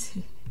 yeah, I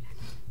see.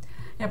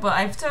 Yeah, but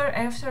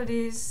after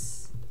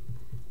this,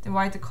 the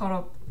white cut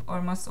up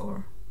almost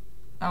all.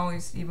 Now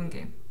it's even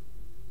game.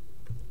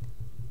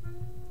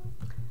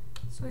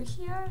 So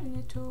here you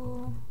need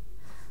to.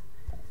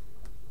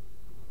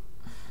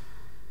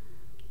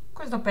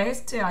 Because the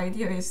best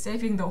idea is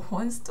saving the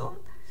 1 stone.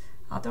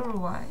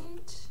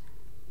 Otherwise,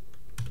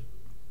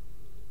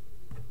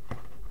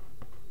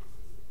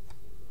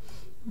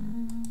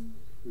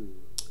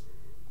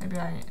 maybe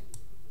I'm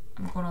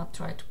gonna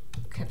try to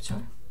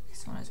capture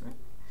this one as well.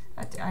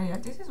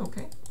 This is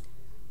okay.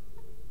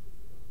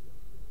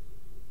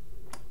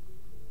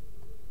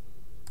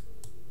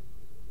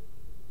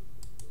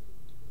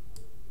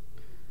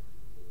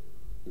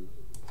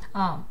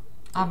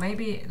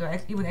 Maybe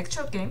the even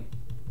actual game.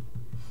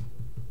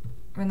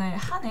 When I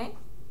Hane,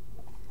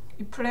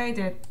 we played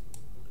at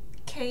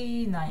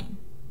K9.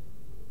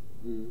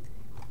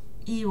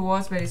 It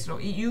was very slow.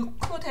 You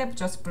could have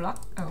just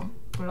block.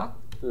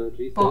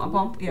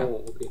 Bump, yeah.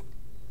 Oh, okay.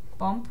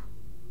 Bump.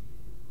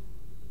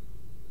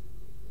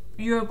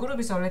 Your group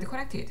is already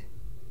connected.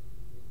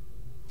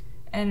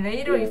 And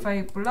later, if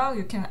I block,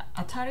 you can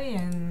Atari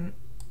and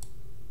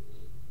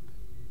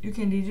you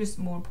can reduce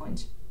more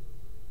points.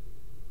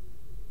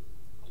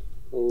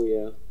 Oh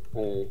yeah,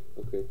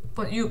 okay.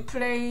 But you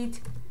played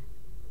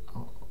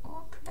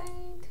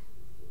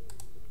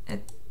at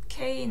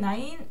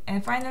K9,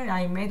 and finally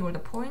I made all the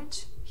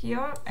points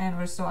here, and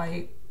also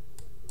I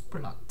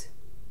blocked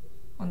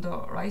on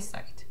the right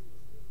side.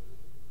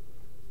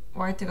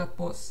 White got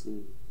both.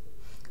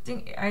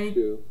 I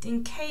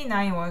think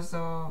K9 was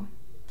a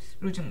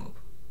losing move,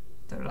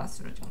 the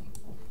last losing move.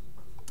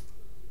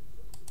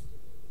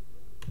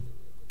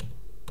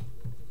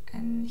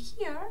 And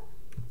here,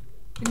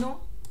 you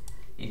know,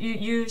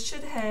 you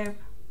should have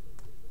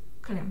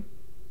clamp.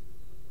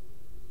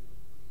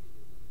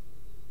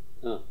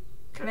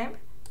 Clamp.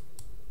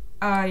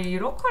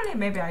 Locally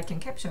maybe I can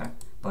capture,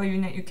 but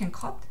you can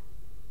cut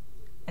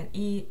at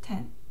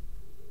E10.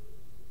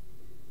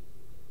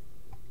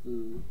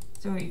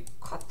 So you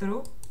cut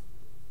through,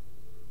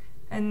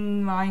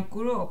 and my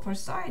guru upper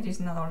side is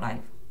not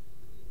alive.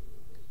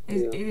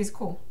 It is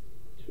cool.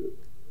 True.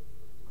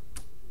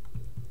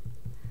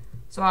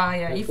 So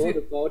yeah, I if thought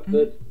you about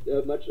that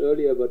much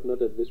earlier, but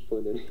not at this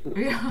point anymore.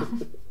 Yeah.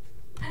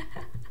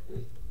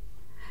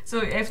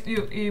 So if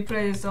you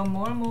play some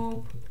more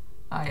move,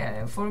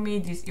 yeah, for me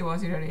it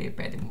was really a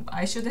bad move.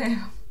 I should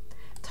have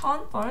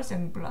turn first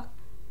and block.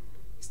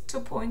 It's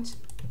 2 points.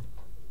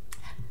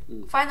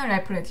 Finally I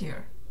played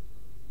here.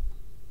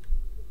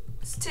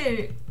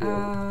 Still,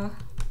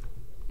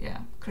 yeah,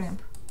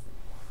 clamp.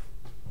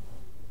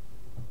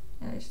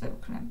 Yeah, I should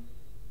have clamp.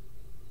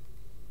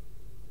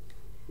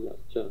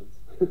 Last chance.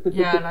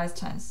 Yeah, last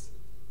chance.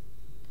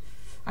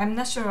 I'm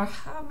not sure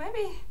how.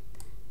 Maybe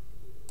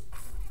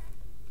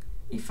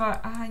if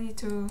I need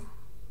to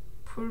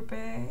pull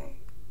back,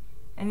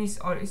 and it's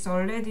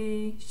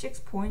already 6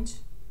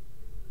 points.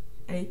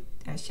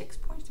 6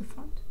 points to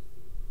front.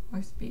 Oh,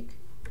 it's big.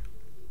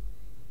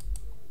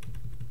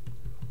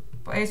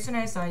 But as soon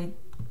as I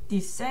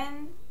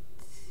descend,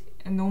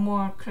 no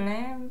more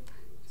clamp,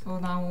 so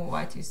now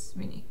white is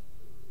winning.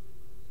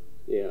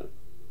 Yeah.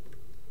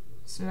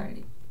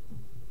 Slightly.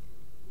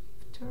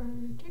 After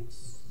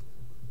this.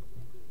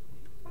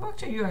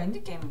 Actually, your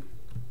end game.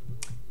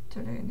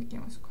 Today end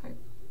game was quite.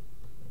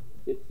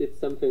 It's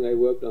something I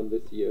worked on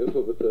this year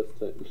for the first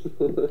time.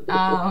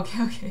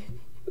 Okay.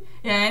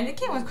 Yeah, end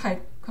game was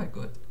quite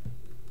good.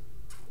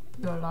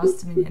 The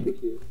last minute.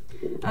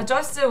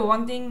 Just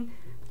one thing.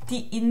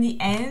 In the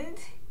end,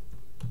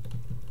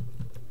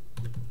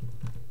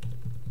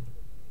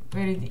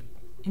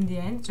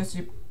 just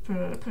you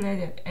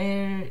played at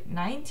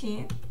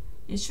L19.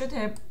 You should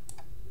have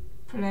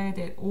played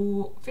at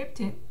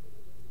O15.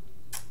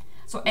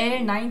 So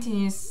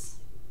L19 is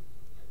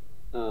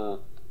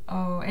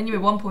anyway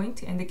 1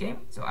 point in the game.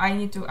 So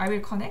I will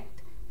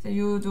connect. So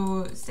you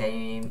do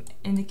same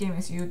in the game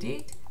as you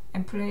did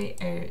and play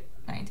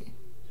L19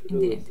 in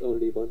the end. It's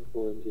only 1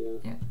 point,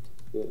 yeah.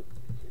 Yeah.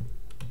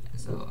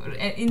 So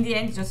in the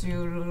end, just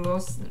you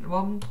lost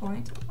 1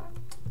 point.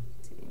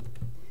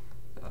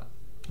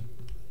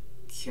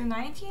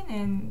 Q19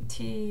 and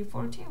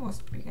T14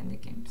 was big in the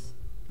games.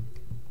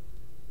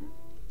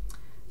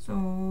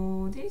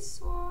 So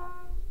this one.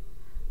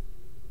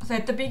 So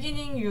at the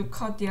beginning, you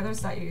cut the other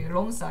side,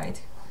 wrong side.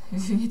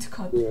 You need to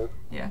cut.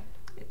 Yeah.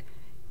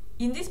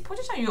 In this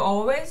position, you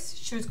always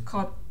should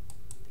cut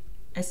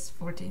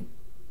S14.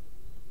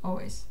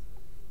 Always.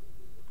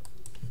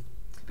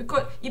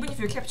 Because even if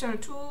you capture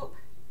 2,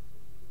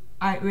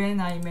 when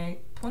I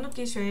make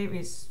Ponuki shape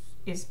is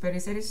very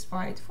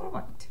satisfied for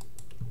white.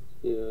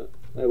 Yeah,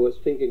 I was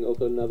thinking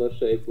of another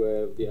shape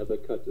where the other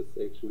cut is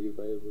actually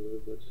viable,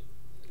 but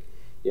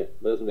yeah,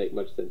 doesn't make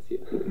much sense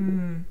here.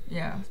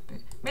 Yeah,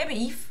 maybe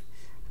if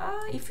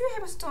you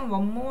have stone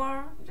one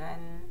more,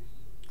 then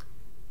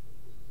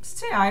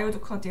still I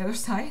would cut the other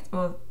side,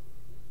 but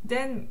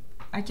then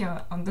I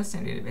can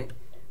understand a little bit.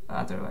 But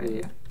otherwise,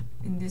 yeah,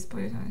 in this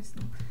position, it's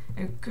no.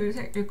 You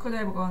could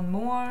have gone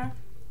more,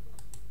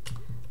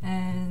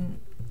 and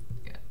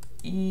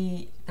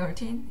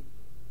E13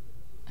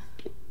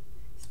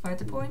 is by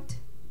the point,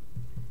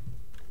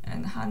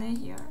 and Hane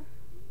here.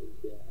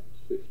 Yeah,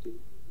 50.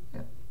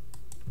 Yep.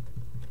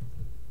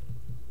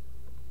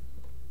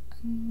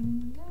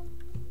 And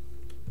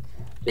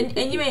then,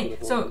 anyway,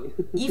 so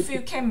if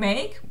you can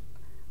make,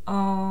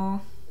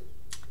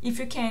 if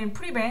you can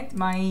prevent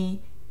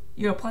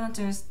your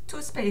opponent's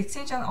 2 space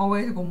extension,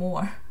 always go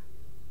more.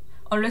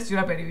 Unless you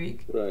are very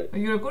weak. Right.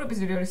 Your group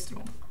is really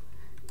strong.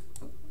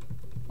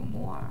 Go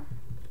more.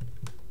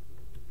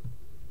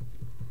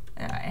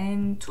 Yeah,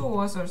 and 2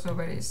 was also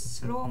very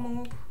slow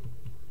move.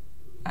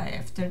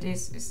 After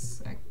this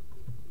is like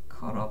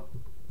caught up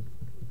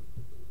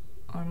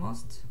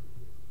almost.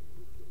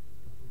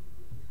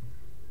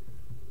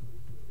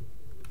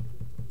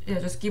 Yeah,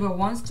 just give up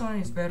 1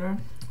 stone is better.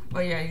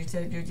 But yeah, you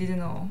said you didn't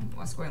know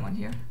what's going on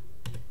here.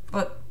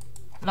 But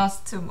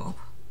last 2 move.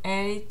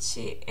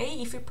 HA,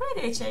 if you played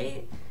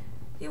HA,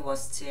 it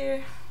was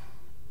still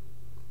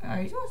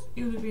it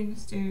would have been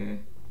still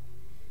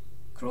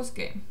close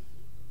game.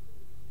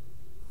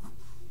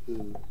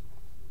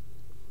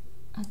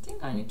 I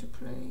think I need to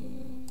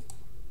play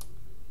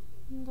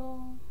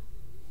the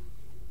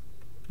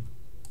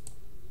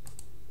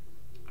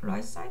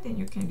right side, and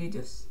you can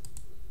reduce.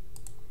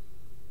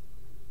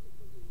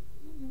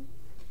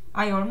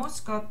 I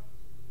almost got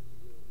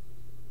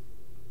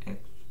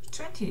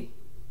 20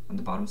 on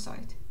the bottom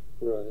side.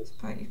 Right.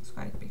 It's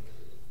quite big.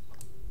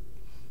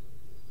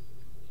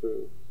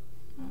 True.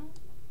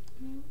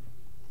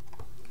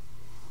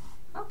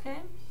 Okay.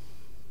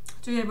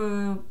 Do you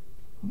have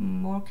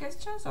more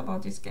questions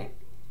about this game?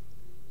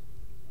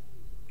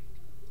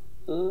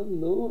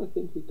 No, I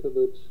think we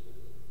covered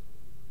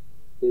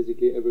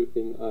basically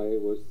everything I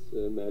was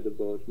mad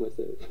about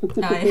myself.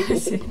 I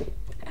see.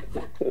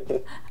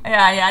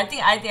 yeah, I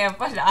think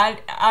but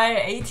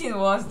I-18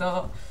 was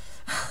the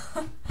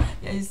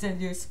yeah, you said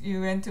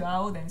you went to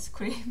out and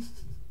scream.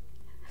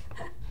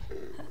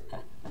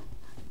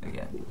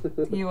 Yeah,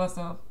 he was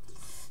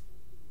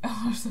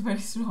also very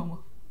slow.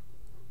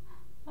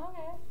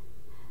 Okay.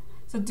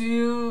 So do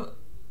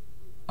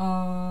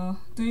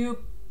you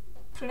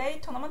play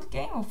tournament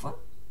game often?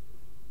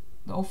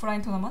 The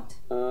offline tournament?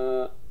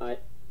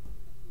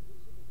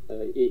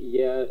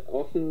 Yeah,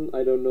 often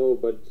I don't know,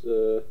 but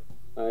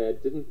I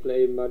didn't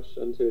play much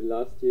until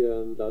last year,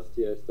 and last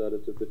year I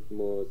started a bit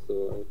more,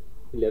 so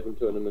 11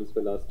 tournaments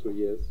the last 2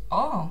 years.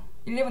 Oh,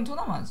 11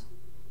 tournaments.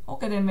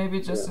 Okay, then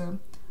maybe just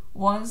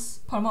once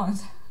per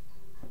month.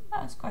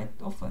 That's quite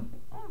often.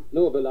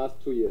 No, the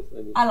last 2 years.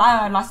 I mean.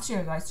 Last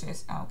year.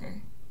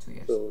 Okay, 2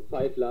 years. So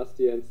 5 last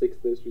year and 6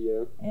 this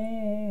year.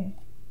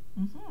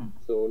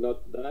 So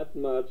not that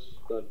much,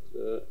 but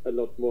a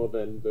lot more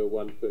than the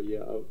 1 per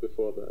year out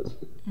before that.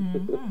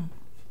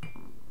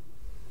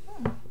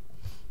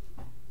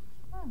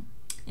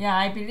 Yeah,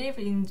 I believe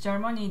in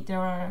Germany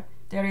there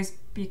is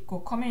big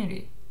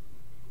community.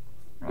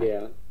 Right?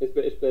 Yeah,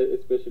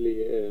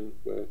 especially in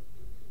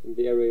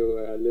the area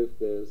where I live,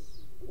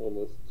 there's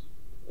almost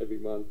every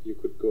month you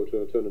could go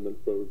to a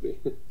tournament probably.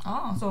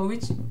 Oh, so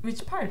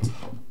which part?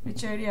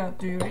 Which area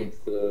do you live?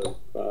 It's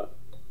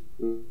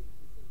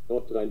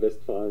North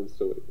Rhine-Westphalia,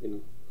 so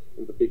in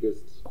the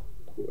biggest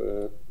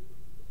I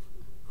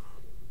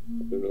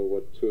don't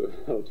know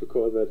how to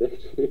call that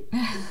actually.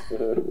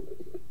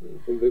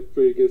 In the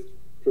biggest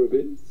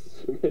province.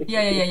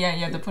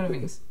 Yeah, the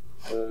province.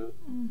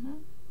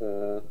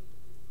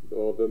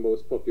 Or the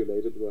most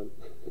populated one.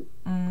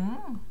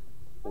 And,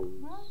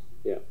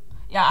 yeah.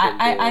 Yeah,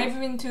 I've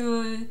been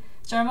to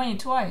Germany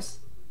twice.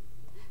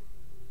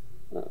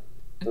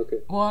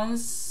 Okay.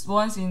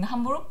 Once in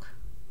Hamburg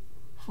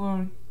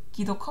for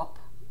Guido Cup.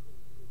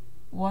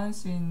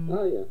 Once in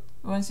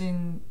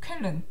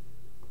Köln.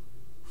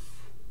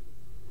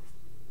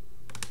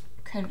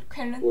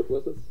 Köln? What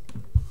was it?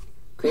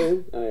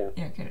 Köln? Yeah.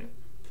 Yeah, Köln.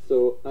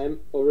 So I'm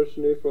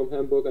originally from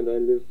Hamburg and I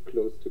live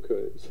close to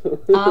Köln. So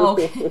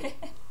Okay.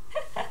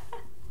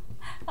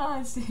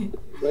 I see.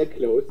 Right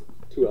close,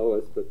 2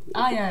 hours, but.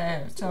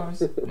 Yeah, 2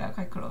 hours. Yeah,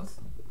 quite close.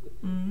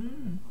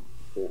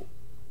 Yeah.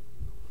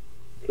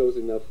 Close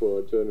enough for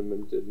a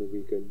tournament in the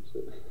weekend.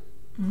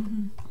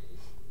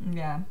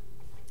 Yeah.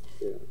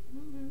 Yeah.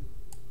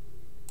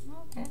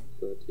 Okay.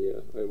 But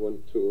yeah, I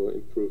want to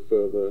improve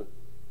further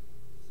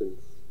since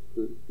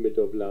mid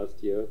of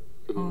last year,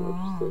 pretty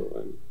much. So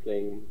I'm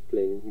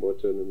playing more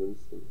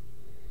tournaments and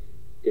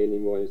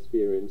gaining more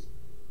experience.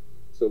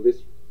 So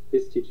this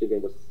teaching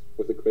game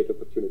was a great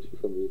opportunity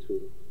for me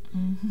to.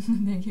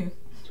 Thank you.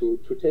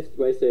 To test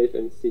myself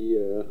and see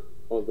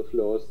all the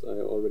flaws I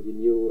already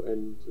knew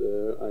and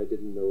I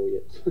didn't know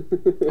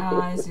yet.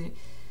 I see.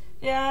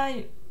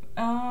 Yeah.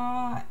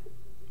 I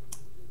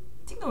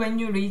think when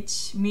you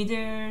reach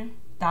middle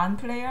Dan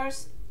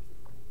players,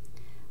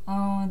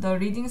 the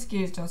reading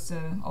skill is just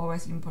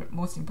always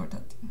most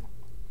important thing.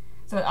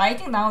 So I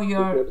think now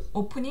your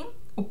opening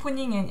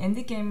and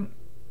end game.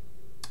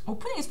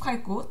 Opening is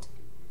quite good.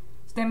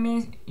 So that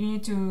means you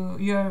need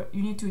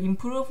to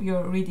improve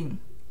your reading.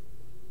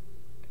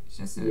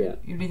 Just your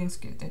reading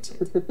skill. That's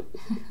it.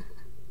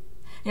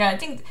 Yeah, I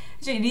think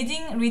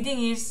reading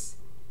is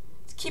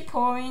key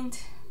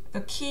point,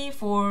 the key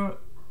for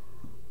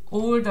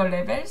all the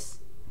levels.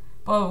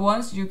 But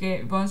once you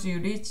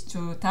reach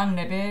to dan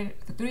level,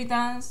 3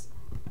 dans,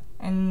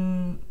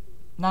 and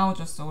now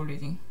just all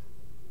reading.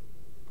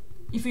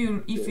 If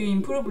you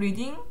improve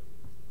reading,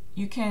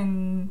 you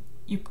can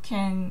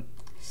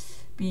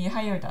be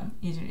higher than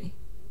easily.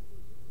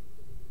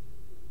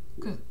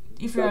 Because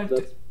if you are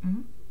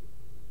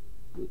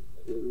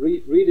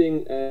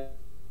reading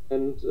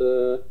and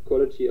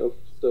quality of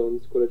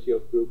stones, quality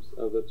of groups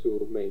are the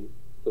two main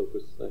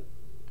focus.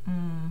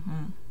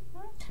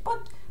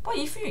 But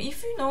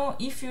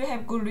if you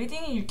have good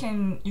reading, you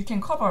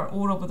can cover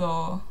all of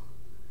the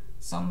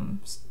some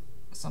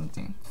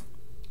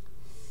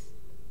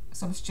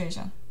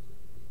situation.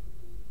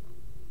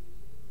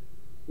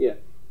 Yeah,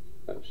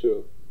 I'm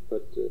sure,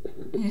 but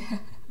yeah.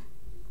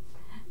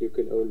 You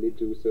can only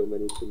do so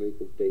many to make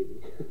it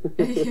daily.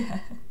 Yeah.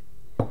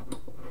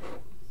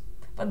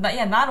 But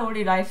yeah, not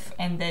only life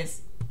and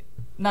death,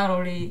 not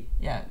only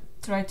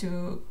try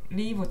to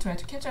live or try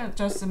to catch up,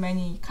 just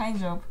many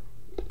kinds of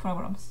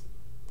problems.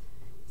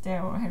 They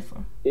are all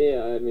helpful.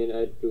 Yeah, I mean,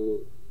 I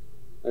do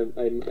a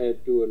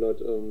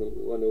lot on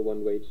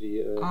 101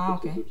 Weiji,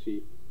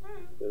 okay.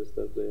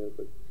 Stuff there.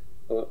 But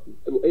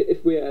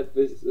if we're at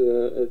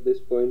this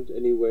point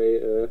anyway,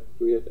 do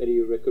we have any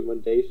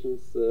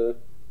recommendations?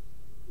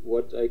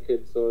 What I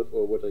can solve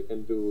or what I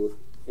can do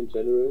in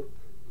general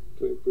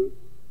to improve?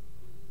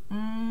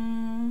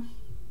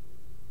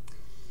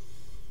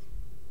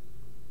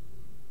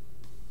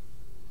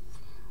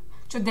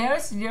 So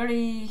there's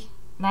really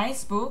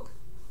nice book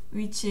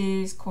which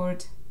is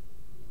called,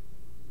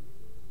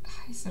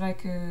 it's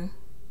like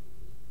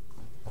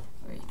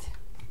wait,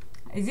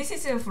 this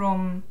is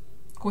from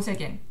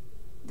Gosegen,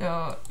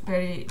 the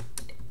very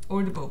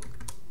old book.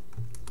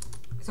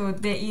 So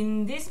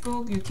in this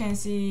book you can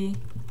see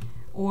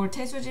all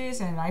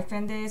tesujis and life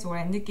and death or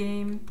end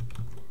game.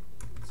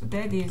 So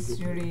that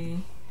is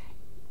really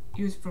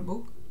useful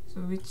book.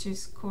 So which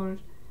is called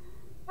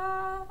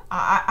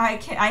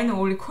I know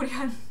only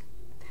Korean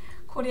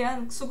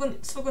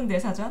수군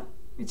대사전,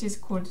 which is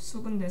called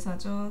수군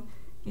대사전.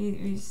 It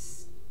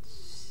is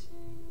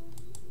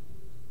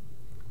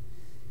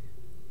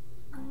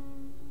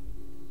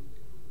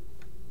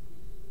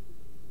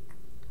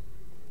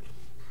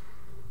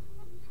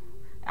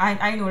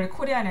I know only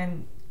Korean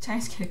and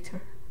Chinese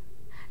character.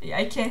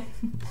 I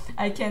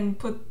can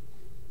put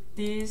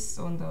this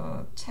on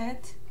the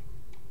chat.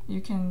 You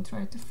can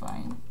try to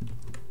find.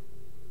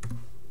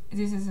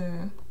 This is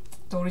the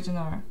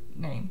original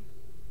name,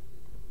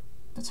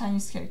 the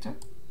Chinese character.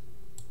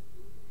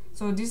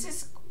 So this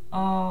is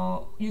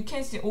you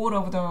can see all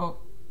of the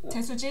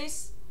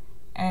tesujis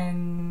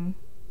and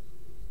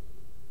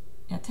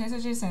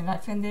tesujis and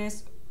life and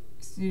death.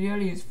 It's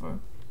really useful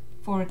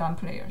for dumb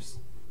players.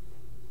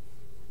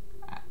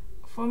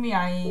 For me,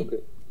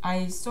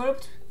 I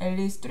solved at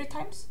least 3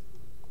 times,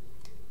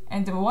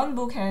 and the one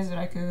book has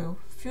like a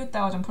few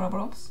thousand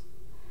problems.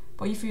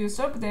 But if you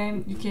solve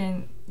them, you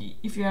can.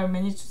 If you have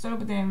managed to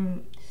solve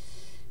them,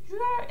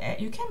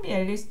 you can be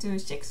at least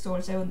 6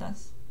 or 7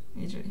 dance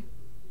easily.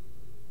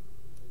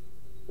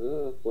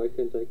 Why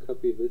can't I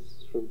copy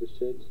this from the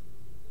chat?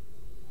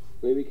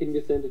 Maybe can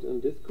you send it on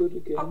Discord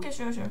again? Okay,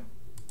 sure.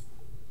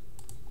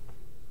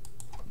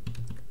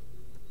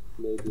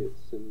 Maybe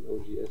it's an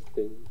OGS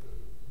thing.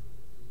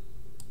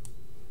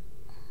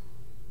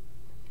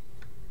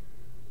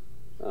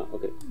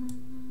 Okay.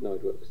 Now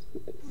it works.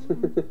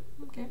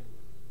 Okay.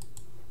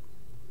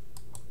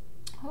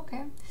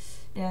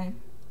 Yeah.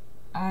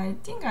 I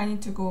think I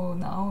need to go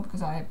now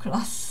because I have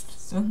class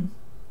soon.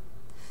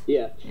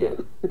 Yeah,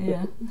 sure.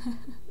 Yeah.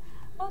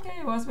 Okay,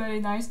 it was very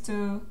nice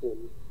to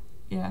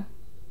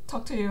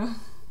talk to you.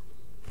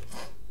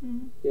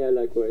 Yeah,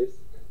 likewise.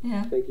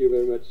 Yeah. Thank you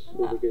very much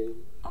for the game,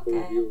 okay. for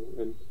review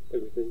and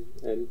everything,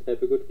 and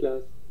have a good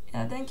class.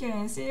 Yeah, thank you,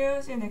 and see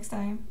you next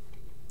time.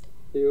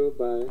 See you,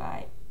 bye.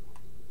 Bye.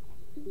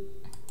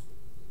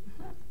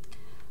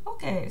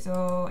 Okay,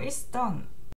 so it's done.